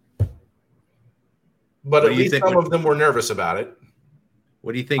 But at least some of them were nervous about it.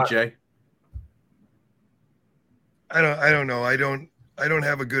 What do you think, Jay? I don't know. I don't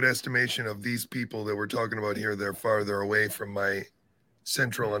have a good estimation of these people that we're talking about here. They're farther away from my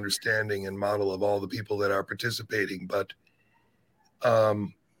central understanding and model of all the people that are participating, but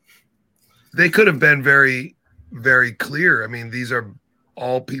they could have been very, very clear. I mean, these are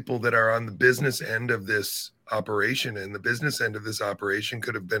all people that are on the business end of this operation, and the business end of this operation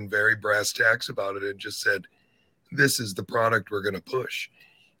could have been very brass tacks about it and just said, this is the product we're going to push.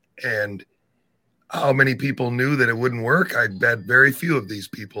 And how many people knew that it wouldn't work? I bet very few of these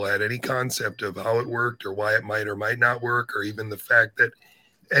people had any concept of how it worked or why it might or might not work, or even the fact that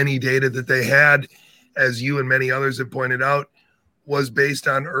any data that they had, as you and many others have pointed out, was based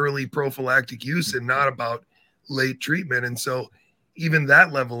on early prophylactic use and not about late treatment. And so even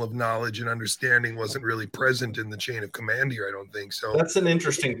that level of knowledge and understanding wasn't really present in the chain of command here, I don't think so. That's an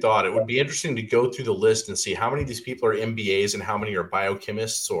interesting thought. It would be interesting to go through the list and see how many of these people are MBAs and how many are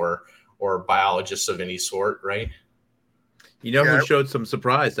biochemists or biologists of any sort, right? You know who showed some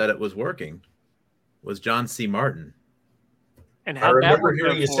surprise that it was working was John C. Martin. And I remember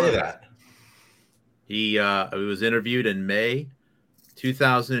hearing you say that. He was interviewed in May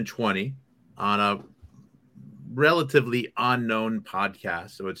 2020 on a relatively unknown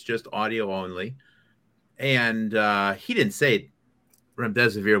podcast, so it's just audio only. And he didn't say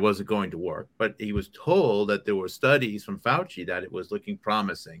Remdesivir wasn't going to work, but he was told that there were studies from Fauci that it was looking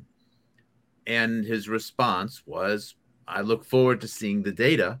promising. And his response was, I look forward to seeing the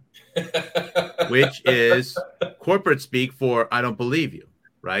data, which is corporate speak for I don't believe you,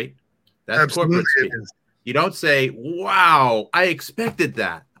 right? That's Absolutely corporate speak. You don't say, wow, I expected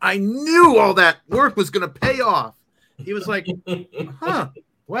that. I knew all that work was going to pay off. He was like,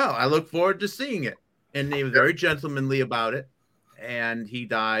 well, I look forward to seeing it. And he was very gentlemanly about it. And he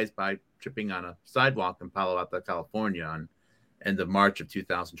dies by tripping on a sidewalk in Palo Alto, California on end of March of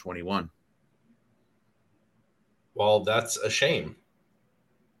 2021. Well, that's a shame.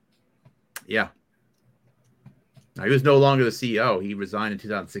 Yeah. Now, he was no longer the CEO. He resigned in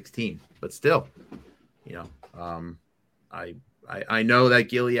 2016. But still, you know, I know that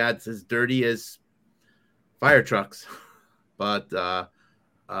Gilead's as dirty as fire trucks, but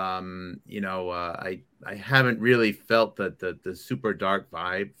you know, I haven't really felt the super dark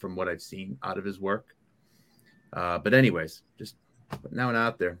vibe from what I've seen out of his work. But anyways, just putting that one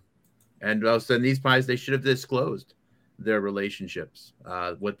out there. And also, these guys, they should have disclosed their relationships,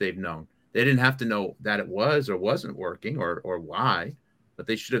 what they've known. They didn't have to know that it was or wasn't working or why, but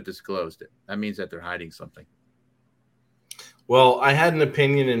they should have disclosed it. That means that they're hiding something. Well, I had an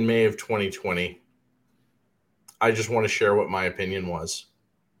opinion in May of 2020. I just want to share what my opinion was.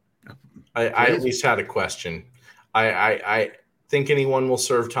 I at least had a question. I think anyone will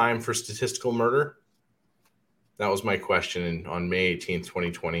serve time for statistical murder. That was my question on May 18th,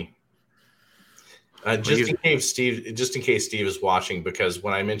 2020. Just in case Steve is watching, because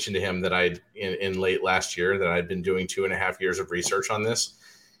when I mentioned to him that in late last year that I'd been doing 2.5 years of research on this,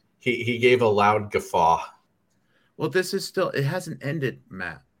 he gave a loud guffaw. Well, this is still, it hasn't ended,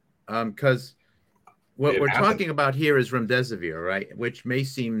 Matt, because what we're talking about here is Remdesivir, right? Which may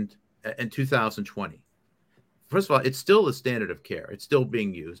seem in 2020. First of all, it's still the standard of care. It's still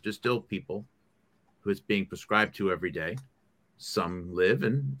being used. There's still people who it's being prescribed to every day. Some live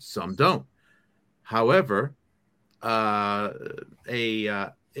and some don't. However,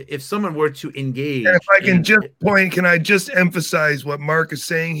 if someone were to engage, and if I can can I just emphasize what Mark is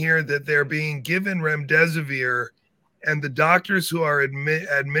saying here, that they're being given Remdesivir, and the doctors who are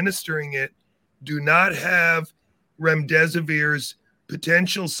administering it do not have Remdesivir's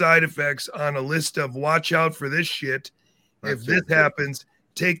potential side effects on a list of watch out for this shit. If this happens,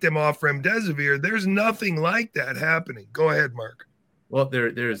 take them off Remdesivir. There's nothing like that happening. Go ahead, Mark. Well,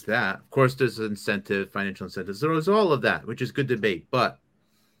 there's that. Of course, there's incentive, financial incentives. There's all of that, which is good debate. But,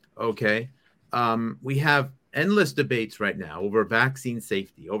 okay, we have endless debates right now over vaccine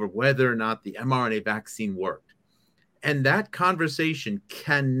safety, over whether or not the mRNA vaccine worked. And that conversation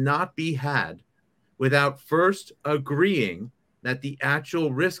cannot be had without first agreeing that the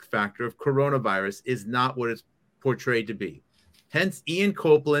actual risk factor of coronavirus is not what it's portrayed to be. Hence, Ian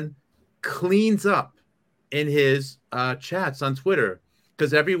Copeland cleans up in his chats on Twitter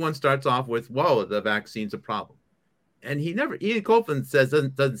because everyone starts off with, whoa, the vaccine's a problem. And Ian Copeland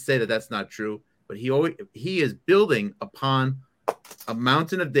doesn't say that that's not true, but he is building upon a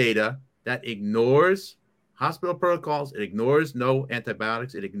mountain of data that ignores hospital protocols, it ignores no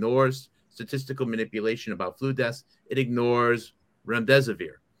antibiotics, it ignores statistical manipulation about flu deaths, it ignores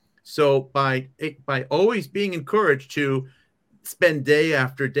remdesivir. So by always being encouraged to spend day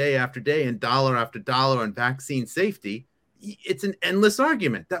after day after day and dollar after dollar on vaccine safety, it's an endless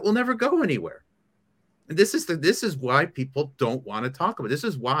argument that will never go anywhere. And this is why people don't want to talk about it. This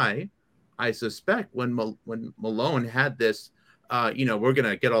is why I suspect when Malone had this, we're going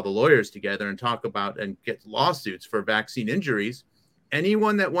to get all the lawyers together and talk about and get lawsuits for vaccine injuries.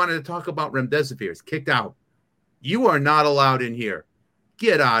 Anyone that wanted to talk about remdesivir is kicked out. You are not allowed in here.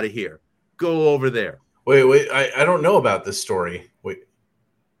 Get out of here. Go over there. Wait. I don't know about this story. Wait.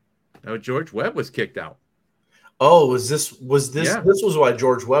 No, George Webb was kicked out. Oh, was this? Yeah. This was why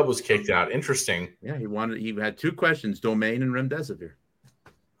George Webb was kicked out. Interesting. Yeah, he had two questions: domain and remdesivir.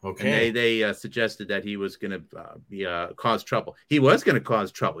 Okay. And they suggested that he was going to cause trouble. He was going to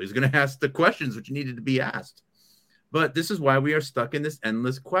cause trouble. He was going to ask the questions which needed to be asked. But this is why we are stuck in this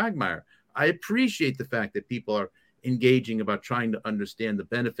endless quagmire. I appreciate the fact that people are engaging about trying to understand the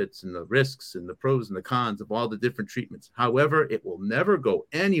benefits and the risks and the pros and the cons of all the different treatments. However, it will never go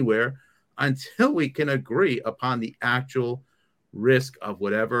anywhere until we can agree upon the actual risk of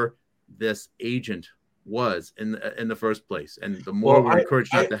whatever this agent was in the first place. And the more we're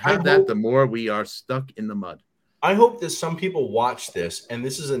encouraged not to have that, the more we are stuck in the mud. I hope that some people watch this, and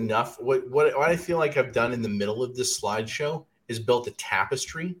this is enough. What I feel like I've done in the middle of this slideshow is built a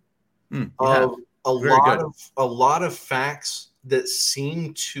tapestry of a lot of facts that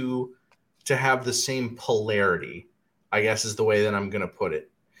seem to have the same polarity, I guess is the way that I'm going to put it.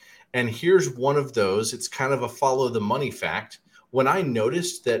 And here's one of those. It's kind of a follow the money fact. When I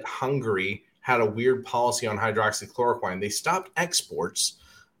noticed that Hungary had a weird policy on hydroxychloroquine, they stopped exports,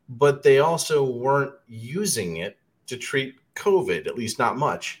 but they also weren't using it to treat COVID, at least not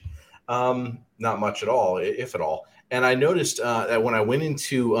much. Not much at all, if at all. And I noticed that when I went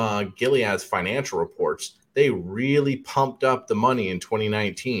into Gilead's financial reports, they really pumped up the money in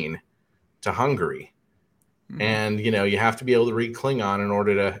 2019 to Hungary. Mm-hmm. And, you have to be able to read Klingon in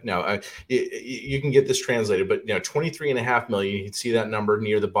order to you can get this translated, but, 23.5 million, you can see that number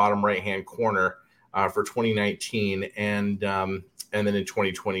near the bottom right-hand corner for 2019. And then in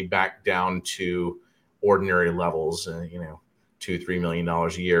 2020, back down to ordinary levels, $2-3 million a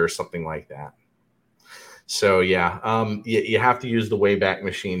year or something like that. So, you have to use the Wayback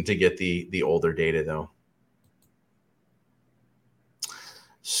Machine to get the older data, though.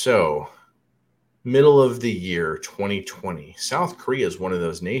 So, middle of the year 2020, South Korea is one of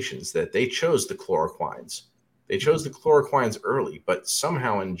those nations that they chose the chloroquines. They chose the chloroquines early, but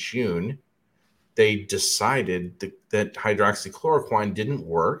somehow in June, they decided that hydroxychloroquine didn't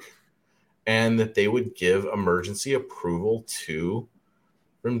work and that they would give emergency approval to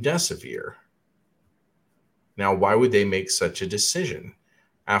remdesivir. Now, why would they make such a decision?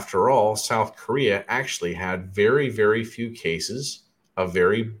 After all, South Korea actually had very, very few cases, a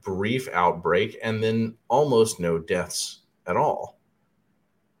very brief outbreak, and then almost no deaths at all.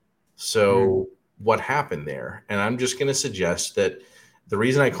 So what happened there? And I'm just going to suggest that the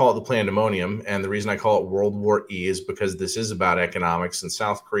reason I call it the Plandemonium and the reason I call it World War E is because this is about economics, and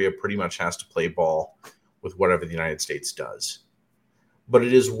South Korea pretty much has to play ball with whatever the United States does. But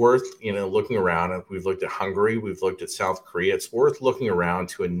it is worth, looking around. We've looked at Hungary. We've looked at South Korea. It's worth looking around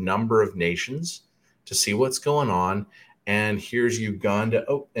to a number of nations to see what's going on. And here's Uganda.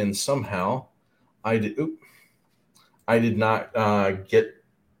 Oh, and somehow I did not get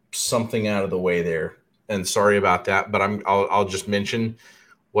something out of the way there. And sorry about that, but I'll just mention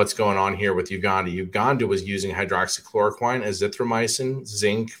what's going on here with Uganda. Uganda was using hydroxychloroquine, azithromycin,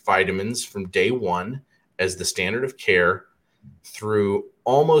 zinc, vitamins from day one as the standard of care through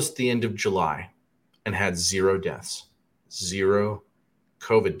almost the end of July and had 0 deaths, 0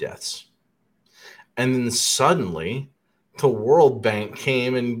 COVID deaths. And then suddenly the World Bank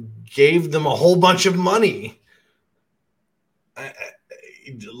came and gave them a whole bunch of money.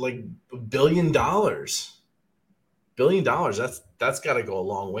 Like $1 billion. $1 billion. That's got to go a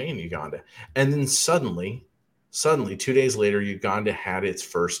long way in Uganda. And then suddenly, 2 days later, Uganda had its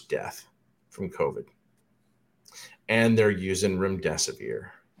first death from COVID. And they're using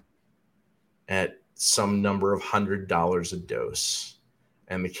remdesivir at some number of $100 a dose.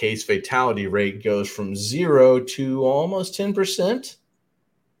 And the case fatality rate goes from 0 to almost 10%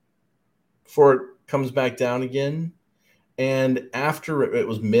 before it comes back down again. And after it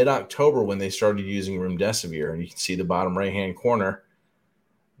was mid-October when they started using Remdesivir, and you can see the bottom right-hand corner,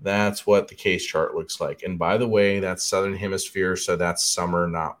 that's what the case chart looks like. And by the way, that's Southern Hemisphere, so that's summer,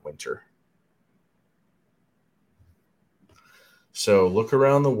 not winter. So look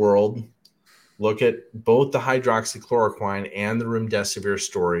around the world. Look at both the hydroxychloroquine and the Remdesivir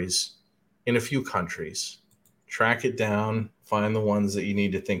stories in a few countries. Track it down, find the ones that you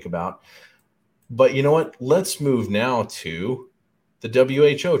need to think about. But you know what? Let's move now to the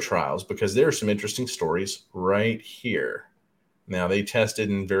WHO trials, because there are some interesting stories right here. Now, they tested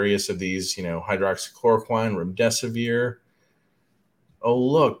in various of these, hydroxychloroquine, Remdesivir. Oh,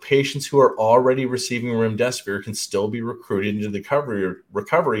 look, patients who are already receiving Remdesivir can still be recruited into the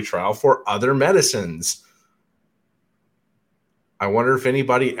recovery trial for other medicines. I wonder if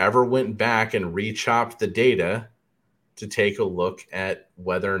anybody ever went back and rechopped the data to take a look at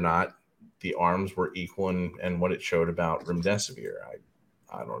whether or not the arms were equal and what it showed about Remdesivir.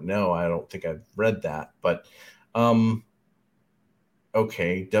 I don't know. I don't think I've read that. But,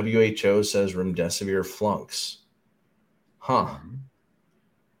 okay, WHO says Remdesivir flunks. Huh.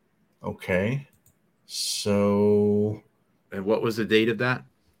 Okay. So. And what was the date of that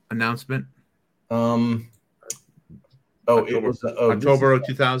announcement? October, it was October of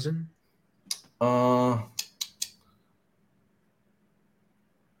 2000.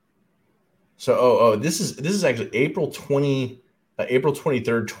 So this is actually April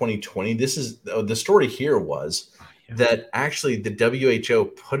 23rd, 2020. This is the story here was that actually the WHO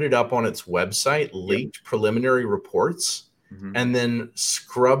put it up on its website, leaked preliminary reports, and then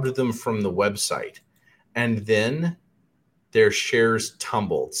scrubbed them from the website. And then their shares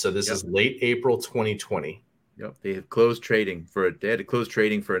tumbled. So this is late April 2020. Yep. They had closed trading they had to close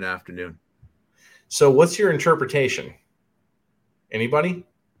trading for an afternoon. So what's your interpretation? Anybody?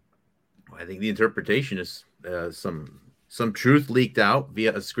 I think the interpretation is some truth leaked out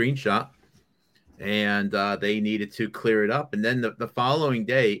via a screenshot, and they needed to clear it up. And then the following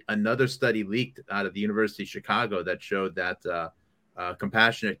day, another study leaked out of the University of Chicago that showed that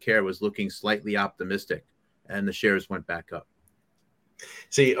compassionate care was looking slightly optimistic, and the shares went back up.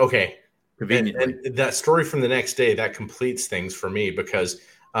 See, okay. Conveniently. And that story from the next day, that completes things for me, because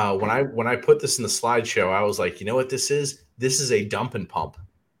when I put this in the slideshow, I was like, you know what this is? This is a dump and pump.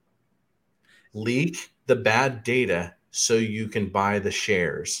 Leak the bad data so you can buy the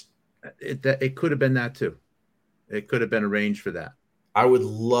shares. It could have been that too. It could have been arranged for that. I would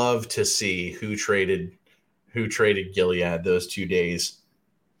love to see who traded Gilead those 2 days.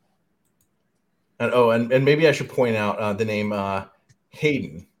 And maybe I should point out the name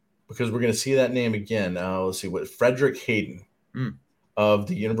Hayden, because we're going to see that name again. Let's see what Frederick Hayden of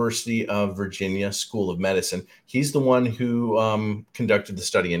the University of Virginia School of Medicine. He's the one who conducted the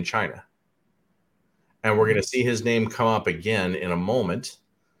study in China. And we're going to see his name come up again in a moment.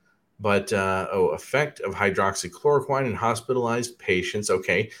 But, effect of hydroxychloroquine in hospitalized patients.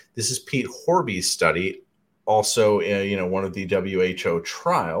 Okay, this is Pete Horby's study, also, one of the WHO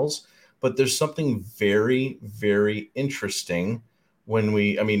trials. But there's something very, very interesting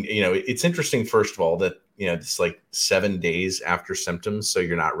it's interesting, first of all, that, it's like 7 days after symptoms. So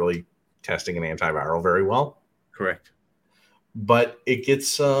you're not really testing an antiviral very well. Correct. But it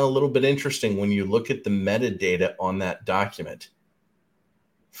gets a little bit interesting when you look at the metadata on that document.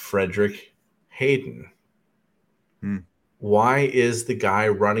 Frederick Hayden. Why is the guy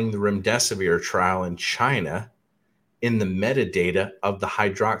running the Remdesivir trial in China in the metadata of the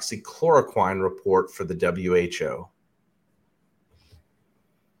hydroxychloroquine report for the WHO?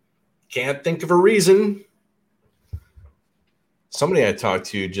 Can't think of a reason. Somebody I talked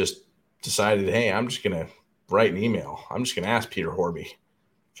to just decided, hey, I'm just going to write an email. I'm just going to ask Peter Horby,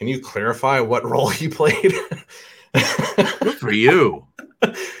 can you clarify what role he played? Good for you.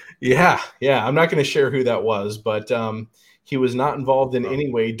 Yeah. I'm not going to share who that was, but he was not involved in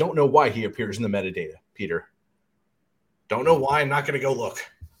any way. Don't know why he appears in the metadata, Peter. Don't know why. I'm not going to go look.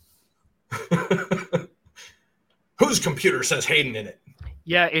 Whose computer says Hayden in it?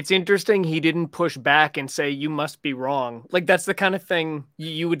 Yeah, it's interesting he didn't push back and say, you must be wrong. Like, that's the kind of thing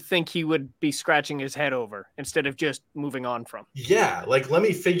you would think he would be scratching his head over instead of just moving on from. Yeah, like, let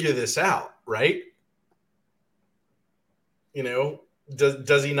me figure this out, right?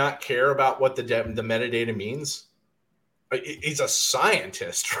 Does he not care about what the metadata means? He's a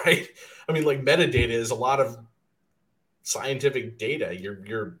scientist, right? I mean, like, metadata is a lot of scientific data.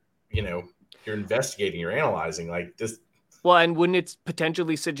 You're investigating, you're analyzing. Like, this Well, and wouldn't it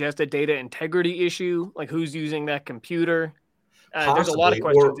potentially suggest a data integrity issue? Like who's using that computer? There's a lot of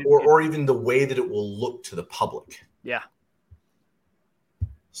Possibly, questions. or even the way that it will look to the public. Yeah.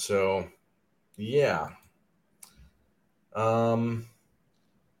 So, yeah.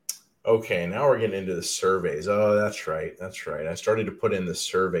 Okay, now we're getting into the surveys. Oh, that's right. That's right. I started to put in the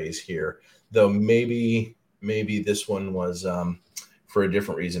surveys here, though maybe this one was for a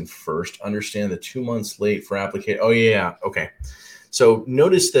different reason first. Understand the 2 months late for application. Oh, yeah. Okay. So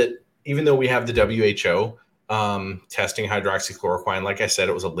notice that even though we have the WHO testing hydroxychloroquine, like I said,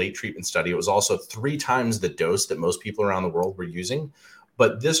 it was a late treatment study. It was also 3 times the dose that most people around the world were using.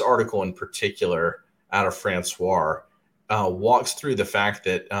 But this article in particular out of Francois walks through the fact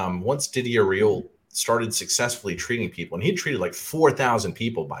that once Didier Riol started successfully treating people, and he treated like 4,000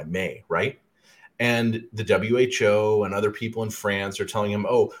 people by May, right? And the WHO and other people in France are telling him,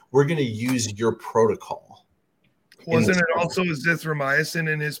 oh, we're going to use your protocol. Wasn't it also azithromycin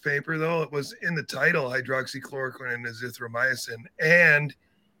in his paper, though? It was in the title, hydroxychloroquine and azithromycin. And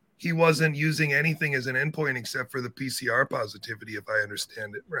he wasn't using anything as an endpoint except for the PCR positivity, if I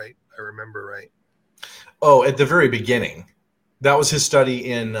understand it right. I remember right. Oh, at the very beginning. That was his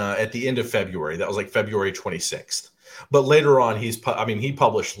study in at the end of February. That was like February 26th. But later on, he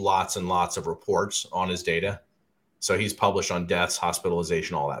published lots and lots of reports on his data. So he's published on deaths,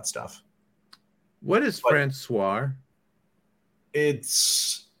 hospitalization, all that stuff. What is Francois?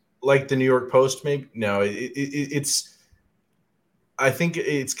 It's like the New York Post, maybe? No, it's. I think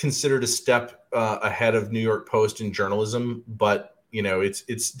it's considered a step ahead of New York Post in journalism, but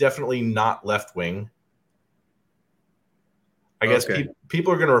it's definitely not left wing. I guess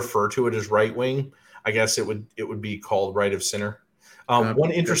people are going to refer to it as right wing. I guess it would be called right of center.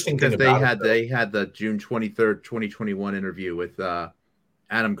 One interesting thing about they had the June 23rd, 2021 interview with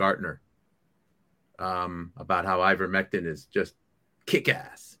Adam Gartner about how ivermectin is just kick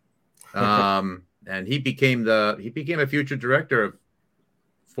ass, and he became a future director of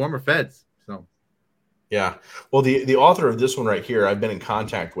former feds. So, yeah. Well, the author of this one right here, I've been in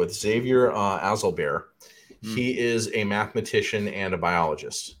contact with, Xavier Azelbear. He is a mathematician and a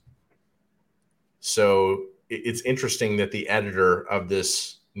biologist. So it's interesting that the editor of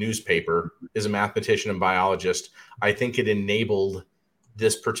this newspaper is a mathematician and biologist. I think it enabled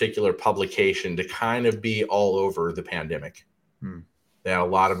this particular publication to kind of be all over the pandemic. They had a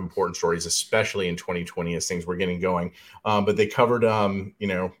lot of important stories, especially in 2020 as things were getting going. But they covered,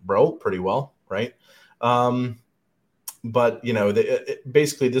 Bro pretty well, right? But,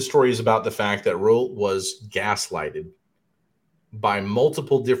 basically this story is about the fact that Rohl was gaslighted by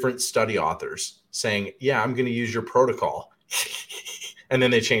multiple different study authors saying, yeah, I'm going to use your protocol. And then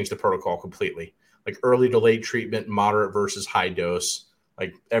they changed the protocol completely. Like early to late treatment, moderate versus high dose,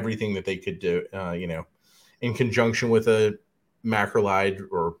 like everything that they could do, in conjunction with a macrolide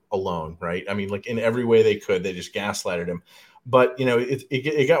or alone, right? I mean, like in every way they could, they just gaslighted him. But,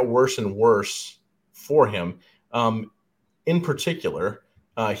 it got worse and worse for him. In particular,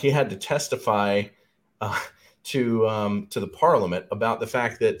 he had to testify to the parliament about the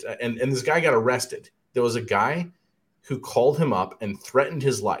fact that, and this guy got arrested. There was a guy who called him up and threatened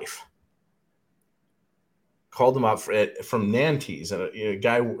his life. Called him up from Nantes, a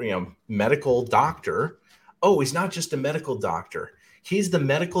guy, medical doctor. Oh, he's not just a medical doctor. He's the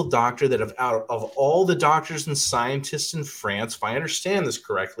medical doctor that out of all the doctors and scientists in France, if I understand this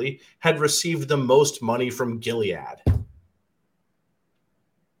correctly, had received the most money from Gilead.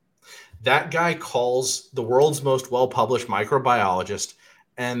 That guy calls the world's most well-published microbiologist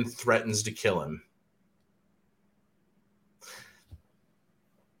and threatens to kill him.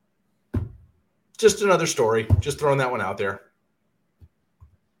 Just another story. Just throwing that one out there.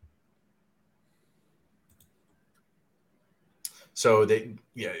 So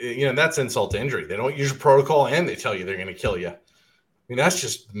that's insult to injury. They don't use your protocol and they tell you they're going to kill you. I mean, that's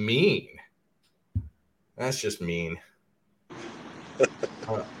just mean. That's just mean.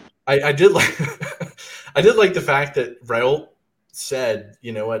 I did like the fact that Raul said,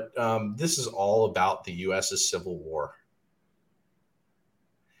 you know what, this is all about the U.S.'s civil war.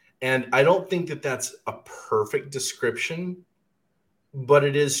 And I don't think that that's a perfect description, but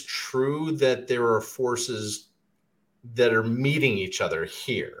it is true that there are forces that are meeting each other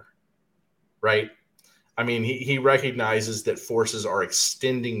here, right? I mean, he recognizes that forces are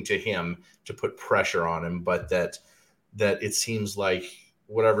extending to him to put pressure on him, but that it seems like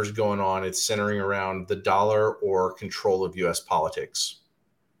whatever's going on, it's centering around the dollar or control of U.S. politics.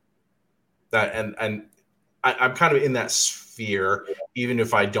 And I'm kind of in that sphere, even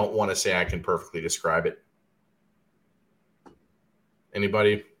if I don't want to say I can perfectly describe it.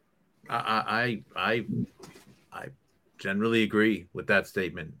 Anybody? I generally agree with that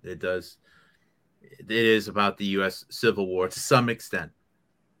statement. It does. It is about the U.S. Civil War to some extent.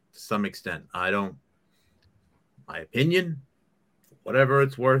 To some extent. My opinion, whatever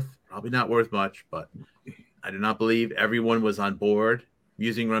it's worth, probably not worth much, but I do not believe everyone was on board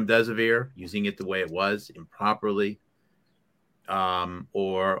using Remdesivir, using it the way it was, improperly,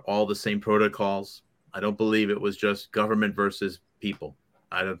 or all the same protocols. I don't believe it was just government versus people.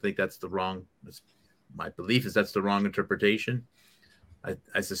 I don't think that's my belief is that's the wrong interpretation.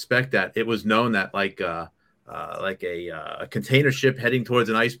 I suspect that it was known that like a container ship heading towards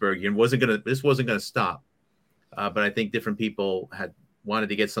an iceberg, this wasn't gonna stop. But I think different people had wanted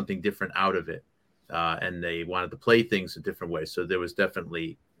to get something different out of it, and they wanted to play things a different way. So there was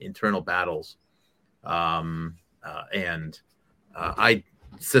definitely internal battles, and I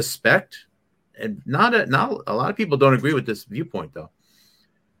suspect, and not a lot of people don't agree with this viewpoint though,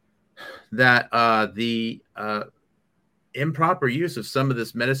 that the improper use of some of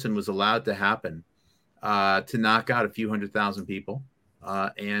this medicine was allowed to happen to knock out a few 100,000 people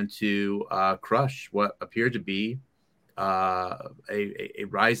and to crush what appeared to be a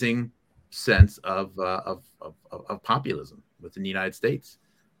rising sense of populism within the United States.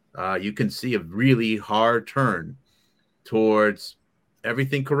 You can see a really hard turn towards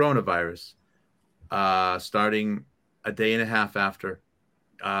everything coronavirus starting a day and a half after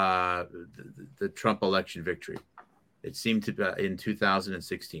the Trump election victory. It seemed to be in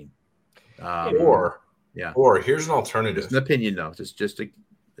 2016. Or here's an alternative. It's an opinion, though. It's just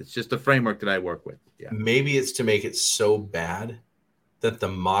a framework that I work with. Yeah. Maybe it's to make it so bad that the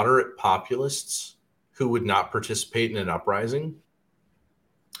moderate populists who would not participate in an uprising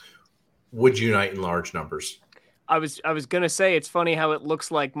would unite in large numbers. I was going to say, it's funny how it looks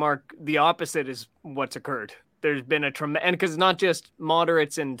like, Mark, the opposite is what's occurred. There's been a tremendous, and because not just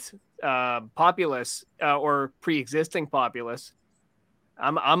moderates and populists or pre-existing populists.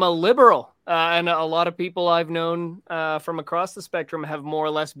 I'm a liberal, and a lot of people I've known from across the spectrum have more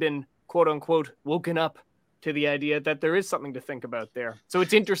or less been, quote unquote, woken up to the idea that there is something to think about there. So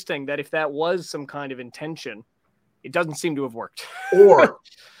it's interesting that if that was some kind of intention, it doesn't seem to have worked. Or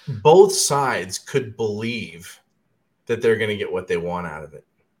both sides could believe that they're going to get what they want out of it,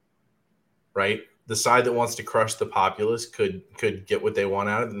 right? The side that wants to crush the populists could get what they want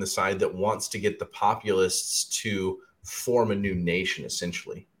out of it, and the side that wants to get the populists to form a new nation,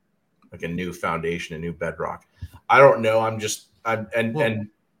 essentially, like a new foundation, a new bedrock. I don't know. I'm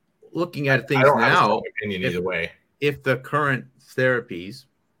looking at things I don't now. have a strong opinion either way. If the current therapies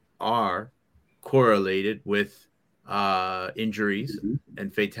are correlated with injuries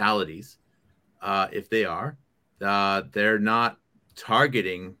and fatalities, if they are, they're not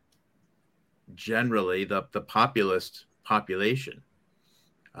targeting generally the populist population,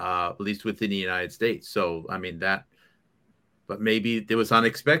 at least within the United States. So, I mean, but maybe it was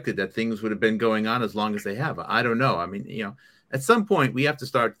unexpected that things would have been going on as long as they have. I don't know. I mean, at some point we have to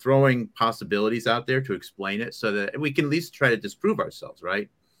start throwing possibilities out there to explain it so that we can at least try to disprove ourselves, right?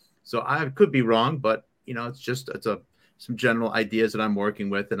 So I could be wrong, but it's some general ideas that I'm working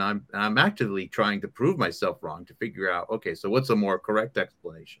with, and I'm actively trying to prove myself wrong to figure out, okay, so what's a more correct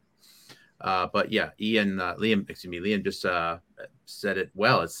explanation? But yeah, Liam just said it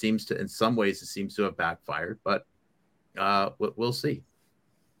well. It seems to, in some ways, it seems to have backfired, but we'll see.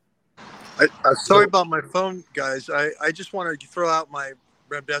 Sorry about my phone, guys. I just wanted to throw out my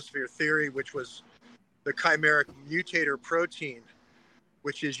Remdesivir theory, which was the chimeric mutator protein,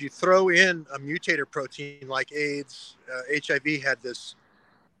 which is you throw in a mutator protein like AIDS, HIV had this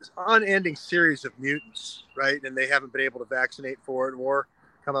unending series of mutants, right? And they haven't been able to vaccinate for it or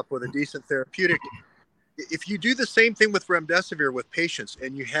come up with a decent therapeutic. If you do the same thing with Remdesivir with patients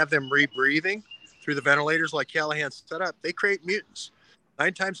and you have them rebreathing through the ventilators like Callahan set up, they create mutants.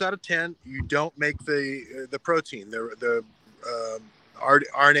 9 times out of 10, you don't make the protein. The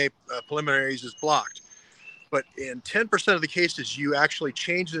RNA polymerase is blocked. But in 10% of the cases, you actually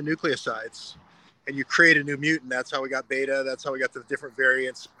change the nucleosides and you create a new mutant. That's how we got beta. That's how we got the different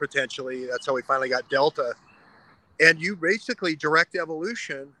variants potentially. That's how we finally got delta. And you basically direct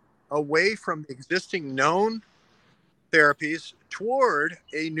evolution away from the existing known therapies toward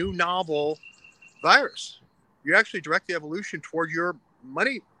a new novel virus. You actually direct the evolution toward your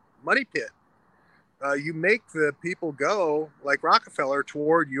money pit. You make the people go like Rockefeller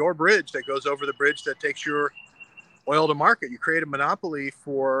toward your bridge that goes over the bridge that takes your oil to market. You create a monopoly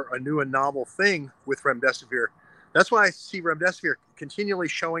for a new and novel thing with Remdesivir. That's why I see Remdesivir continually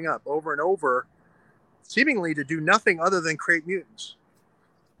showing up over and over, seemingly to do nothing other than create mutants.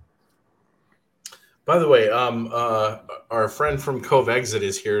 By the way, our friend from Cove Exit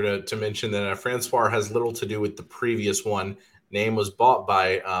is here to mention that Francois has little to do with the previous one. Name was bought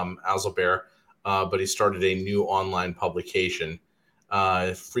by Alzabert, but he started a new online publication,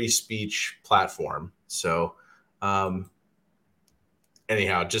 free speech platform. So,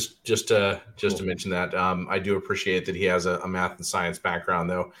 anyhow, just to mention that, I do appreciate that he has a math and science background,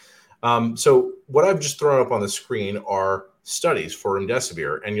 though. So what I've just thrown up on the screen are studies for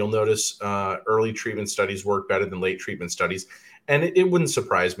remdesivir, and you'll notice early treatment studies work better than late treatment studies. And it wouldn't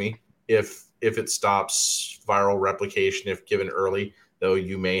surprise me if it stops viral replication if given early, though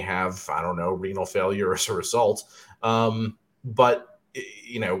you may have, I don't know, renal failure as a result. But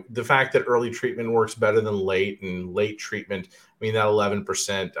the fact that early treatment works better than late, and late treatment, I mean, that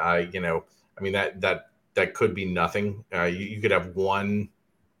 11%, that could be nothing. You could have one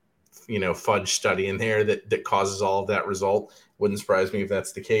fudge study in there that causes all of that result. Wouldn't surprise me if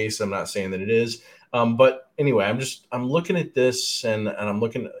that's the case. I'm not saying that it is. But anyway, I'm looking at this and I'm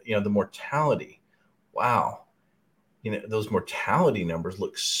looking at, the mortality. Wow. Those mortality numbers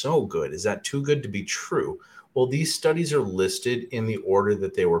look so good. Is that too good to be true? Well, these studies are listed in the order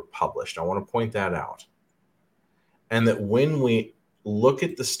that they were published. I want to point that out. And that when we look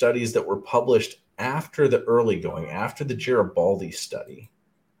at the studies that were published after the early going, after the Garibaldi study,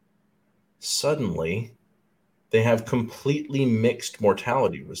 suddenly they have completely mixed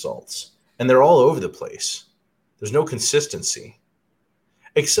mortality results, and they're all over the place. There's no consistency,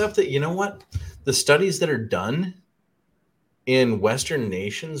 except that, you know what? The studies that are done in Western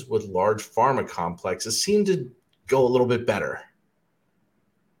nations with large pharma complexes seem to go a little bit better.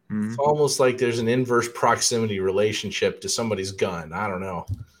 Mm-hmm. It's almost like there's an inverse proximity relationship to somebody's gun. I don't know.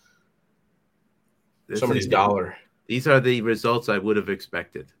 Somebody's dollar. These are the results I would have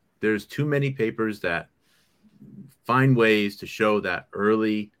expected. There's too many papers that find ways to show that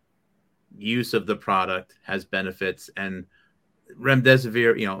early use of the product has benefits, and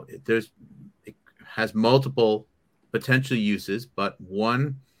remdesivir, it has multiple potential uses, but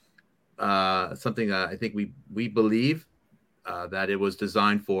one, something that I think we believe that it was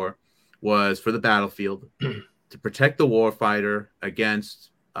designed for was for the battlefield to protect the warfighter against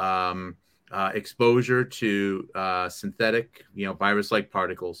exposure to synthetic, virus-like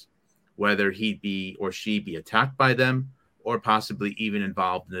particles, whether he be or she be attacked by them or possibly even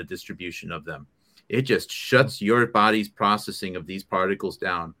involved in the distribution of them. It just shuts your body's processing of these particles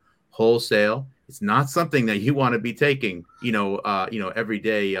down wholesale. It's not something that you want to be taking, every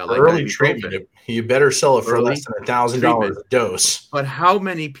day. Like early treatment, you better sell it for less than $1,000 a dose. But how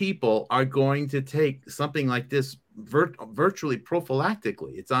many people are going to take something like this virtually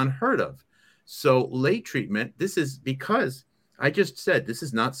prophylactically? It's unheard of. So late treatment, this is because I just said this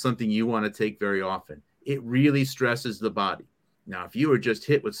is not something you want to take very often. It really stresses the body. Now, if you were just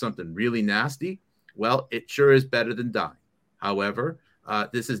hit with something really nasty, well, it sure is better than dying. However,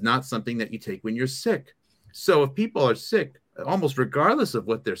 this is not something that you take when you're sick. So if people are sick, almost regardless of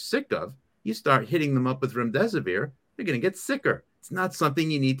what they're sick of, you start hitting them up with remdesivir, they're going to get sicker. It's not something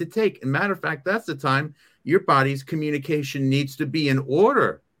you need to take. And matter of fact, that's the time your body's communication needs to be in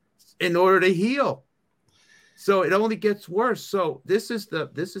order to heal. So it only gets worse. So this is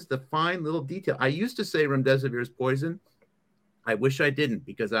the fine little detail. I used to say remdesivir is poison. I wish I didn't,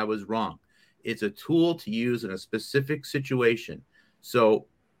 because I was wrong. It's a tool to use in a specific situation. So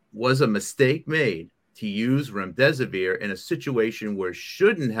was a mistake made to use remdesivir in a situation where it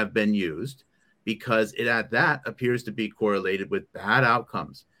shouldn't have been used, because that appears to be correlated with bad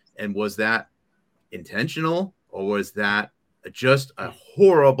outcomes. And was that intentional, or was that just a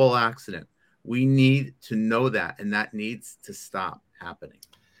horrible accident? We need to know that, and that needs to stop happening.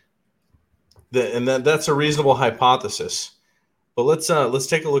 That's a reasonable hypothesis. But let's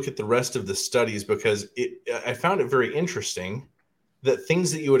take a look at the rest of the studies, because I found it very interesting that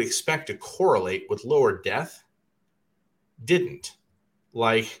things that you would expect to correlate with lower death didn't,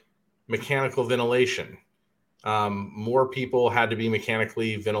 like mechanical ventilation. More people had to be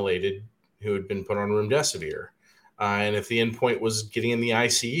mechanically ventilated who had been put on remdesivir. And if the endpoint was getting in the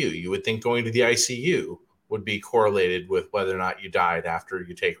ICU, you would think going to the ICU would be correlated with whether or not you died after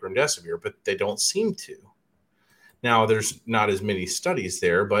you take remdesivir, but they don't seem to. Now, there's not as many studies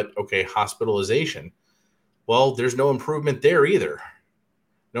there, but okay, hospitalization. Well, there's no improvement there either.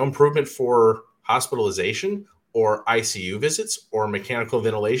 No improvement for hospitalization or ICU visits or mechanical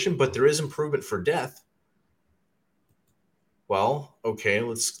ventilation, but there is improvement for death. Well, okay,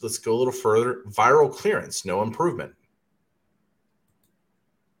 let's go a little further. Viral clearance, no improvement.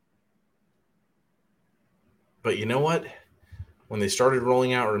 But you know what? When they started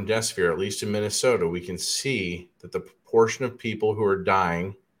rolling out remdesivir, at least in Minnesota, we can see that the proportion of people who are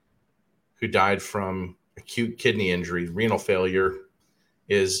dying who died from acute kidney injury, renal failure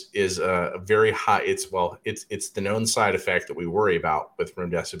is a very high. It's the known side effect that we worry about with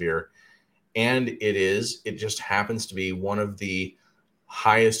remdesivir, and it just happens to be one of the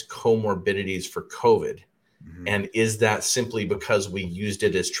highest comorbidities for COVID. Mm-hmm. And is that simply because we used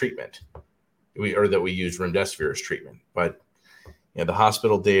it as treatment, that we used remdesivir as treatment? But the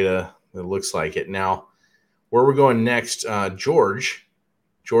hospital data, it looks like it. Now, where we're going next, George,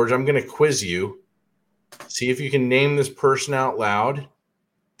 I'm going to quiz you. See if you can name this person out loud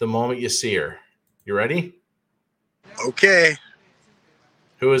the moment you see her. You ready? Okay.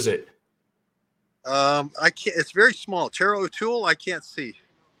 Who is it? I can't. It's very small. Tara O'Toole. I can't see.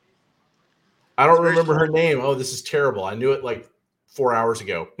 I don't remember her name. Oh, this is terrible. I knew it like 4 hours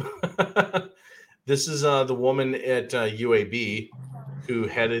ago. This is the woman at UAB who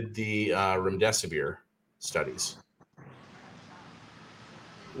headed the remdesivir studies.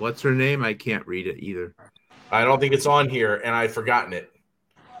 What's her name? I can't read it either. I don't think it's on here, and I've forgotten it.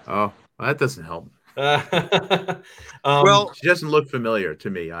 Oh, well, that doesn't help. Well, she doesn't look familiar to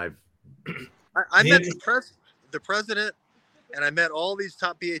me. I met the president, and I met all these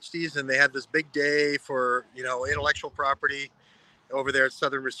top PhDs, and they had this big day for intellectual property over there at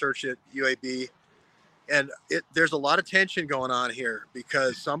Southern Research at UAB. And there's a lot of tension going on here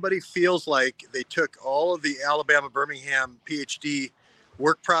because somebody feels like they took all of the Alabama Birmingham PhD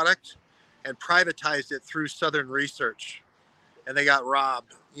work product and privatized it through Southern Research, and they got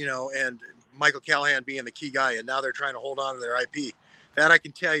robbed, and Michael Callahan being the key guy, and now they're trying to hold on to their IP. That I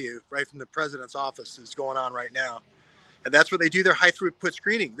can tell you right from the president's office is going on right now. And that's where they do their high throughput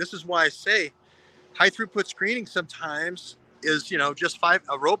screening. This is why I say high throughput screening sometimes is, just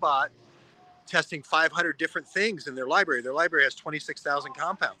a robot testing 500 different things in their library. Their library has 26,000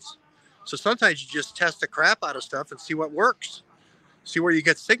 compounds. So sometimes you just test the crap out of stuff and see what works, see where you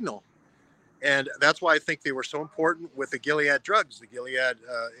get signal. And that's why I think they were so important with the Gilead drugs, the Gilead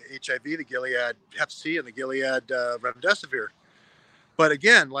HIV, the Gilead Hep C, and the Gilead Remdesivir. But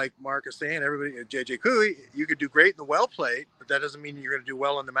again, like Mark is saying, everybody, JJ Couey, you could do great in the well plate, but that doesn't mean you're going to do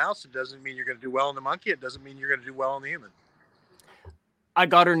well in the mouse. It doesn't mean you're going to do well in the monkey. It doesn't mean you're going to do well in the human. I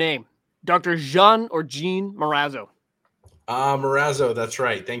got her name. Dr. Jean Marazzo. Marazzo, that's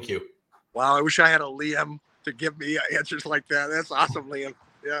right. Thank you. Wow, I wish I had a Liam to give me answers like that. That's awesome, Liam.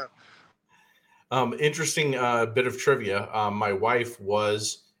 Yeah. Interesting bit of trivia. My wife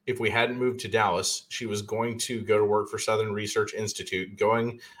was, if we hadn't moved to Dallas, she was going to go to work for Southern Research Institute,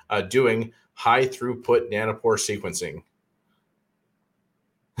 doing high throughput nanopore sequencing.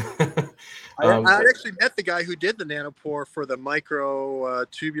 I actually met the guy who did the nanopore for the micro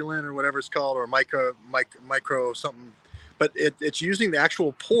tubulin or whatever it's called, or micro something. But it's using the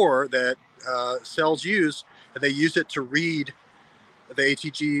actual pore that cells use, and they use it to read the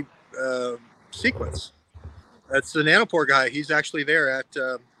ATG sequence. That's the nanopore guy. He's actually there at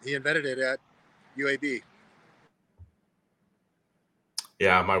he invented it at UAB.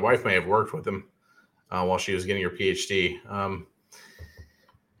 Yeah, my wife may have worked with him while she was getting her PhD.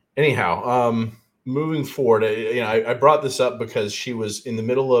 Anyhow, moving forward, I brought this up because she was in the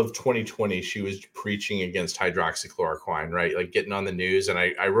middle of 2020. She was preaching against hydroxychloroquine, right? Like getting on the news. And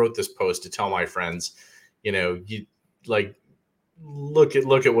I wrote this post to tell my friends, you like look at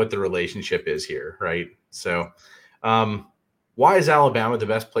what the relationship is here, right? So, why is Alabama the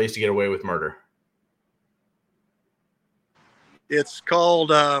best place to get away with murder? It's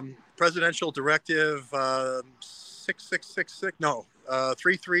called Presidential Directive 6666. No.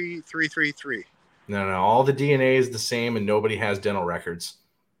 33333. No. All the DNA is the same, and nobody has dental records.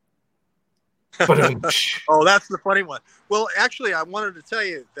 But oh, that's the funny one. Well, actually, I wanted to tell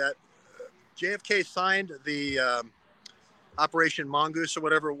you that JFK signed the Operation Mongoose or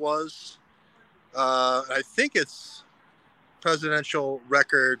whatever it was. I think it's presidential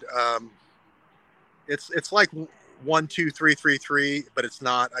record. It's like 12333, but it's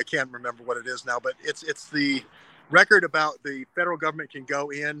not. I can't remember what it is now. But it's the record about the federal government can go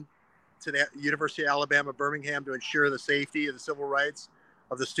in to the University of Alabama, Birmingham to ensure the safety of the civil rights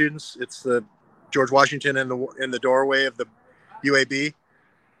of the students. It's the George Washington in the doorway of the UAB.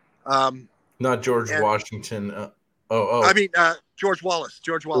 Not George Washington. I mean, George Wallace.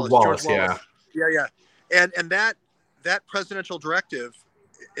 George Wallace. Yeah. And that presidential directive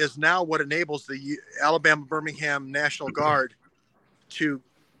is now what enables the Alabama Birmingham National Guard to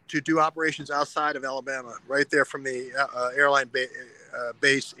do operations outside of Alabama, right there from the airline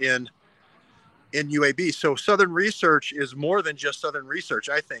base in UAB. So Southern Research is more than just Southern Research,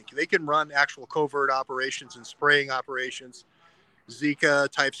 I think. They can run actual covert operations and spraying operations, Zika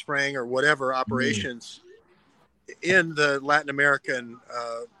type spraying or whatever operations in the Latin American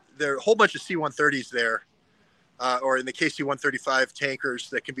there are a whole bunch of C-130s there, or in the case C-135 tankers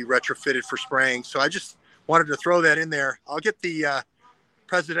that can be retrofitted for spraying. So I just wanted to throw that in there. I'll get the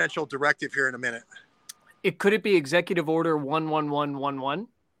presidential directive here in a minute. Could it be Executive Order 11111?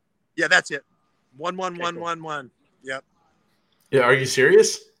 Yeah, that's it. 11111. Yep. Yeah, are you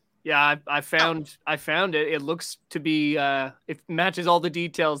serious? Yeah, I found it. It looks to be it matches all the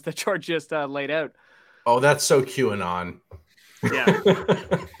details that George just laid out. Oh, that's so QAnon. Yeah.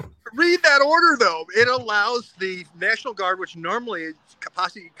 Read that order, though. It allows the National Guard, which normally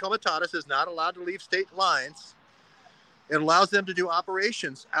Posse Comitatus is not allowed to leave state lines. It allows them to do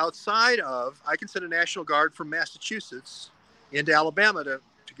operations outside of. I can send a National Guard from Massachusetts into Alabama to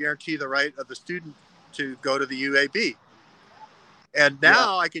guarantee the right of the student to go to the UAB. And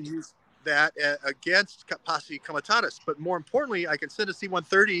now I can use that against Posse Comitatus. But more importantly, I can send a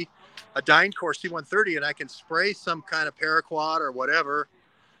C-130, a DynCorp C-130, and I can spray some kind of paraquat or whatever,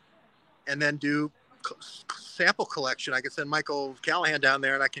 and then do sample collection. I can send Michael Callahan down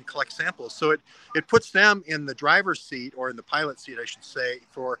there and I can collect samples. So it puts them in the driver's seat, or in the pilot seat, I should say,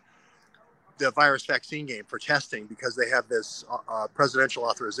 for the virus vaccine game, for testing, because they have this presidential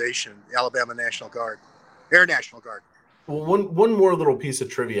authorization, Alabama National Guard, Air National Guard. Well, one more little piece of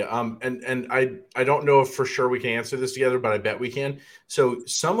trivia. And I don't know if for sure we can answer this together, but I bet we can. So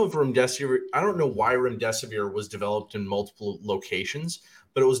some of Remdesivir, I don't know why Remdesivir was developed in multiple locations,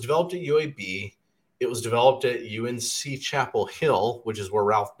 but it was developed at UAB. It was developed at UNC Chapel Hill, which is where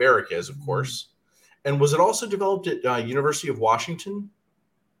Ralph Barrick is, of course. And was it also developed at University of Washington?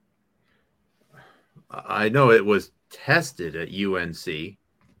 I know it was tested at UNC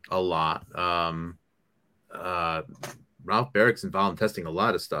a lot. Ralph Barrick's involved in testing a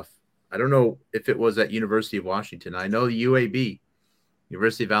lot of stuff. I don't know if it was at University of Washington. I know the UAB,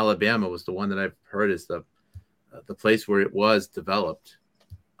 University of Alabama, was the one that I've heard is the place where it was developed.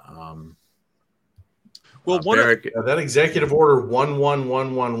 Well, Barrick, that Executive Order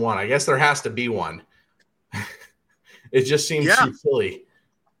 11111. I guess there has to be one. It just seems too silly.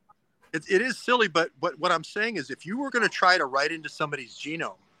 It is silly, but what I'm saying is, if you were going to try to write into somebody's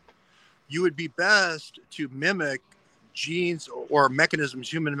genome, you would be best to mimic genes or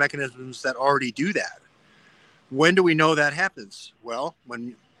mechanisms, human mechanisms that already do that. When do we know that happens? Well,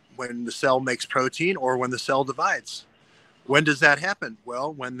 when the cell makes protein or when the cell divides. When does that happen?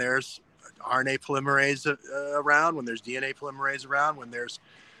 Well, when there's RNA polymerase around, when there's DNA polymerase around, when there's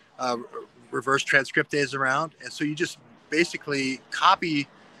reverse transcriptase around. And so you just basically copy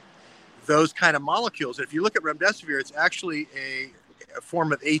those kind of molecules. If you look at Remdesivir, it's actually a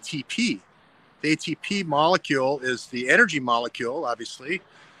form of ATP. The ATP molecule is the energy molecule, obviously,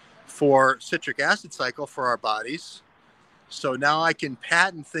 for citric acid cycle for our bodies. So now I can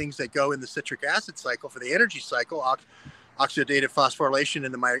patent things that go in the citric acid cycle for the energy cycle, oxidative phosphorylation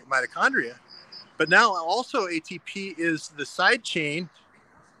in the mitochondria. But now also ATP is the side chain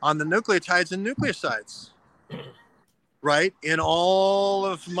on the nucleotides and nucleosides, right, in all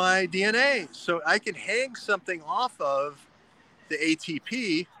of my DNA. So I can hang something off of the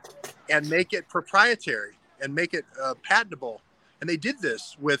ATP and make it proprietary and make it patentable. And they did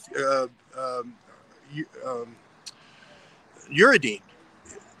this with uridine.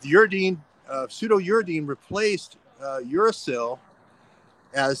 The uridine, pseudouridine replaced uracil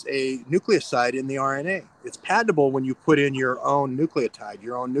as a nucleoside in the RNA. It's patentable when you put in your own nucleotide,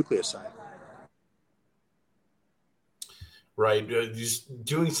 your own nucleoside. Right. Just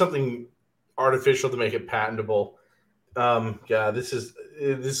doing something artificial to make it patentable. Yeah, this is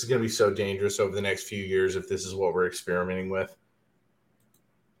going to be so dangerous over the next few years if this is what we're experimenting with.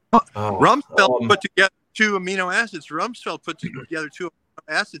 Rumsfeld put together 2 amino acids. Rumsfeld put together 2 amino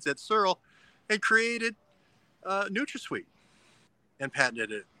acids at Searle and created NutraSweet and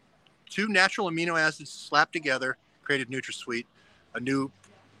patented it. 2 natural amino acids slapped together created NutraSweet, a new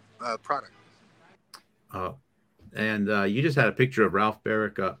product. And you just had a picture of Ralph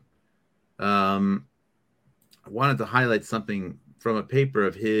Barrick up. I wanted to highlight something from a paper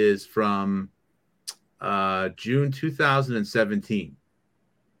of his from June 2017.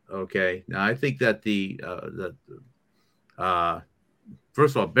 Okay. Now I think that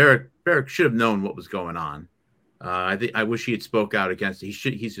first of all, Barrick should have known what was going on. I wish he had spoke out against it.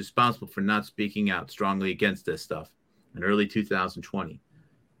 He's responsible for not speaking out strongly against this stuff in early 2020.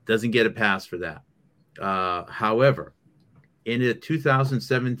 Doesn't get a pass for that. However, in a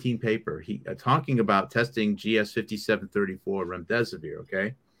 2017 paper, he talking about testing GS5734 remdesivir,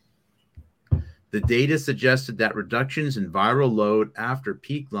 okay? The data suggested that reductions in viral load after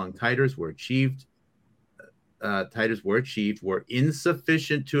peak lung titers were achieved titers were achieved were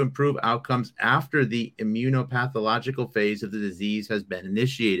insufficient to improve outcomes after the immunopathological phase of the disease has been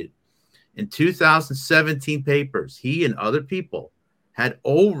initiated. In 2017 papers, he and other people had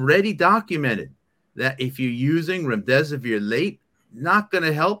already documented that if you're using remdesivir late, not going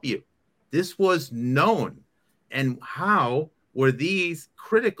to help you. This was known. And how were these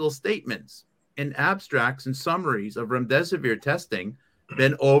critical statements and abstracts and summaries of remdesivir testing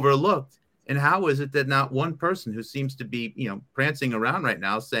been overlooked? And how is it that not one person who seems to be, prancing around right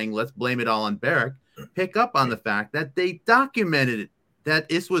now saying, let's blame it all on Barrick, pick up on the fact that they documented it, that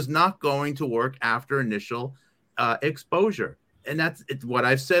this was not going to work after initial exposure? And that's what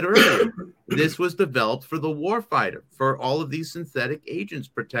I've said earlier. This was developed for the warfighter, for all of these synthetic agents,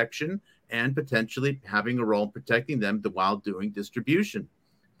 protection and potentially having a role in protecting them while doing distribution.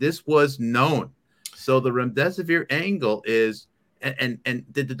 This was known. So the remdesivir angle is, and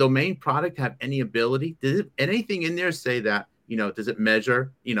did the domain product have any ability? Did anything in there say that, does it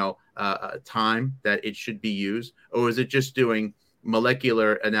measure, time that it should be used? Or is it just doing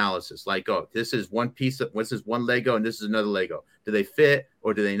molecular analysis, like, oh, this is one piece of, this is one Lego and this is another Lego. Do they fit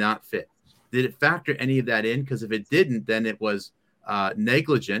or do they not fit? Did it factor any of that in? Because if it didn't, then it was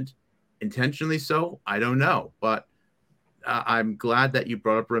negligent, intentionally so. I don't know, but I'm glad that you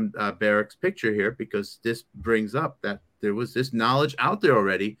brought up Barrick's picture here, because this brings up that there was this knowledge out there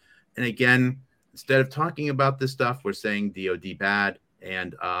already. And again, instead of talking about this stuff, we're saying DOD bad,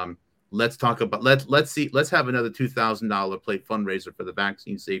 and let's talk about let's have another $2,000 plate fundraiser for the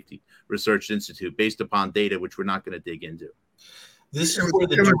Vaccine Safety Research Institute based upon data which we're not going to dig into. This is where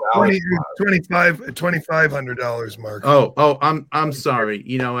the $2,500, Mark. I'm sorry.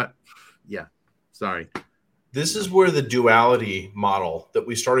 You know what? Yeah, sorry. This is where the duality model that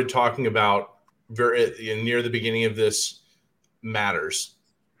we started talking about near the beginning of this matters.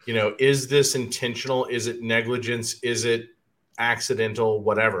 Is this intentional? Is it negligence? Is it accidental?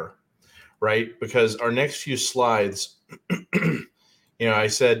 Whatever. Right? Because our next few slides, I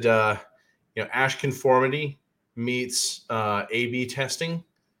said, ASH conformity meets A/B testing.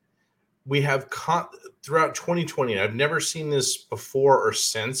 We have throughout 2020, I've never seen this before or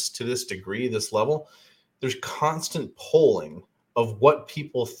since to this degree, this level. There's constant polling of what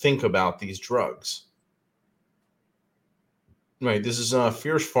people think about these drugs. Right. This is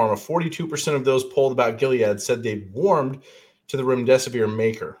Fierce Pharma. 42% of those polled about Gilead said they warmed to the remdesivir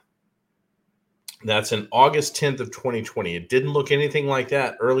maker. That's in August 10th of 2020. It didn't look anything like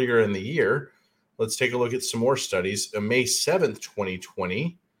that earlier in the year. Let's take a look at some more studies. On May 7th,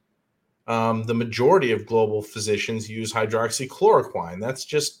 2020, the majority of global physicians use hydroxychloroquine. That's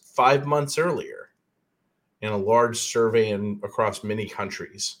just 5 months earlier in a large survey across many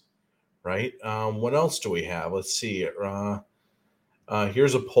countries, right? What else do we have? Let's see.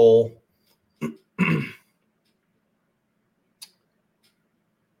 Here's a poll.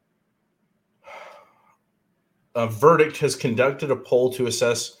 Verdict has conducted a poll to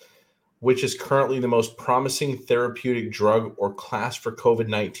assess which is currently the most promising therapeutic drug or class for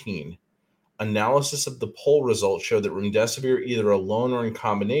COVID-19. Analysis of the poll results show that remdesivir, either alone or in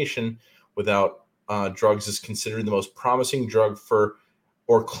combination without drugs, is considered the most promising drug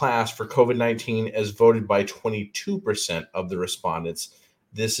or class for COVID-19, as voted by 22% of the respondents.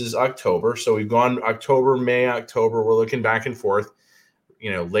 This is October. So we've gone October, May, October. We're looking back and forth.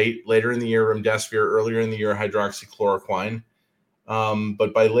 Later in the year, remdesivir, earlier in the year, hydroxychloroquine.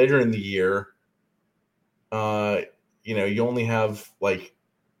 But by later in the year, you only have like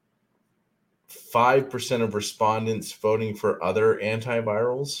 5% of respondents voting for other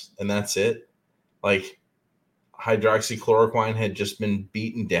antivirals, and that's it. Like, hydroxychloroquine had just been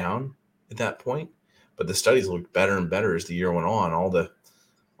beaten down at that point, but the studies looked better and better as the year went on. All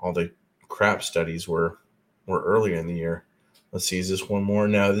the crap studies were earlier in the year. Let's see, is this one more?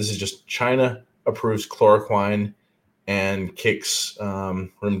 No, this is just China approves chloroquine and kicks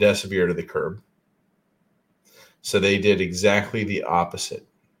remdesivir to the curb. So they did exactly the opposite.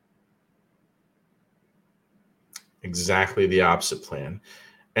 Exactly the opposite plan.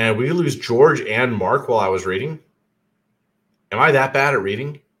 And we lose George and Mark while I was reading. Am I that bad at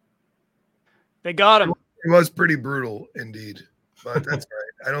reading? They got him. It was pretty brutal indeed, but that's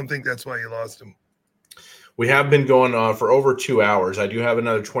right. I don't think that's why you lost him. We have been going for over 2 hours. I do have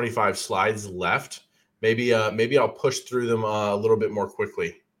another 25 slides left. Maybe I'll push through them a little bit more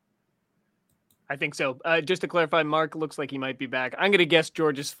quickly. I think so. Just to clarify, Mark looks like he might be back. I'm going to guess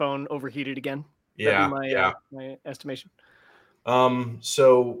George's phone overheated again. Yeah, my estimation.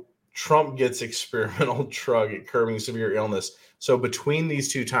 So Trump gets experimental drug at curbing severe illness. So between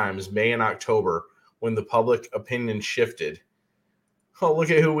these two times, May and October, when the public opinion shifted, oh,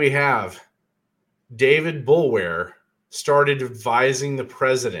 look at who we have. David Boulware started advising the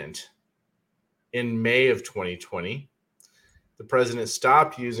president in May of 2020. The president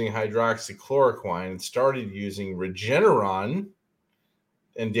stopped using hydroxychloroquine and started using Regeneron.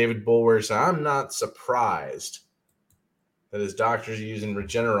 And David Boulware said, I'm not surprised that his doctors are using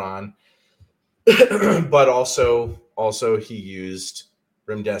Regeneron, but also he used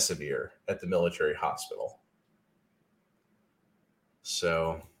Remdesivir at the military hospital.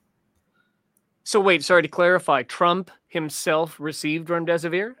 So wait, sorry to clarify, Trump himself received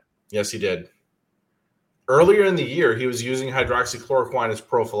Remdesivir? Yes, he did. Earlier in the year, he was using hydroxychloroquine as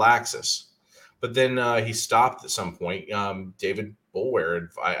prophylaxis, but then he stopped at some point. David Boulware,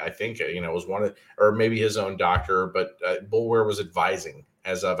 I think, was one of, or maybe his own doctor, but Boulware was advising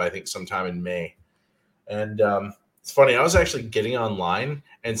as of, I think, sometime in May. And it's funny, I was actually getting online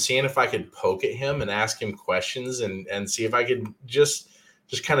and seeing if I could poke at him and ask him questions and see if I could just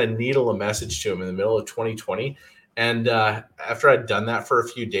kind of needle a message to him in the middle of 2020. And after I'd done that for a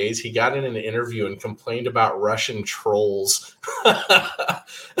few days, he got in an interview and complained about Russian trolls.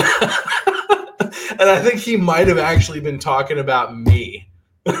 And I think he might have actually been talking about me.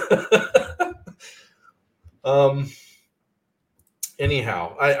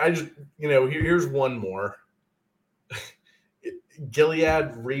 Anyhow, I just, here's one more.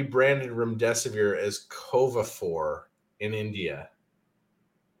 Gilead rebranded Remdesivir as Covafor in India,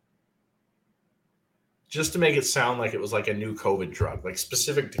 just to make it sound like it was like a new COVID drug, like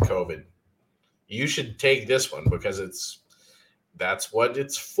specific to COVID. You should take this one because that's what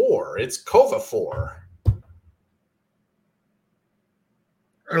it's for. It's Covafor.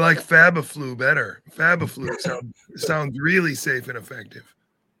 Or like Fabiflu better. Fabiflu sounds really safe and effective.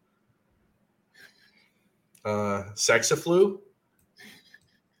 Sexaflu?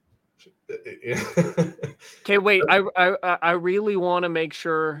 Okay, wait. I really want to make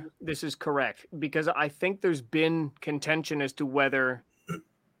sure this is correct because I think there's been contention as to whether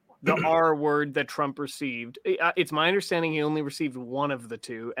the R word that Trump received. It's my understanding he only received one of the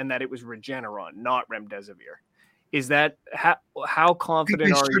two, and that it was Regeneron, not Remdesivir. Is that how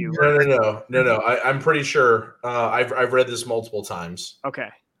confident are you? No. I'm pretty sure. I've read this multiple times. Okay.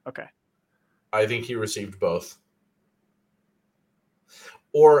 I think he received both.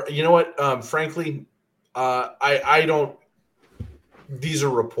 Or, you know what? Frankly, I don't. These are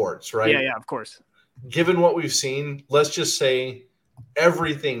reports, right? Yeah, of course. Given what we've seen, let's just say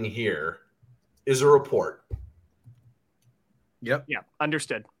everything here is a report. Yep. Yeah,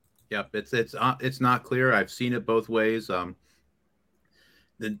 understood. Yep. It's not clear. I've seen it both ways.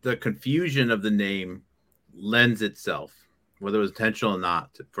 The confusion of the name lends itself, whether it was intentional or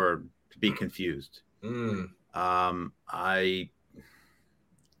not, to be confused. I'm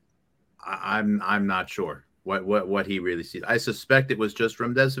not sure what he really sees. I suspect it was just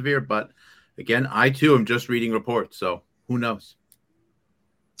Remdesivir, but again, I too am just reading reports, so who knows?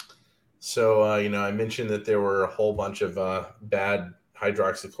 So I mentioned that there were a whole bunch of bad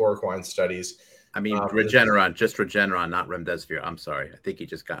hydroxychloroquine studies. I mean, Regeneron, just Regeneron, not Remdesivir. I'm sorry. I think he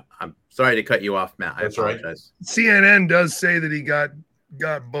just got. I'm sorry to cut you off, Matt. I apologize. Right. CNN does say that he got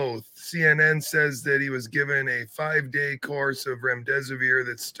both. CNN says that he was given a 5-day course of Remdesivir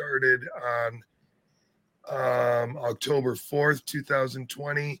that started on October 4th,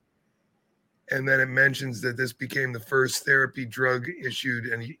 2020. And then it mentions that this became the first therapy drug issued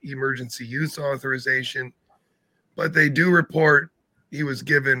an emergency use authorization. But they do report he was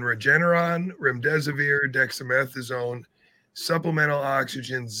given Regeneron, Remdesivir, dexamethasone, supplemental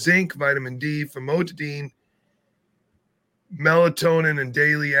oxygen, zinc, vitamin D, famotidine, melatonin, and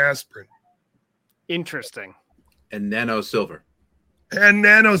daily aspirin. Interesting. And nano silver. And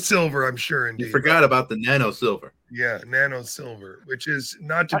nano silver, I'm sure, indeed. You forgot about the nano silver. Yeah, nano silver, which is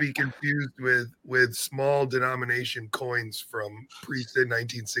not to be confused with small denomination coins from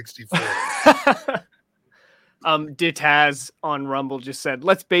pre-1964. Ditaz on Rumble just said,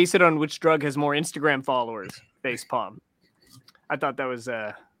 let's base it on which drug has more Instagram followers. Facepalm. I thought that was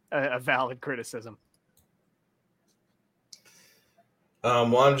a valid criticism.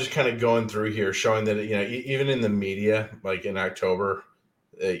 Well, I'm just kind of going through here, showing that even in the media, like in October,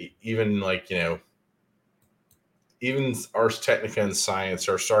 even Ars Technica and Science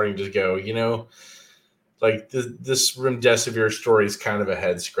are starting to go, like this Remdesivir story is kind of a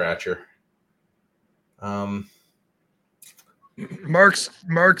head scratcher. Mark's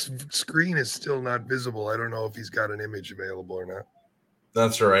screen is still not visible. I don't know if he's got an image available or not.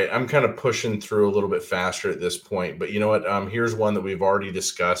 That's all right. I'm kind of pushing through a little bit faster at this point, but you know what? Here's one that we've already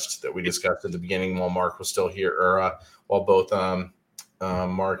discussed, that we discussed at the beginning while Mark was still here, or while both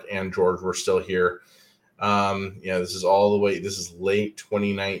Mark and George were still here. This is late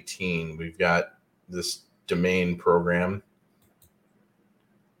 2019. We've got this domain program.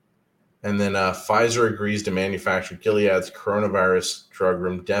 And then Pfizer agrees to manufacture Gilead's coronavirus drug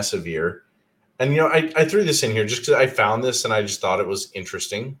Remdesivir. And, I threw this in here just because I found this and I just thought it was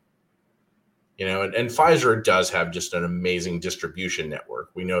interesting. And Pfizer does have just an amazing distribution network.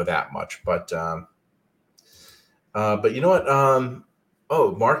 We know that much. But you know what?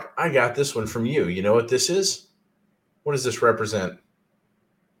 Oh, Mark, I got this one from you. You know what this is? What does this represent?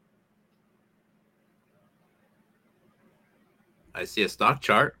 I see a stock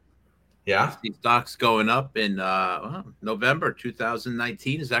chart. Yeah. I see stocks going up in November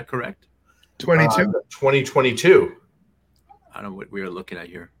 2019. Is that correct? 2022. I don't know what we were looking at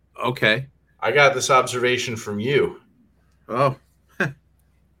here. Okay. I got this observation from you. Oh,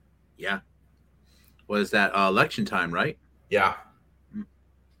 yeah. Was that election time, right? Yeah.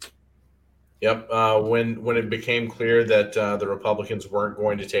 Yep. When it became clear that the Republicans weren't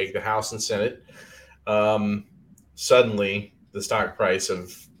going to take the House and Senate, suddenly the stock price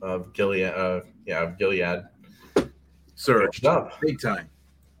of Gilead surged up big time.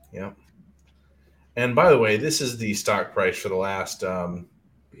 Yeah. And by the way, this is the stock price for the last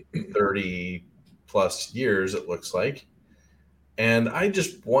 30 plus years, it looks like. And I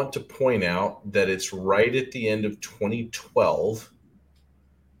just want to point out that it's right at the end of 2012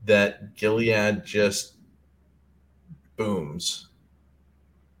 that Gilead just booms.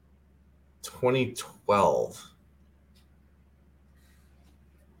 2012.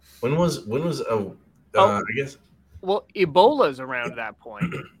 When was I guess? Well, Ebola's around that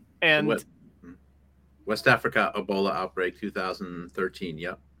point, and West Africa Ebola outbreak 2013.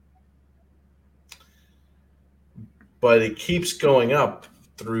 Yep. But it keeps going up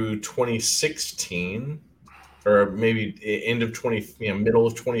through 2016, or maybe middle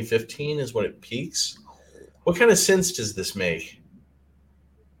of 2015 is when it peaks. What kind of sense does this make?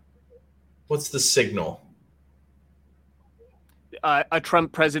 What's the signal? A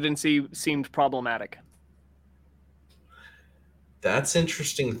Trump presidency seemed problematic. That's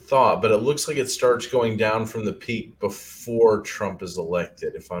interesting thought, but it looks like it starts going down from the peak before Trump is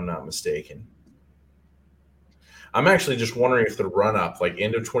elected, if I'm not mistaken. I'm actually just wondering if the run-up, like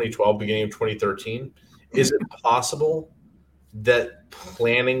end of 2012, beginning of 2013, is it possible that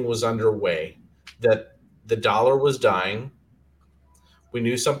planning was underway, that the dollar was dying, we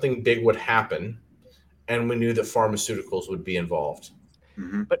knew something big would happen, and we knew that pharmaceuticals would be involved?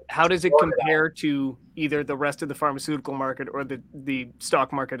 Mm-hmm. But how does it compare to either the rest of the pharmaceutical market or the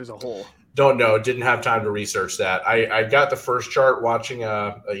stock market as a whole? Don't know. Didn't have time to research that. I got the first chart watching,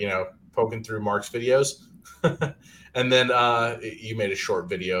 poking through Mark's videos. And then you made a short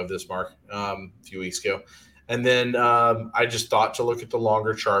video of this, Mark, a few weeks ago. And then I just thought to look at the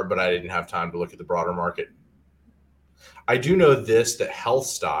longer chart, but I didn't have time to look at the broader market. I do know this, that health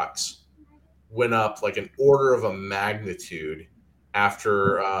stocks went up like an order of a magnitude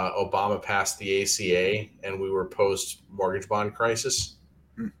after Obama passed the ACA and we were post-mortgage bond crisis.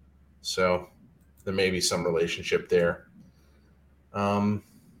 So there may be some relationship there. And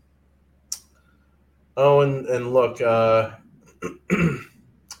look, Robert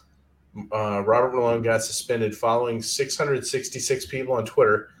Malone got suspended following 666 people on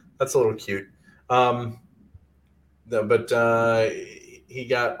Twitter. That's a little cute. But he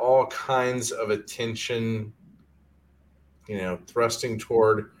got all kinds of attention, thrusting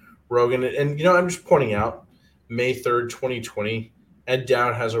toward Rogan. And, I'm just pointing out, May 3rd, 2020, Ed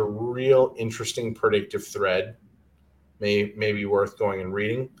Dowd has a real interesting predictive thread. May be worth going and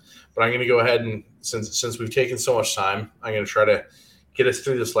reading. But I'm going to go ahead and, since we've taken so much time, I'm going to try to get us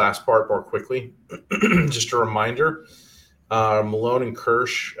through this last part more quickly. Just a reminder, Malone and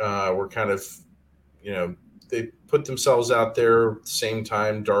Kirsch were kind of, they put themselves out there at the same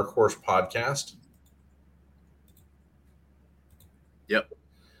time, Dark Horse Podcast. Yep.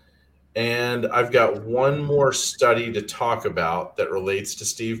 And I've got one more study to talk about that relates to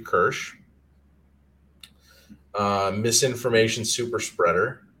Steve Kirsch. Misinformation super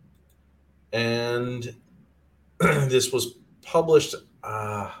spreader. And this was published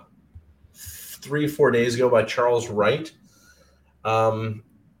 3-4 days ago by Charles Wright.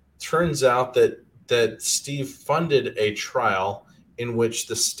 Turns out that Steve funded a trial in which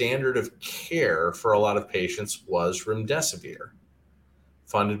the standard of care for a lot of patients was Remdesivir,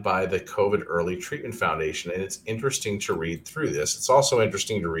 funded by the COVID Early Treatment Foundation. And it's interesting to read through this. It's also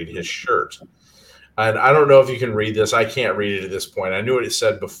interesting to read his shirt. And I don't know if you can read this. I can't read it at this point. I knew what it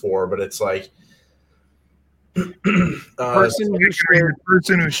said before, but it's like person who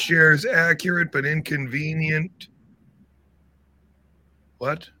shares accurate but inconvenient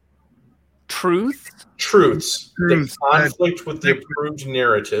truths that conflict with the approved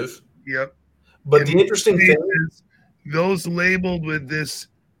narrative. Yep. But the interesting thing is those labeled with this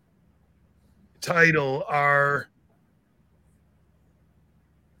title are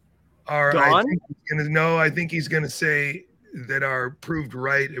Gone? I think he's gonna say that are proved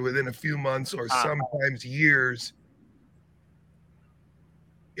right within a few months or sometimes years.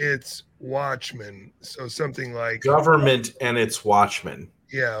 It's watchmen. So something like government and its watchmen.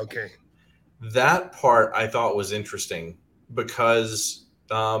 Yeah, okay. That part I thought was interesting because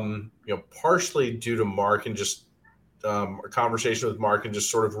partially due to Mark and just a conversation with Mark and just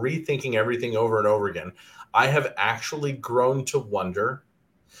sort of rethinking everything over and over again, I have actually grown to wonder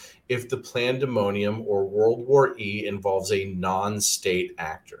if the Plandemonium or World War E involves a non-state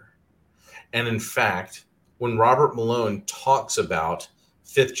actor. And in fact, when Robert Malone talks about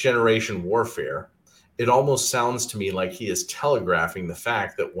fifth generation warfare, it almost sounds to me like he is telegraphing the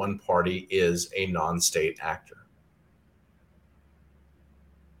fact that one party is a non-state actor.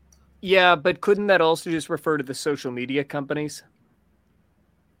 Yeah, but couldn't that also just refer to the social media companies?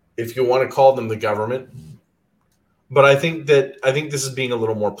 If you want to call them the government. But I think this is being a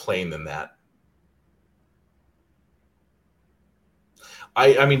little more plain than that.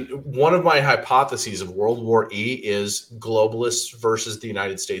 I mean, one of my hypotheses of World War E is globalists versus the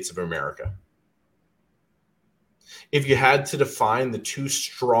United States of America. If you had to define the two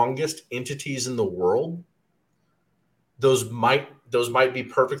strongest entities in the world, those might be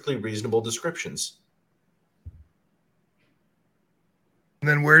perfectly reasonable descriptions. And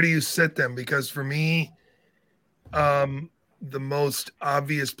then where do you sit them? Because for me, the most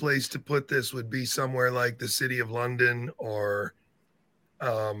obvious place to put this would be somewhere like the City of London or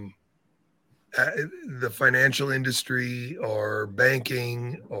the financial industry or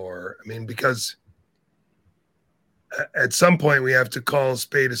banking, because at some point we have to call a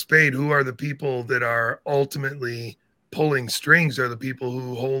spade. Who are the people that are ultimately pulling strings? Are the people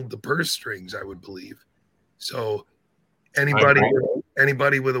who hold the purse strings, I would believe. So anybody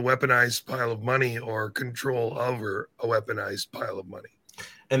with a weaponized pile of money or control over a weaponized pile of money.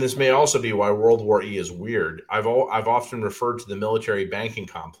 And this may also be why World War E is weird. I've often referred to the military banking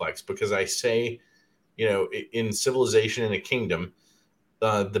complex because I say, in civilization in a kingdom,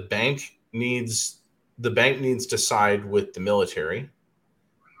 the bank needs to side with the military,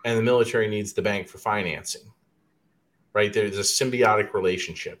 and the military needs the bank for financing. Right? There's a symbiotic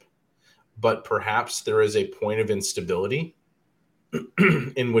relationship, but perhaps there is a point of instability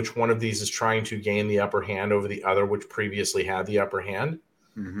in which one of these is trying to gain the upper hand over the other, which previously had the upper hand.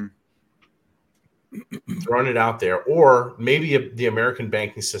 Mm-hmm. Throwing it out there, or maybe the American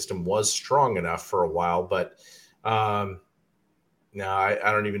banking system was strong enough for a while, but I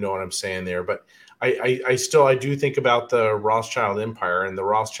don't even know what I'm saying there. But I do think about the Rothschild Empire, and the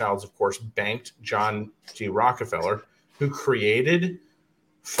Rothschilds, of course, banked John G. Rockefeller, who created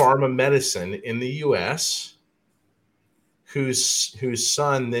pharma medicine in the U.S., whose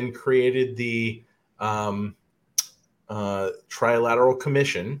son then created the Trilateral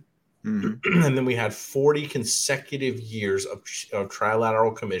Commission. Mm-hmm. And then we had 40 consecutive years of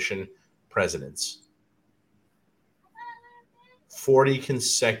Trilateral Commission presidents. 40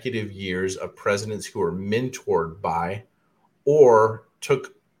 consecutive years of presidents who were mentored by or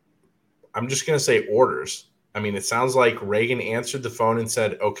took, I'm just going to say, orders. I mean, it sounds like Reagan answered the phone and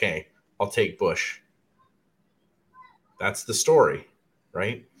said, okay, I'll take Bush. That's the story,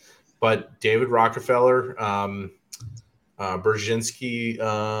 right? But David Rockefeller, Brzezinski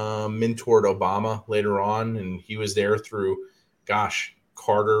mentored Obama later on, and he was there through,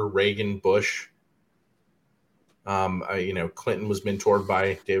 Carter, Reagan, Bush. Clinton was mentored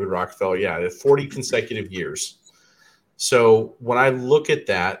by David Rockefeller. Yeah, 40 consecutive years. So when I look at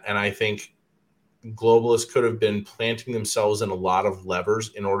that, and I think globalists could have been planting themselves in a lot of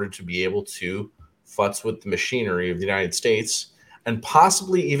levers in order to be able to futz with the machinery of the United States and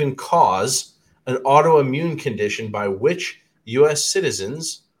possibly even cause an autoimmune condition by which U.S.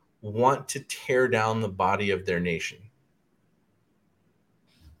 citizens want to tear down the body of their nation.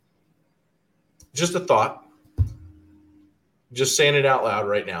 Just a thought. Just saying it out loud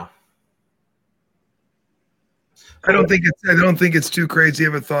right now. I don't think it's too crazy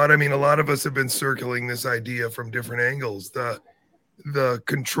of a thought. I mean, a lot of us have been circling this idea from different angles. The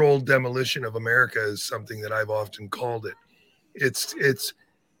controlled demolition of America is something that I've often called it. It's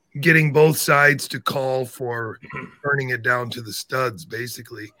getting both sides to call for burning it down to the studs,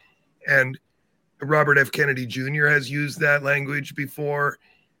 basically. And Robert F. Kennedy Jr. has used that language before.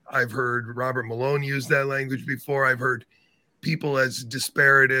 I've heard Robert Malone use that language before. I've heard people as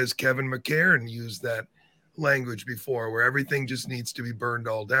disparate as Kevin McCarran use that language before, where everything just needs to be burned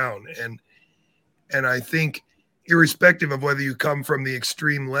all down. And I think irrespective of whether you come from the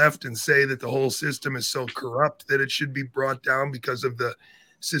extreme left and say that the whole system is so corrupt that it should be brought down because of the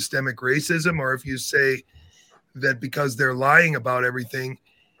systemic racism, or if you say that because they're lying about everything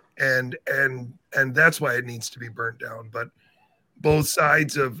and that's why it needs to be burnt down. But both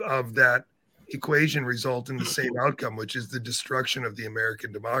sides of that equation result in the same outcome, which is the destruction of the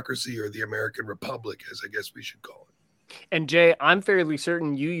American democracy, or the American republic, as I guess we should call it. And Jay, I'm fairly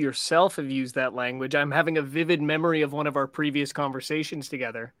certain you yourself have used that language. I'm having a vivid memory of one of our previous conversations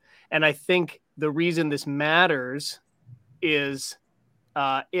together. And I think the reason this matters is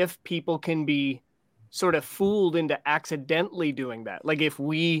if people can be sort of fooled into accidentally doing that. Like if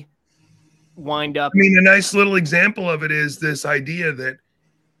we wind up... I mean, a nice little example of it is this idea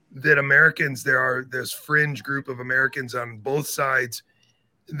that Americans, there's fringe group of Americans on both sides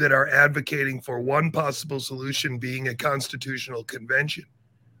that are advocating for one possible solution being a constitutional convention.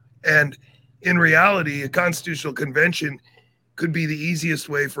 And in reality, a constitutional convention could be the easiest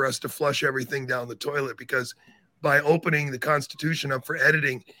way for us to flush everything down the toilet, because by opening the Constitution up for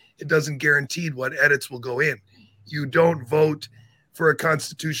editing, it doesn't guarantee what edits will go in. You don't vote for a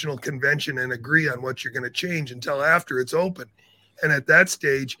constitutional convention and agree on what you're going to change until after it's open. And at that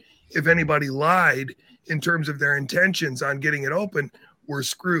stage, if anybody lied in terms of their intentions on getting it open, we're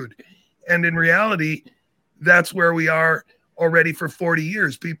screwed. And in reality, that's where we are already for 40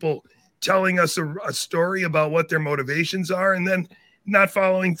 years. People telling us a story about what their motivations are and then not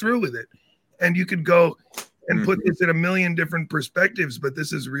following through with it. And you could go and put this in a million different perspectives, but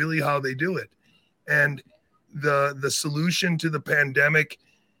this is really how they do it. And the solution to the pandemic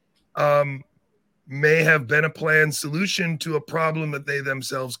may have been a planned solution to a problem that they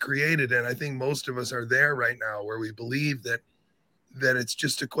themselves created. And I think most of us are there right now, where we believe that it's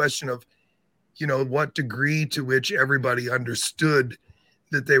just a question of, what degree to which everybody understood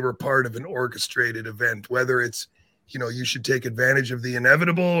that they were part of an orchestrated event, whether it's, you should take advantage of the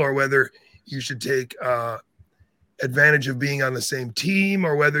inevitable, or whether you should take advantage of being on the same team,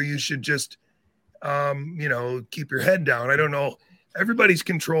 or whether you should just, keep your head down. I don't know. Everybody's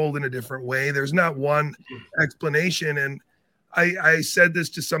controlled in a different way. There's not one explanation. And I said this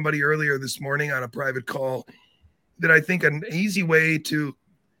to somebody earlier this morning on a private call, that I think an easy way to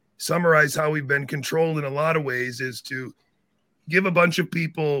summarize how we've been controlled in a lot of ways is to give a bunch of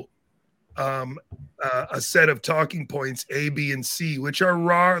people a set of talking points, A, B, and C, which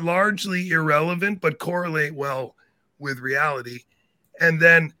are largely irrelevant, but correlate well with reality. And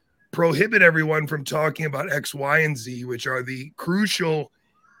then prohibit everyone from talking about X, Y, and Z, which are the crucial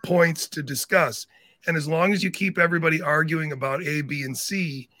points to discuss. And as long as you keep everybody arguing about A, B, and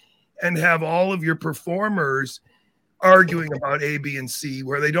C, and have all of your performers arguing about A, B, and C,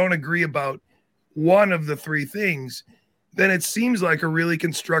 where they don't agree about one of the three things, then it seems like a really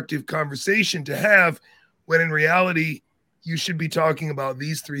constructive conversation to have, when in reality, you should be talking about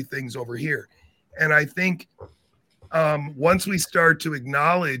these three things over here. And I think once we start to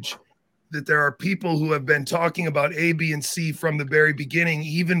acknowledge that there are people who have been talking about A, B, and C from the very beginning,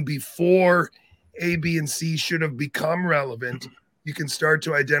 even before A, B, and C should have become relevant, you can start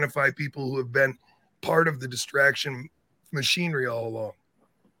to identify people who have been part of the distraction machinery all along.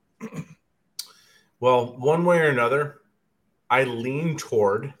 Well, one way or another, I lean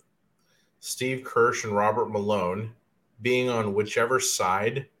toward Steve Kirsch and Robert Malone being on whichever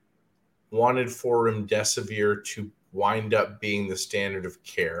side wanted for Remdesivir to wind up being the standard of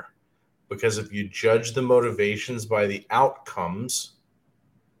care. Because if you judge the motivations by the outcomes,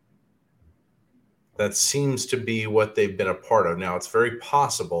 that seems to be what they've been a part of. Now, it's very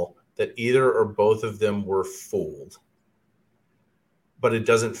possible that either or both of them were fooled. But it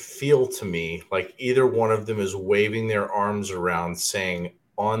doesn't feel to me like either one of them is waving their arms around saying,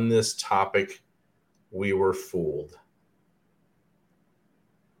 on this topic, we were fooled.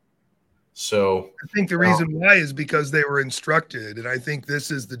 So I think the reason why is because they were instructed. And I think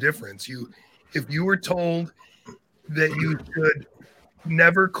this is the difference. If you were told that you should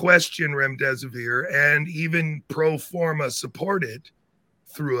never question Remdesivir and even pro forma support it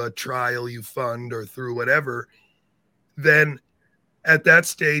through a trial you fund or through whatever, then at that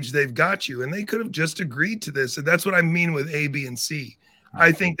stage, they've got you. And they could have just agreed to this. And that's what I mean with A, B, and C.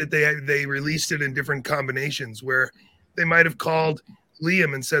 I think that they released it in different combinations where they might have called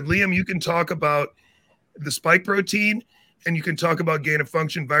Liam and said, Liam, you can talk about the spike protein and you can talk about gain of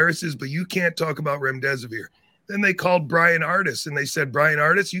function viruses, but you can't talk about Remdesivir. Then they called Brian Artis and they said, Brian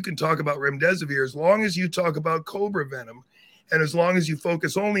Artis, you can talk about Remdesivir as long as you talk about cobra venom and as long as you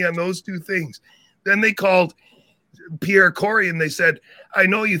focus only on those two things. Then they called Pierre Corey and they said, I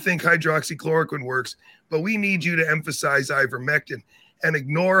know you think hydroxychloroquine works, but we need you to emphasize ivermectin and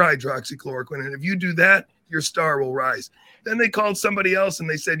ignore hydroxychloroquine. And if you do that, your star will rise. Then they called somebody else and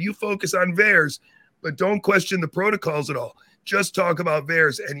they said, you focus on VAERS, but don't question the protocols at all. Just talk about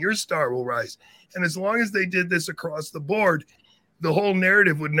VAERS and your star will rise. And as long as they did this across the board, the whole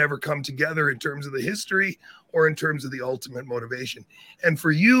narrative would never come together in terms of the history or in terms of the ultimate motivation. And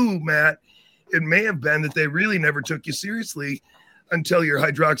for you, Matt, it may have been that they really never took you seriously until your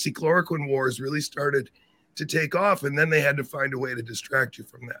hydroxychloroquine wars really started to take off. And then they had to find a way to distract you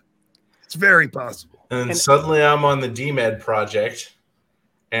from that. It's very possible. And suddenly I'm on the DMed project,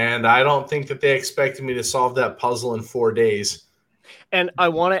 and I don't think that they expected me to solve that puzzle in 4 days. And I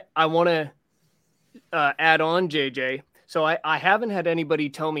want to add on, JJ. So I haven't had anybody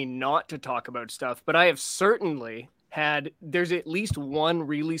tell me not to talk about stuff, but I have certainly there's at least one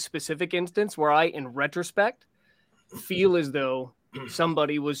really specific instance where I, in retrospect, feel as though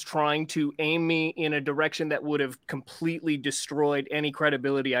somebody was trying to aim me in a direction that would have completely destroyed any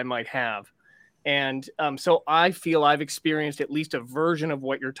credibility I might have. And so I feel I've experienced at least a version of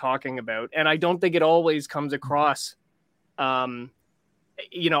what you're talking about. And I don't think it always comes across. I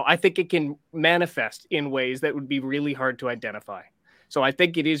think it can manifest in ways that would be really hard to identify. So I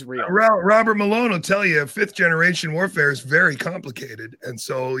think it is real. Robert Malone will tell you 5th generation warfare is very complicated. And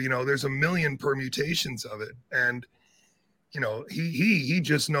so, there's a million permutations of it. And, he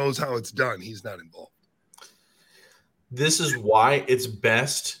just knows how it's done. He's not involved. This is why it's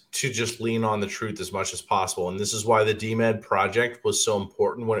best to just lean on the truth as much as possible. And this is why the DMed project was so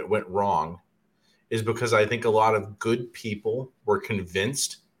important when it went wrong, is because I think a lot of good people were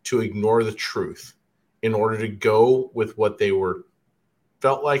convinced to ignore the truth in order to go with what they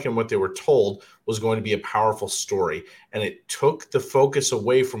felt like and what they were told was going to be a powerful story. And it took the focus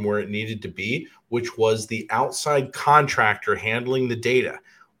away from where it needed to be, which was the outside contractor handling the data.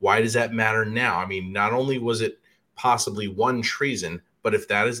 Why does that matter now? I mean, not only was it possibly one treason, but if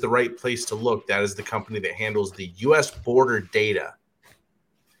that is the right place to look, that is the company that handles the U.S. border data.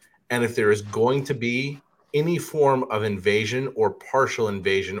 And if there is going to be any form of invasion or partial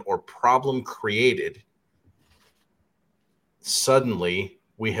invasion or problem created, suddenly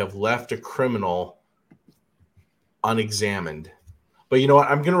we have left a criminal unexamined. But you know what?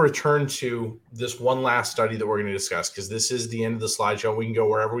 I'm going to return to this one last study that we're going to discuss, because this is the end of the slideshow. We can go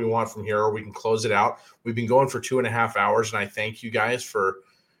wherever we want from here, or we can close it out. We've been going for 2.5 hours, and I thank you guys for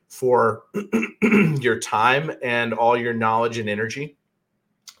your time and all your knowledge and energy.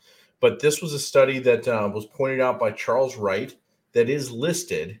 But this was a study that was pointed out by Charles Wright that is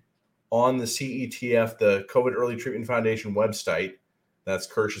listed on the CETF, the COVID Early Treatment Foundation website. That's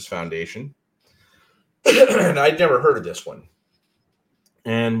Kirsch's foundation. And I'd never heard of this one.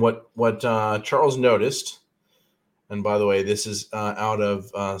 And what Charles noticed, and by the way, this is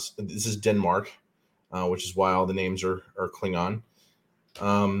this is Denmark, which is why all the names are Klingon.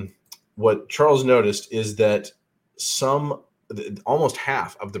 What Charles noticed is that almost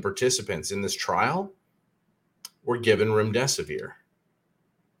half of the participants in this trial were given Remdesivir.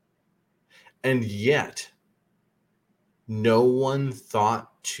 And yet, no one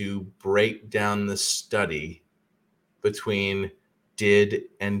thought to break down the study between did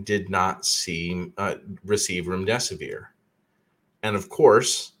and did not receive Remdesivir. And of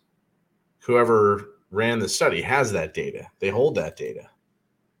course, whoever ran the study has that data. They hold that data.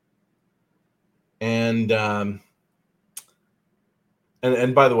 And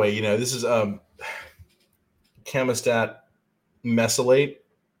by the way, this is Chemistat mesylate.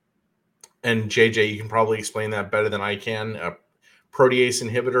 And JJ, you can probably explain that better than I can. Protease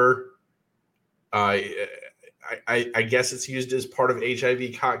inhibitor. I guess it's used as part of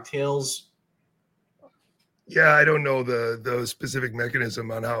HIV cocktails. Yeah, I don't know the specific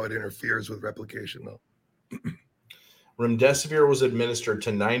mechanism on how it interferes with replication, though. Remdesivir was administered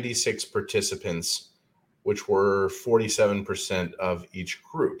to 96 participants, which were 47% of each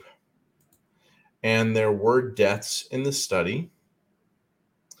group. And there were deaths in the study.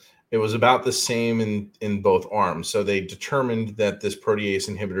 It was about the same in both arms. So they determined that this protease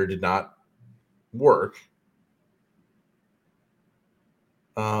inhibitor did not work.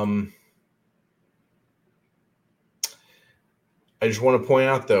 I just want to point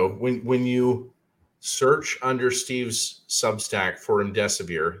out, though, when you search under Steve's Substack for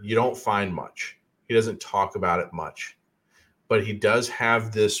Remdesivir, you don't find much. He doesn't talk about it much. But he does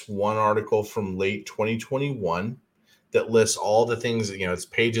have this one article from late 2021 that lists all the things, it's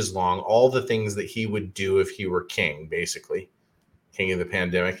pages long, all the things that he would do if he were king, basically, king of the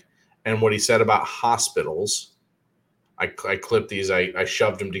pandemic. And what he said about hospitals, I clipped these, I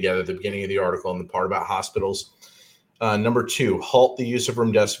shoved them together at the beginning of the article, and the part about hospitals. Number 2, halt the use of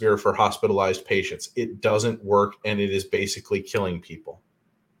Remdesivir for hospitalized patients. It doesn't work, and it is basically killing people.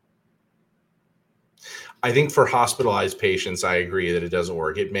 I think for hospitalized patients, I agree that it doesn't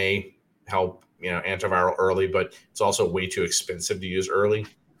work. It may help, antiviral early, but it's also way too expensive to use early.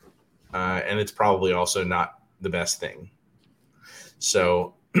 And it's probably also not the best thing.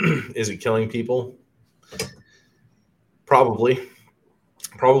 So is it killing people? Probably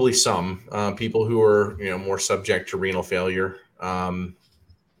some people who are, more subject to renal failure.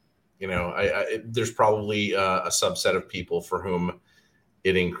 There's probably a subset of people for whom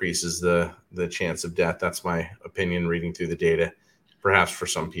it increases the chance of death. That's my opinion reading through the data. Perhaps for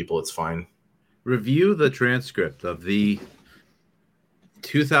some people it's fine. Review the transcript of the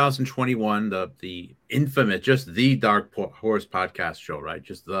 2021, the infamous, just the Dark Horse podcast show, right?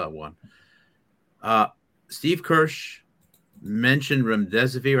 Just the one. Steve Kirsch mentioned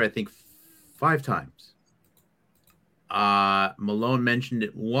Remdesivir, I think 5 times. Malone mentioned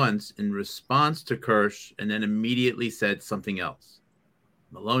it once in response to Kirsch and then immediately said something else.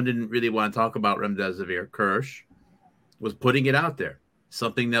 Malone didn't really want to talk about Remdesivir. Kirsch was putting it out there,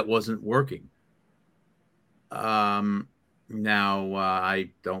 something that wasn't working. Now, I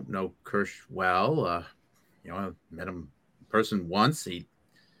don't know Kirsch well. I met him in person once. He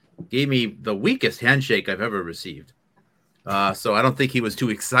gave me the weakest handshake I've ever received. So I don't think he was too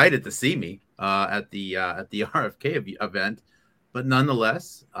excited to see me at the RFK event. But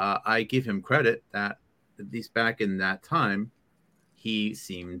nonetheless, I give him credit that at least back in that time, he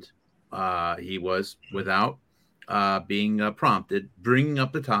seemed he was, without being prompted, bringing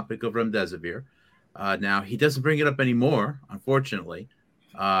up the topic of Remdesivir. Now, he doesn't bring it up anymore, unfortunately.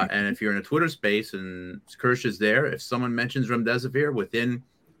 And if you're in a Twitter space and Kirsch is there, if someone mentions Remdesivir within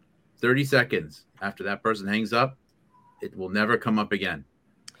 30 seconds after that person hangs up, it will never come up again.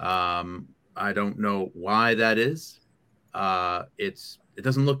 I don't know why that is. It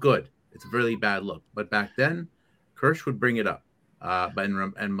doesn't look good. It's a really bad look. But back then, Kirsch would bring it up.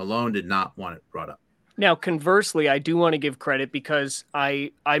 And Malone did not want it brought up. Now, conversely, I do want to give credit because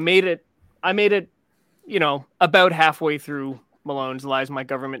I made it, about halfway through Malone's Lies My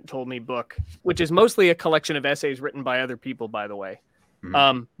Government Told Me book, which is mostly a collection of essays written by other people, by the way.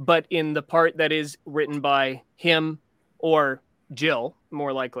 Mm-hmm. But in the part that is written by him or Jill,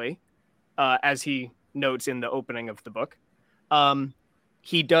 more likely, as he notes in the opening of the book,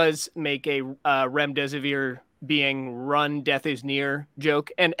 he does make a Remdesivir being run, death is near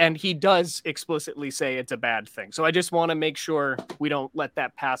joke. And he does explicitly say it's a bad thing. So I just want to make sure we don't let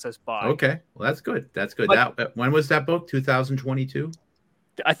that pass us by. Okay. Well, that's good. That's good. But, when was that book? 2022?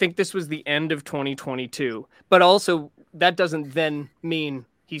 I think this was the end of 2022. But also, that doesn't then mean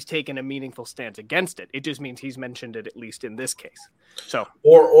he's taken a meaningful stance against it. It just means he's mentioned it, at least in this case. So,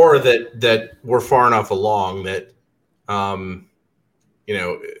 or that we're far enough along that,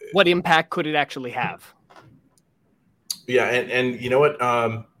 what impact could it actually have? Yeah, and you know what?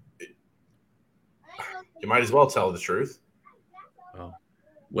 You might as well tell the truth. Well,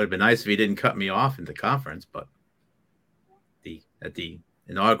 would have been nice if he didn't cut me off in the conference, but at the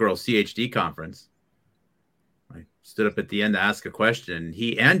inaugural CHD conference, I stood up at the end to ask a question.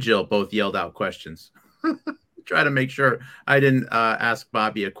 He and Jill both yelled out questions. Try to make sure I didn't ask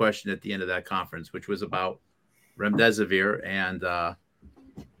Bobby a question at the end of that conference, which was about Remdesivir and a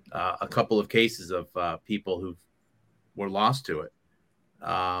couple of cases of people who were lost to it.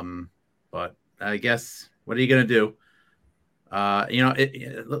 But I guess, what are you going to do?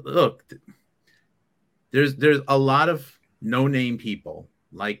 Look, there's a lot of no-name people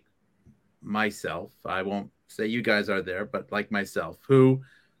like myself. I won't say you guys are there, but like myself, who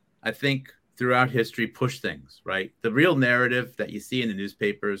I think throughout history push things, right? The real narrative that you see in the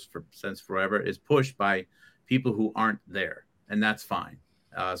newspapers since forever is pushed by people who aren't there, and that's fine.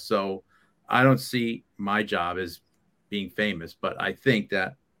 So I don't see my job as being famous, but I think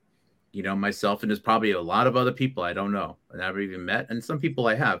that, myself, and there's probably a lot of other people I don't know, I never even met, and some people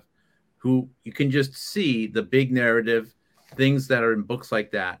I have, who you can just see the big narrative, things that are in books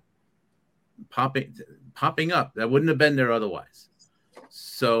like that popping up that wouldn't have been there otherwise.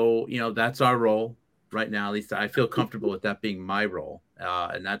 So, that's our role right now. At least I feel comfortable with that being my role.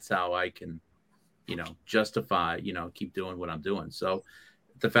 And that's how I can, justify, keep doing what I'm doing. So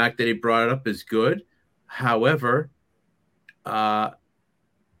the fact that he brought it up is good. However,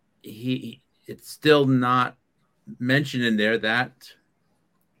 it's still not mentioned in there that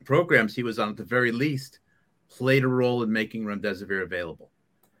programs he was on, at the very least, played a role in making Remdesivir available.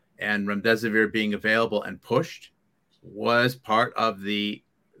 And Remdesivir being available and pushed was part of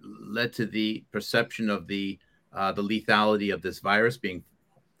led to the perception of the lethality of this virus being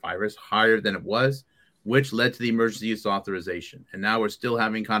higher than it was, which led to the emergency use authorization. And now we're still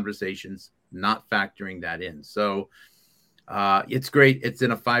having conversations not factoring that in. So It's great. It's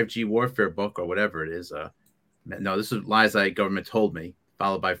in a 5G warfare book or whatever it is. No, this is lies that government told me,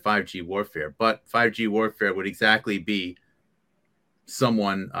 followed by 5G warfare. But 5G warfare would exactly be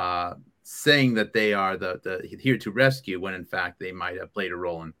someone saying that they are the here to rescue when in fact they might have played a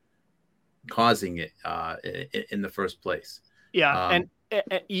role in causing it in the first place. Yeah, and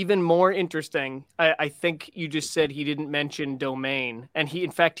even more interesting, I think you just said he didn't mention domain, and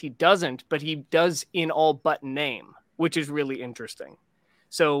in fact he doesn't, but he does in all but name, which is really interesting.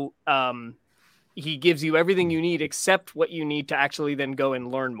 So he gives you everything you need except what you need to actually then go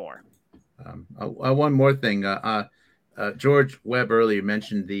and learn more. One more thing, George Webb earlier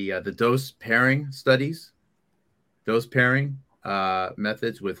mentioned the dose pairing studies, dose pairing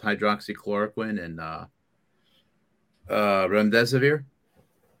methods with hydroxychloroquine and Remdesivir.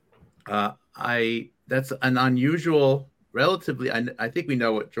 That's an unusual, relatively. I think we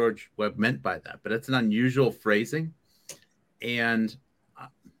know what George Webb meant by that, but it's an unusual phrasing, and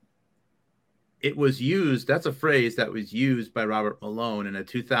it was used. That's a phrase that was used by Robert Malone in a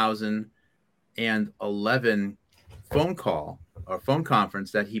 2011 phone call or phone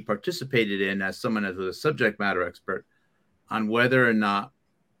conference that he participated in as someone as a subject matter expert on whether or not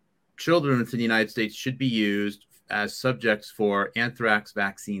children in the United States should be used as subjects for anthrax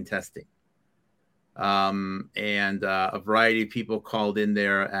vaccine testing. And a variety of people called in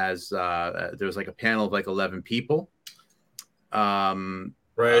there as there was like a panel of like 11 people.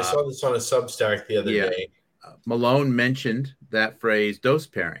 Right, I saw this on a Substack the other day. Malone mentioned that phrase, dose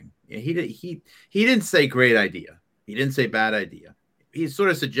pairing. He didn't say great idea. He didn't say bad idea. He sort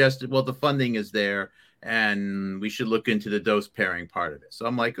of suggested, well, the funding is there, and we should look into the dose pairing part of it. So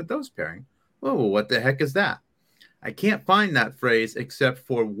I'm like, a dose pairing? Oh, what the heck is that? I can't find that phrase except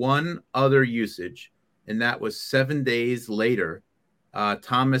for one other usage, and that was 7 days later.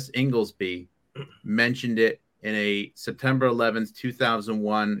 Thomas Inglesby mentioned it in a September 11th,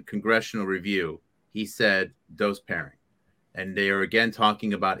 2001 congressional review. He said dose pairing. And they are again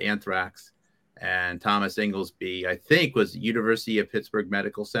talking about anthrax. And Thomas Inglesby, I think, was University of Pittsburgh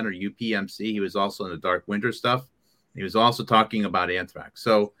Medical Center, UPMC. He was also in the Dark Winter stuff. He was also talking about anthrax.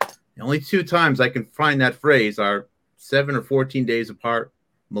 So the only two times I can find that phrase are 7 or 14 days apart.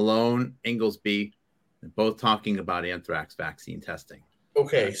 Malone, Inglesby, both talking about anthrax vaccine testing.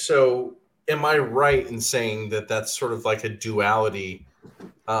 Okay, so am I right in saying that that's sort of like a duality,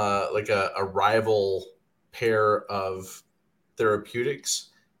 like a rival pair of therapeutics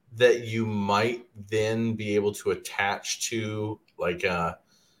that you might then be able to attach to, like, I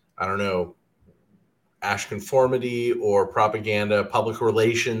don't know, Ash conformity or propaganda, public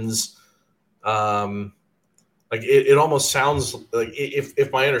relations? Like it almost sounds like, if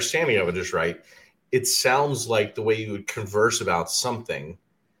my understanding of it is right, it sounds like the way you would converse about something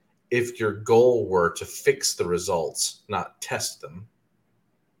if your goal were to fix the results, not test them.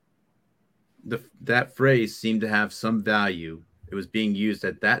 That phrase seemed to have some value. It was being used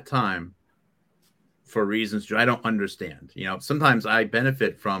at that time for reasons I don't understand. You know, sometimes I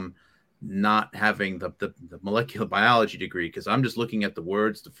benefit from not having the molecular biology degree because I'm just looking at the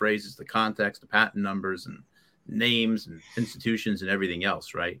words, the phrases, the context, the patent numbers and names and institutions and everything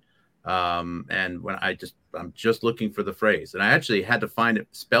else, right? And when I'm just looking for the phrase, and I actually had to find it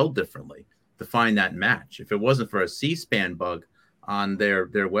spelled differently to find that match. If it wasn't for a C-SPAN bug on their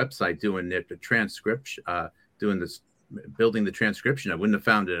website doing the transcription, building the transcription, I wouldn't have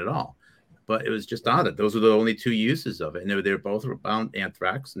found it at all. But it was just odd that those were the only two uses of it, and they were both about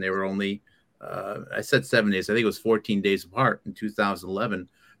anthrax, and they were only I said 7 days. I think it was 14 days apart in 2011,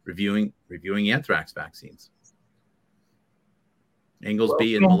 reviewing anthrax vaccines.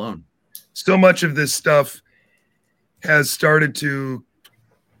 Inglesby and Malone. So much of this stuff has started to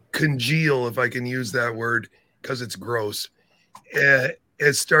congeal, if I can use that word, because it's gross. It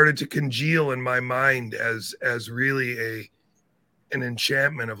started to congeal in my mind as really an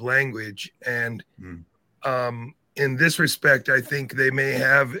enchantment of language. And in this respect, I think they may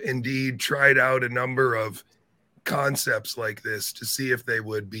have indeed tried out a number of concepts like this to see if they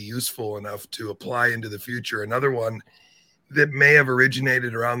would be useful enough to apply into the future. Another one that may have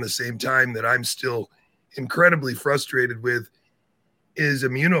originated around the same time that I'm still incredibly frustrated with is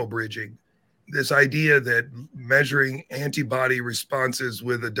immunobridging. This idea that measuring antibody responses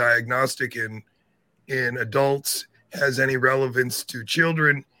with a diagnostic in adults has any relevance to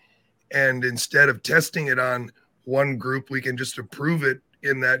children. And instead of testing it on one group, we can just approve it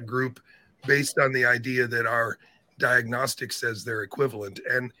in that group based on the idea that our diagnostic says they're equivalent.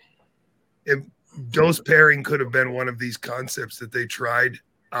 And if dose pairing could have been one of these concepts that they tried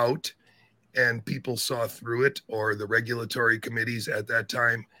out and people saw through it, or the regulatory committees at that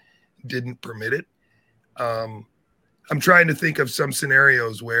time didn't permit it. I'm trying to think of some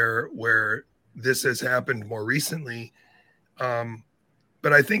scenarios where this has happened more recently.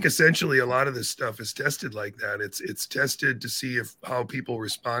 But I think essentially a lot of this stuff is tested like that. It's tested to see how people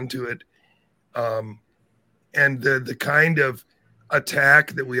respond to it. And the kind of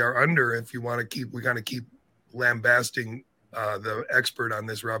attack that we are under, if you want to keep, we got to keep lambasting the expert on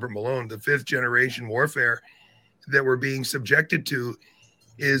this, Robert Malone, the 5th generation warfare that we're being subjected to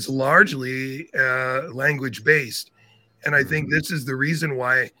is largely language based. And I think this is the reason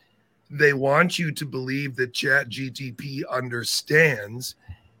why they want you to believe that ChatGPT understands,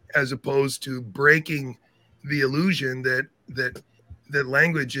 as opposed to breaking the illusion that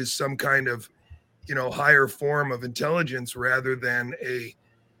language is some kind of, higher form of intelligence rather than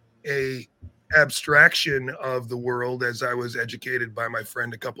a abstraction of the world, as I was educated by my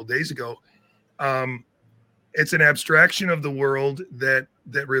friend a couple of days ago. It's an abstraction of the world that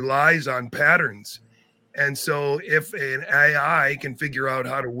relies on patterns. And so if an AI can figure out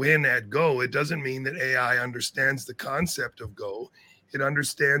how to win at Go, it doesn't mean that AI understands the concept of Go. It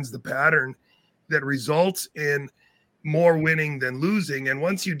understands the pattern that results in more winning than losing. And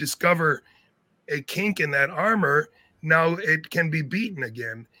once you discover a kink in that armor, now it can be beaten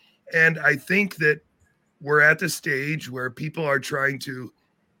again. And I think that we're at the stage where people are trying to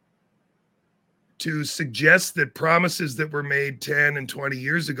suggest that promises that were made 10 and 20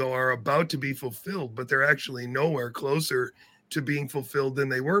 years ago are about to be fulfilled, but they're actually nowhere closer to being fulfilled than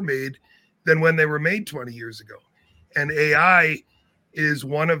they were made than when they were made 20 years ago. And AI is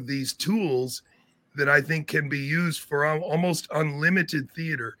one of these tools that I think can be used for almost unlimited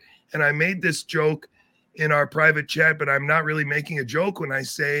theater. And I made this joke in our private chat, but I'm not really making a joke when I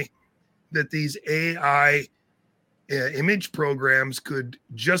say that these AI image programs could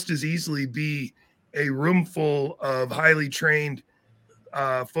just as easily be a room full of highly trained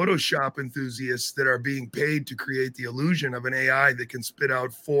Photoshop enthusiasts that are being paid to create the illusion of an AI that can spit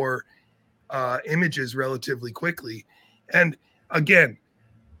out 4 images relatively quickly. And again,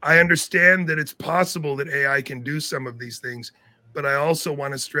 I understand that it's possible that AI can do some of these things, but I also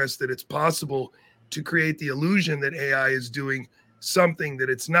want to stress that it's possible to create the illusion that AI is doing something that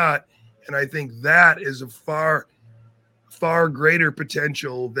it's not. And I think that is a far greater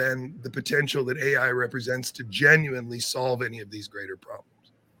potential than the potential that AI represents to genuinely solve any of these greater problems.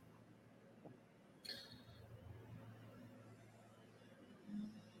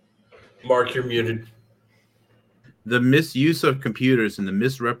 Mark, you're muted. The misuse of computers and the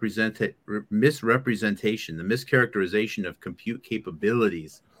misrepresentation, the mischaracterization of compute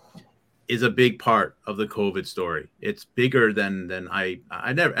capabilities is a big part of the COVID story. It's bigger than I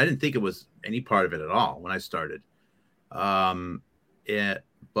didn't think it was any part of it at all when I started. But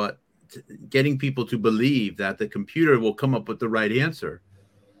getting people to believe that the computer will come up with the right answer.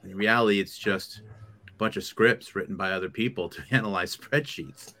 In reality, it's just a bunch of scripts written by other people to analyze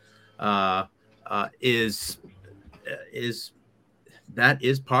spreadsheets. That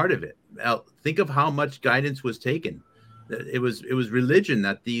is part of it. Now, think of how much guidance was taken. It was religion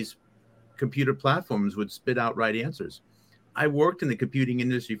that these computer platforms would spit out right answers. I worked in the computing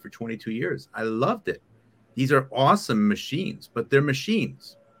industry for 22 years. I loved it. These are awesome machines, but they're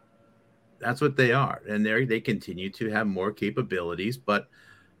machines. That's what they are. And they continue to have more capabilities. But,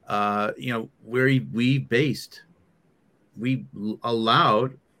 we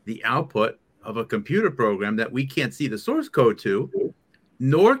allowed the output of a computer program that we can't see the source code to,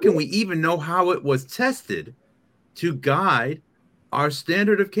 nor can we even know how it was tested to guide our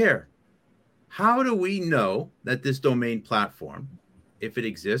standard of care. How do we know that this domain platform, if it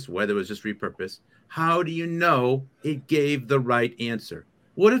exists, whether it was just repurposed, how do you know it gave the right answer?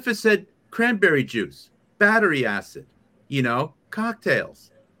 What if it said cranberry juice, battery acid,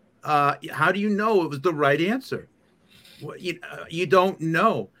 cocktails? How do you know it was the right answer? Well, you don't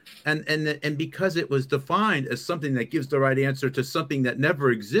know. And because it was defined as something that gives the right answer to something that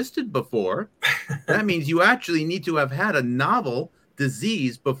never existed before, that means you actually need to have had a novel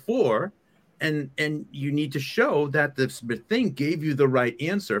disease before, and you need to show that this thing gave you the right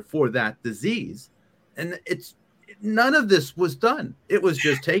answer for that disease. And none of this was done. It was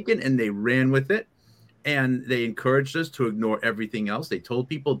just taken and they ran with it, and they encouraged us to ignore everything else. They told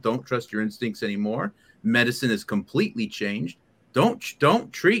people, don't trust your instincts anymore. Medicine is completely changed. Don't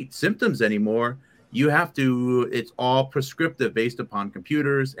treat symptoms anymore. You have to, it's all prescriptive based upon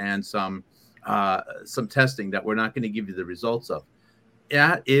computers and some testing that we're not going to give you the results of.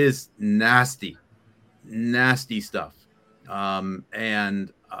 That is nasty stuff.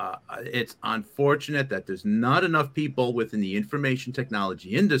 It's unfortunate that there's not enough people within the information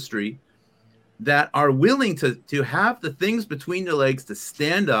technology industry that are willing to have the things between their legs to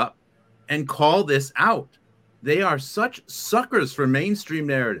stand up and call this out. They are such suckers for mainstream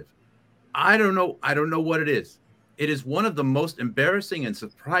narrative. I don't know what it is. It is one of the most embarrassing and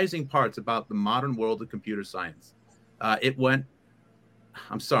surprising parts about the modern world of computer science.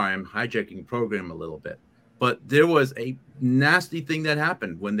 I'm sorry, I'm hijacking the program a little bit, but there was a nasty thing that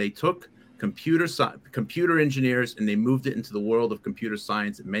happened when they took computer engineers and they moved it into the world of computer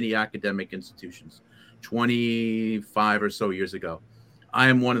science at many academic institutions 25 or so years ago. I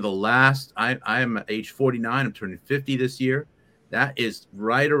am one of the last. I am at age 49. I'm turning 50 this year. That is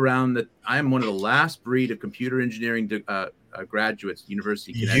right around I am one of the last breed of computer engineering graduates,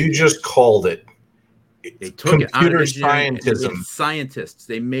 University of Connecticut. You just called it. They took computer it out of scientism. Scientists.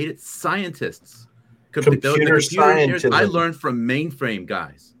 They made it scientists. Computer scientism. I learned from mainframe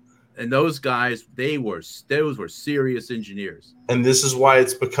guys, and those guys, those were serious engineers. And this is why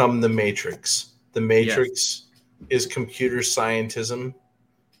it's become the Matrix. The Matrix is computer scientism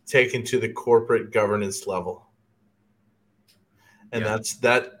taken to the corporate governance level. And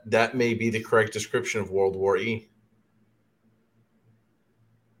that may be the correct description of World War E.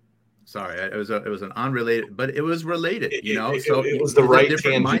 Sorry, it was an unrelated, but it was related, It was the right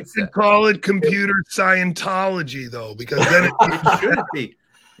different tangent. mindset. You could call it computer Scientology, though, because then it should be.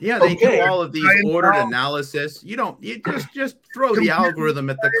 Yeah, they do all of these ordered analysis. You just throw the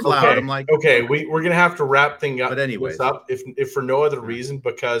algorithm at the cloud. Okay. I'm like, we're gonna have to wrap things up. But anyways, if for no other reason,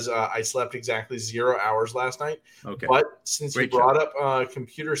 because I slept exactly 0 hours last night. Okay. But since you brought up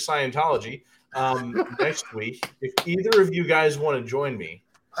computer Scientology, next week, if either of you guys want to join me,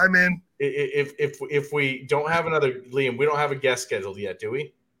 I'm in. If we don't have another Liam, we don't have a guest scheduled yet, do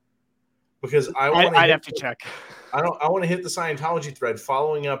we? Because I'd have to check. I want to hit the Scientology thread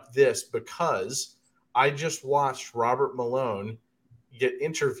following up this, because I just watched Robert Malone get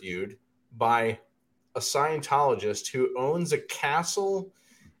interviewed by a Scientologist who owns a castle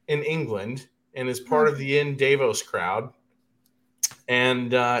in England and is part of the In Davos crowd.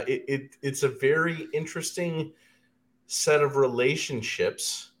 And it's a very interesting set of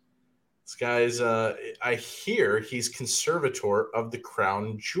relationships. This guy's, I hear he's conservator of the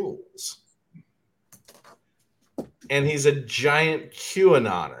crown jewels. And he's a giant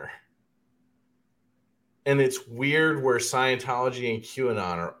QAnoner. And it's weird where Scientology and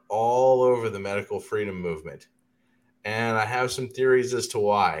QAnon are all over the medical freedom movement. And I have some theories as to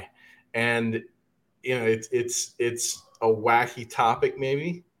why. And, it's a wacky topic,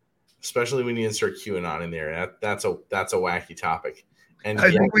 maybe, especially when you insert QAnon in there. That's a wacky topic. And I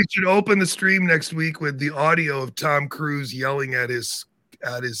think we should open the stream next week with the audio of Tom Cruise yelling at his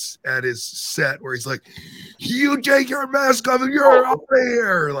set where he's like, "You take your mask off and you're out of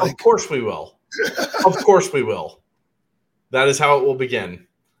here." Like, of course we will. Of course we will. That is how it will begin.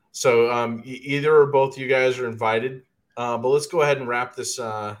 So either or both you guys are invited. But let's go ahead and wrap this.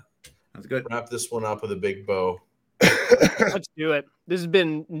 That's good. Wrap this one up with a big bow. Let's do it. This has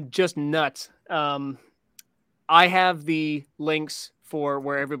been just nuts. I have the links for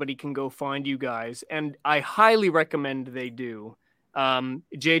where everybody can go find you guys, and I highly recommend they do.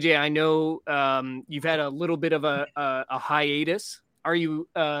 JJ, I know you've had a little bit of a hiatus. Are you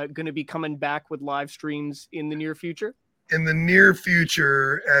going to be coming back with live streams in the near future? In the near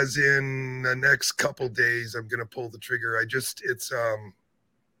future, as in the next couple days, I'm going to pull the trigger.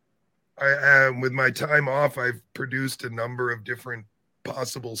 With my time off, I've produced a number of different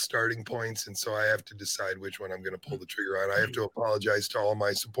possible starting points, and so I have to decide which one I'm going to pull the trigger on. I have to apologize to all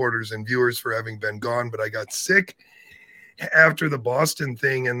my supporters and viewers for having been gone, but I got sick after the Boston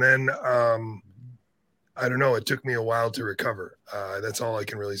thing, and then I don't know, it took me a while to recover. That's all I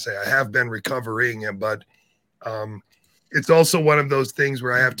can really say. I have been recovering, but it's also one of those things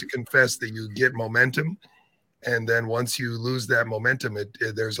where I have to confess that you get momentum, and then once you lose that momentum,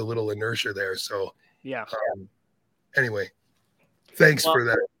 there's a little inertia there. So yeah. Anyway, thanks for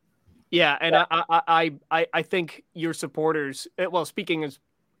that. Yeah, and I think your supporters. Well, speaking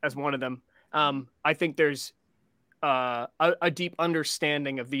as one of them, I think there's a deep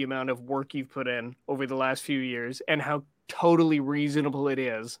understanding of the amount of work you've put in over the last few years and how totally reasonable it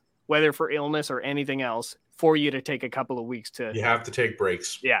is, whether for illness or anything else, for you to take a couple of weeks to. You have to take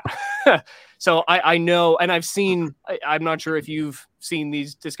breaks. Yeah. So I know, and I've seen, I'm not sure if you've seen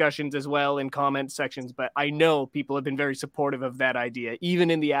these discussions as well in comment sections, but I know people have been very supportive of that idea, even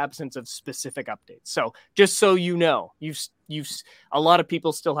in the absence of specific updates. So just so you know, a lot of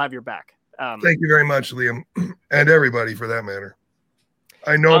people still have your back. Thank you very much, Liam, and everybody for that matter.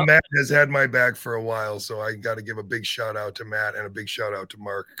 I know Matt has had my back for a while, so I got to give a big shout out to Matt and a big shout out to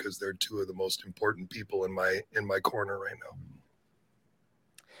Mark, because they're two of the most important people in my corner right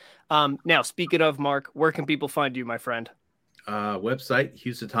now. Now, speaking of Mark, where can people find you, my friend? Website,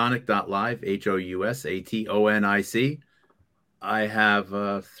 housatonic.live, HOUSATONIC. I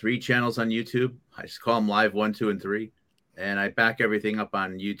have 3 channels on YouTube. I just call them Live 1, 2, and 3. And I back everything up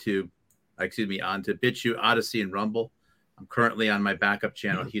on YouTube, onto BitChute, Odyssey, and Rumble. I'm currently on my backup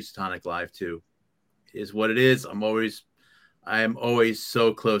channel, Housatonic Live 2. Is what it is. I am always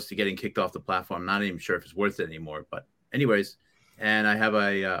so close to getting kicked off the platform. I'm not even sure if it's worth it anymore. But anyways, and I have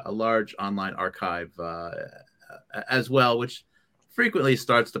a large online archive as well, which frequently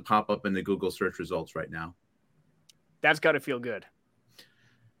starts to pop up in the Google search results right now. That's got to feel good.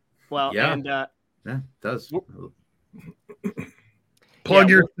 Well, yeah, and yeah, it does. Plug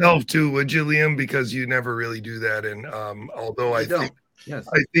yourself too, would you, Liam? Because you never really do that. And although I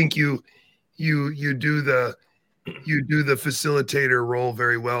think you do the facilitator role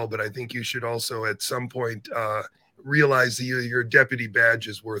very well, but I think you should also at some point realize that your deputy badge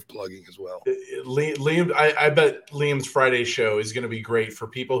is worth plugging as well. Liam, I bet Liam's Friday show is going to be great for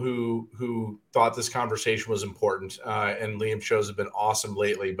people who thought this conversation was important. And Liam's shows have been awesome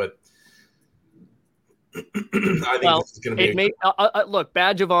lately, but I think this is going to be look,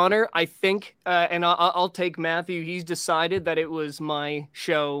 badge of honor. I think, and I'll take Matthew. He's decided that it was my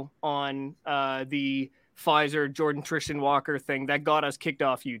show on the Pfizer Jordan Tristan Walker thing that got us kicked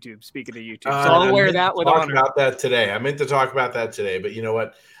off YouTube. Speaking of YouTube, so I'll wear that with honor. About that today. I meant to talk about that today, but you know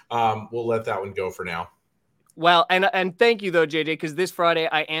what? We'll let that one go for now. Well, and thank you though, JJ, because this Friday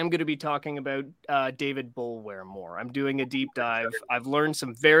I am going to be talking about David Boulware more. I'm doing a deep dive. I've learned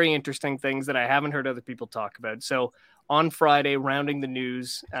some very interesting things that I haven't heard other people talk about. So on Friday, rounding the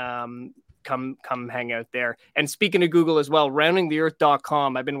news. Come hang out there. And speaking of Google as well,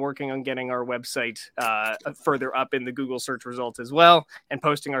 roundingtheearth.com. I've been working on getting our website further up in the Google search results as well, and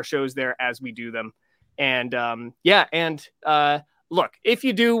posting our shows there as we do them. And look, if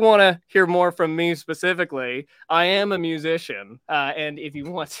you do want to hear more from me specifically, I am a musician. And if you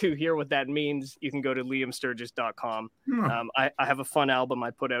want to hear what that means, you can go to liamsturgis.com. I have a fun album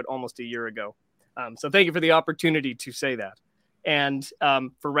I put out almost a year ago. So thank you for the opportunity to say that. And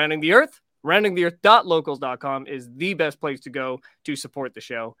for Rounding the Earth, roundingtheearth.locals.com is the best place to go to support the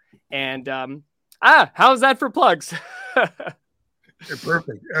show. And how's that for plugs?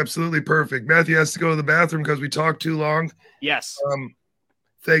 Perfect. Absolutely perfect. Matthew has to go to the bathroom because we talked too long. Yes.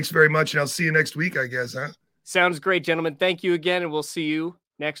 Thanks very much. And I'll see you next week, I guess, huh? Sounds great, gentlemen. Thank you again. And we'll see you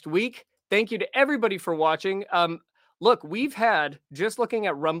next week. Thank you to everybody for watching. Look, we've had, just looking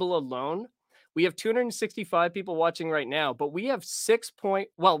at Rumble alone, we have 265 people watching right now, but we have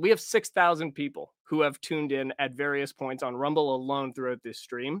 6,000 people who have tuned in at various points on Rumble alone throughout this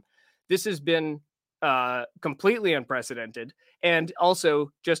stream. This has been completely unprecedented. And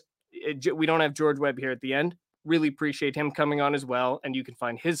also, we don't have George Webb here at the end. Really appreciate him coming on as well. And you can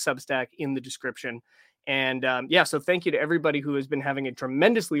find his Substack in the description. And so thank you to everybody who has been having a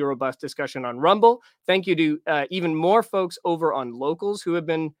tremendously robust discussion on Rumble. Thank you to even more folks over on Locals who have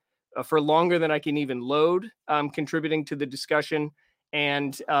been for longer than I can even load, contributing to the discussion,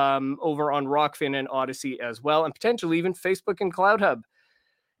 and over on Rockfin and Odyssey as well, and potentially even Facebook and Cloud Hub.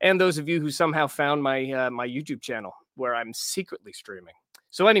 And those of you who somehow found my YouTube channel where I'm secretly streaming.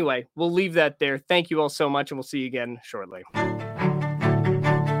 So anyway, we'll leave that there. Thank you all so much, and we'll see you again shortly.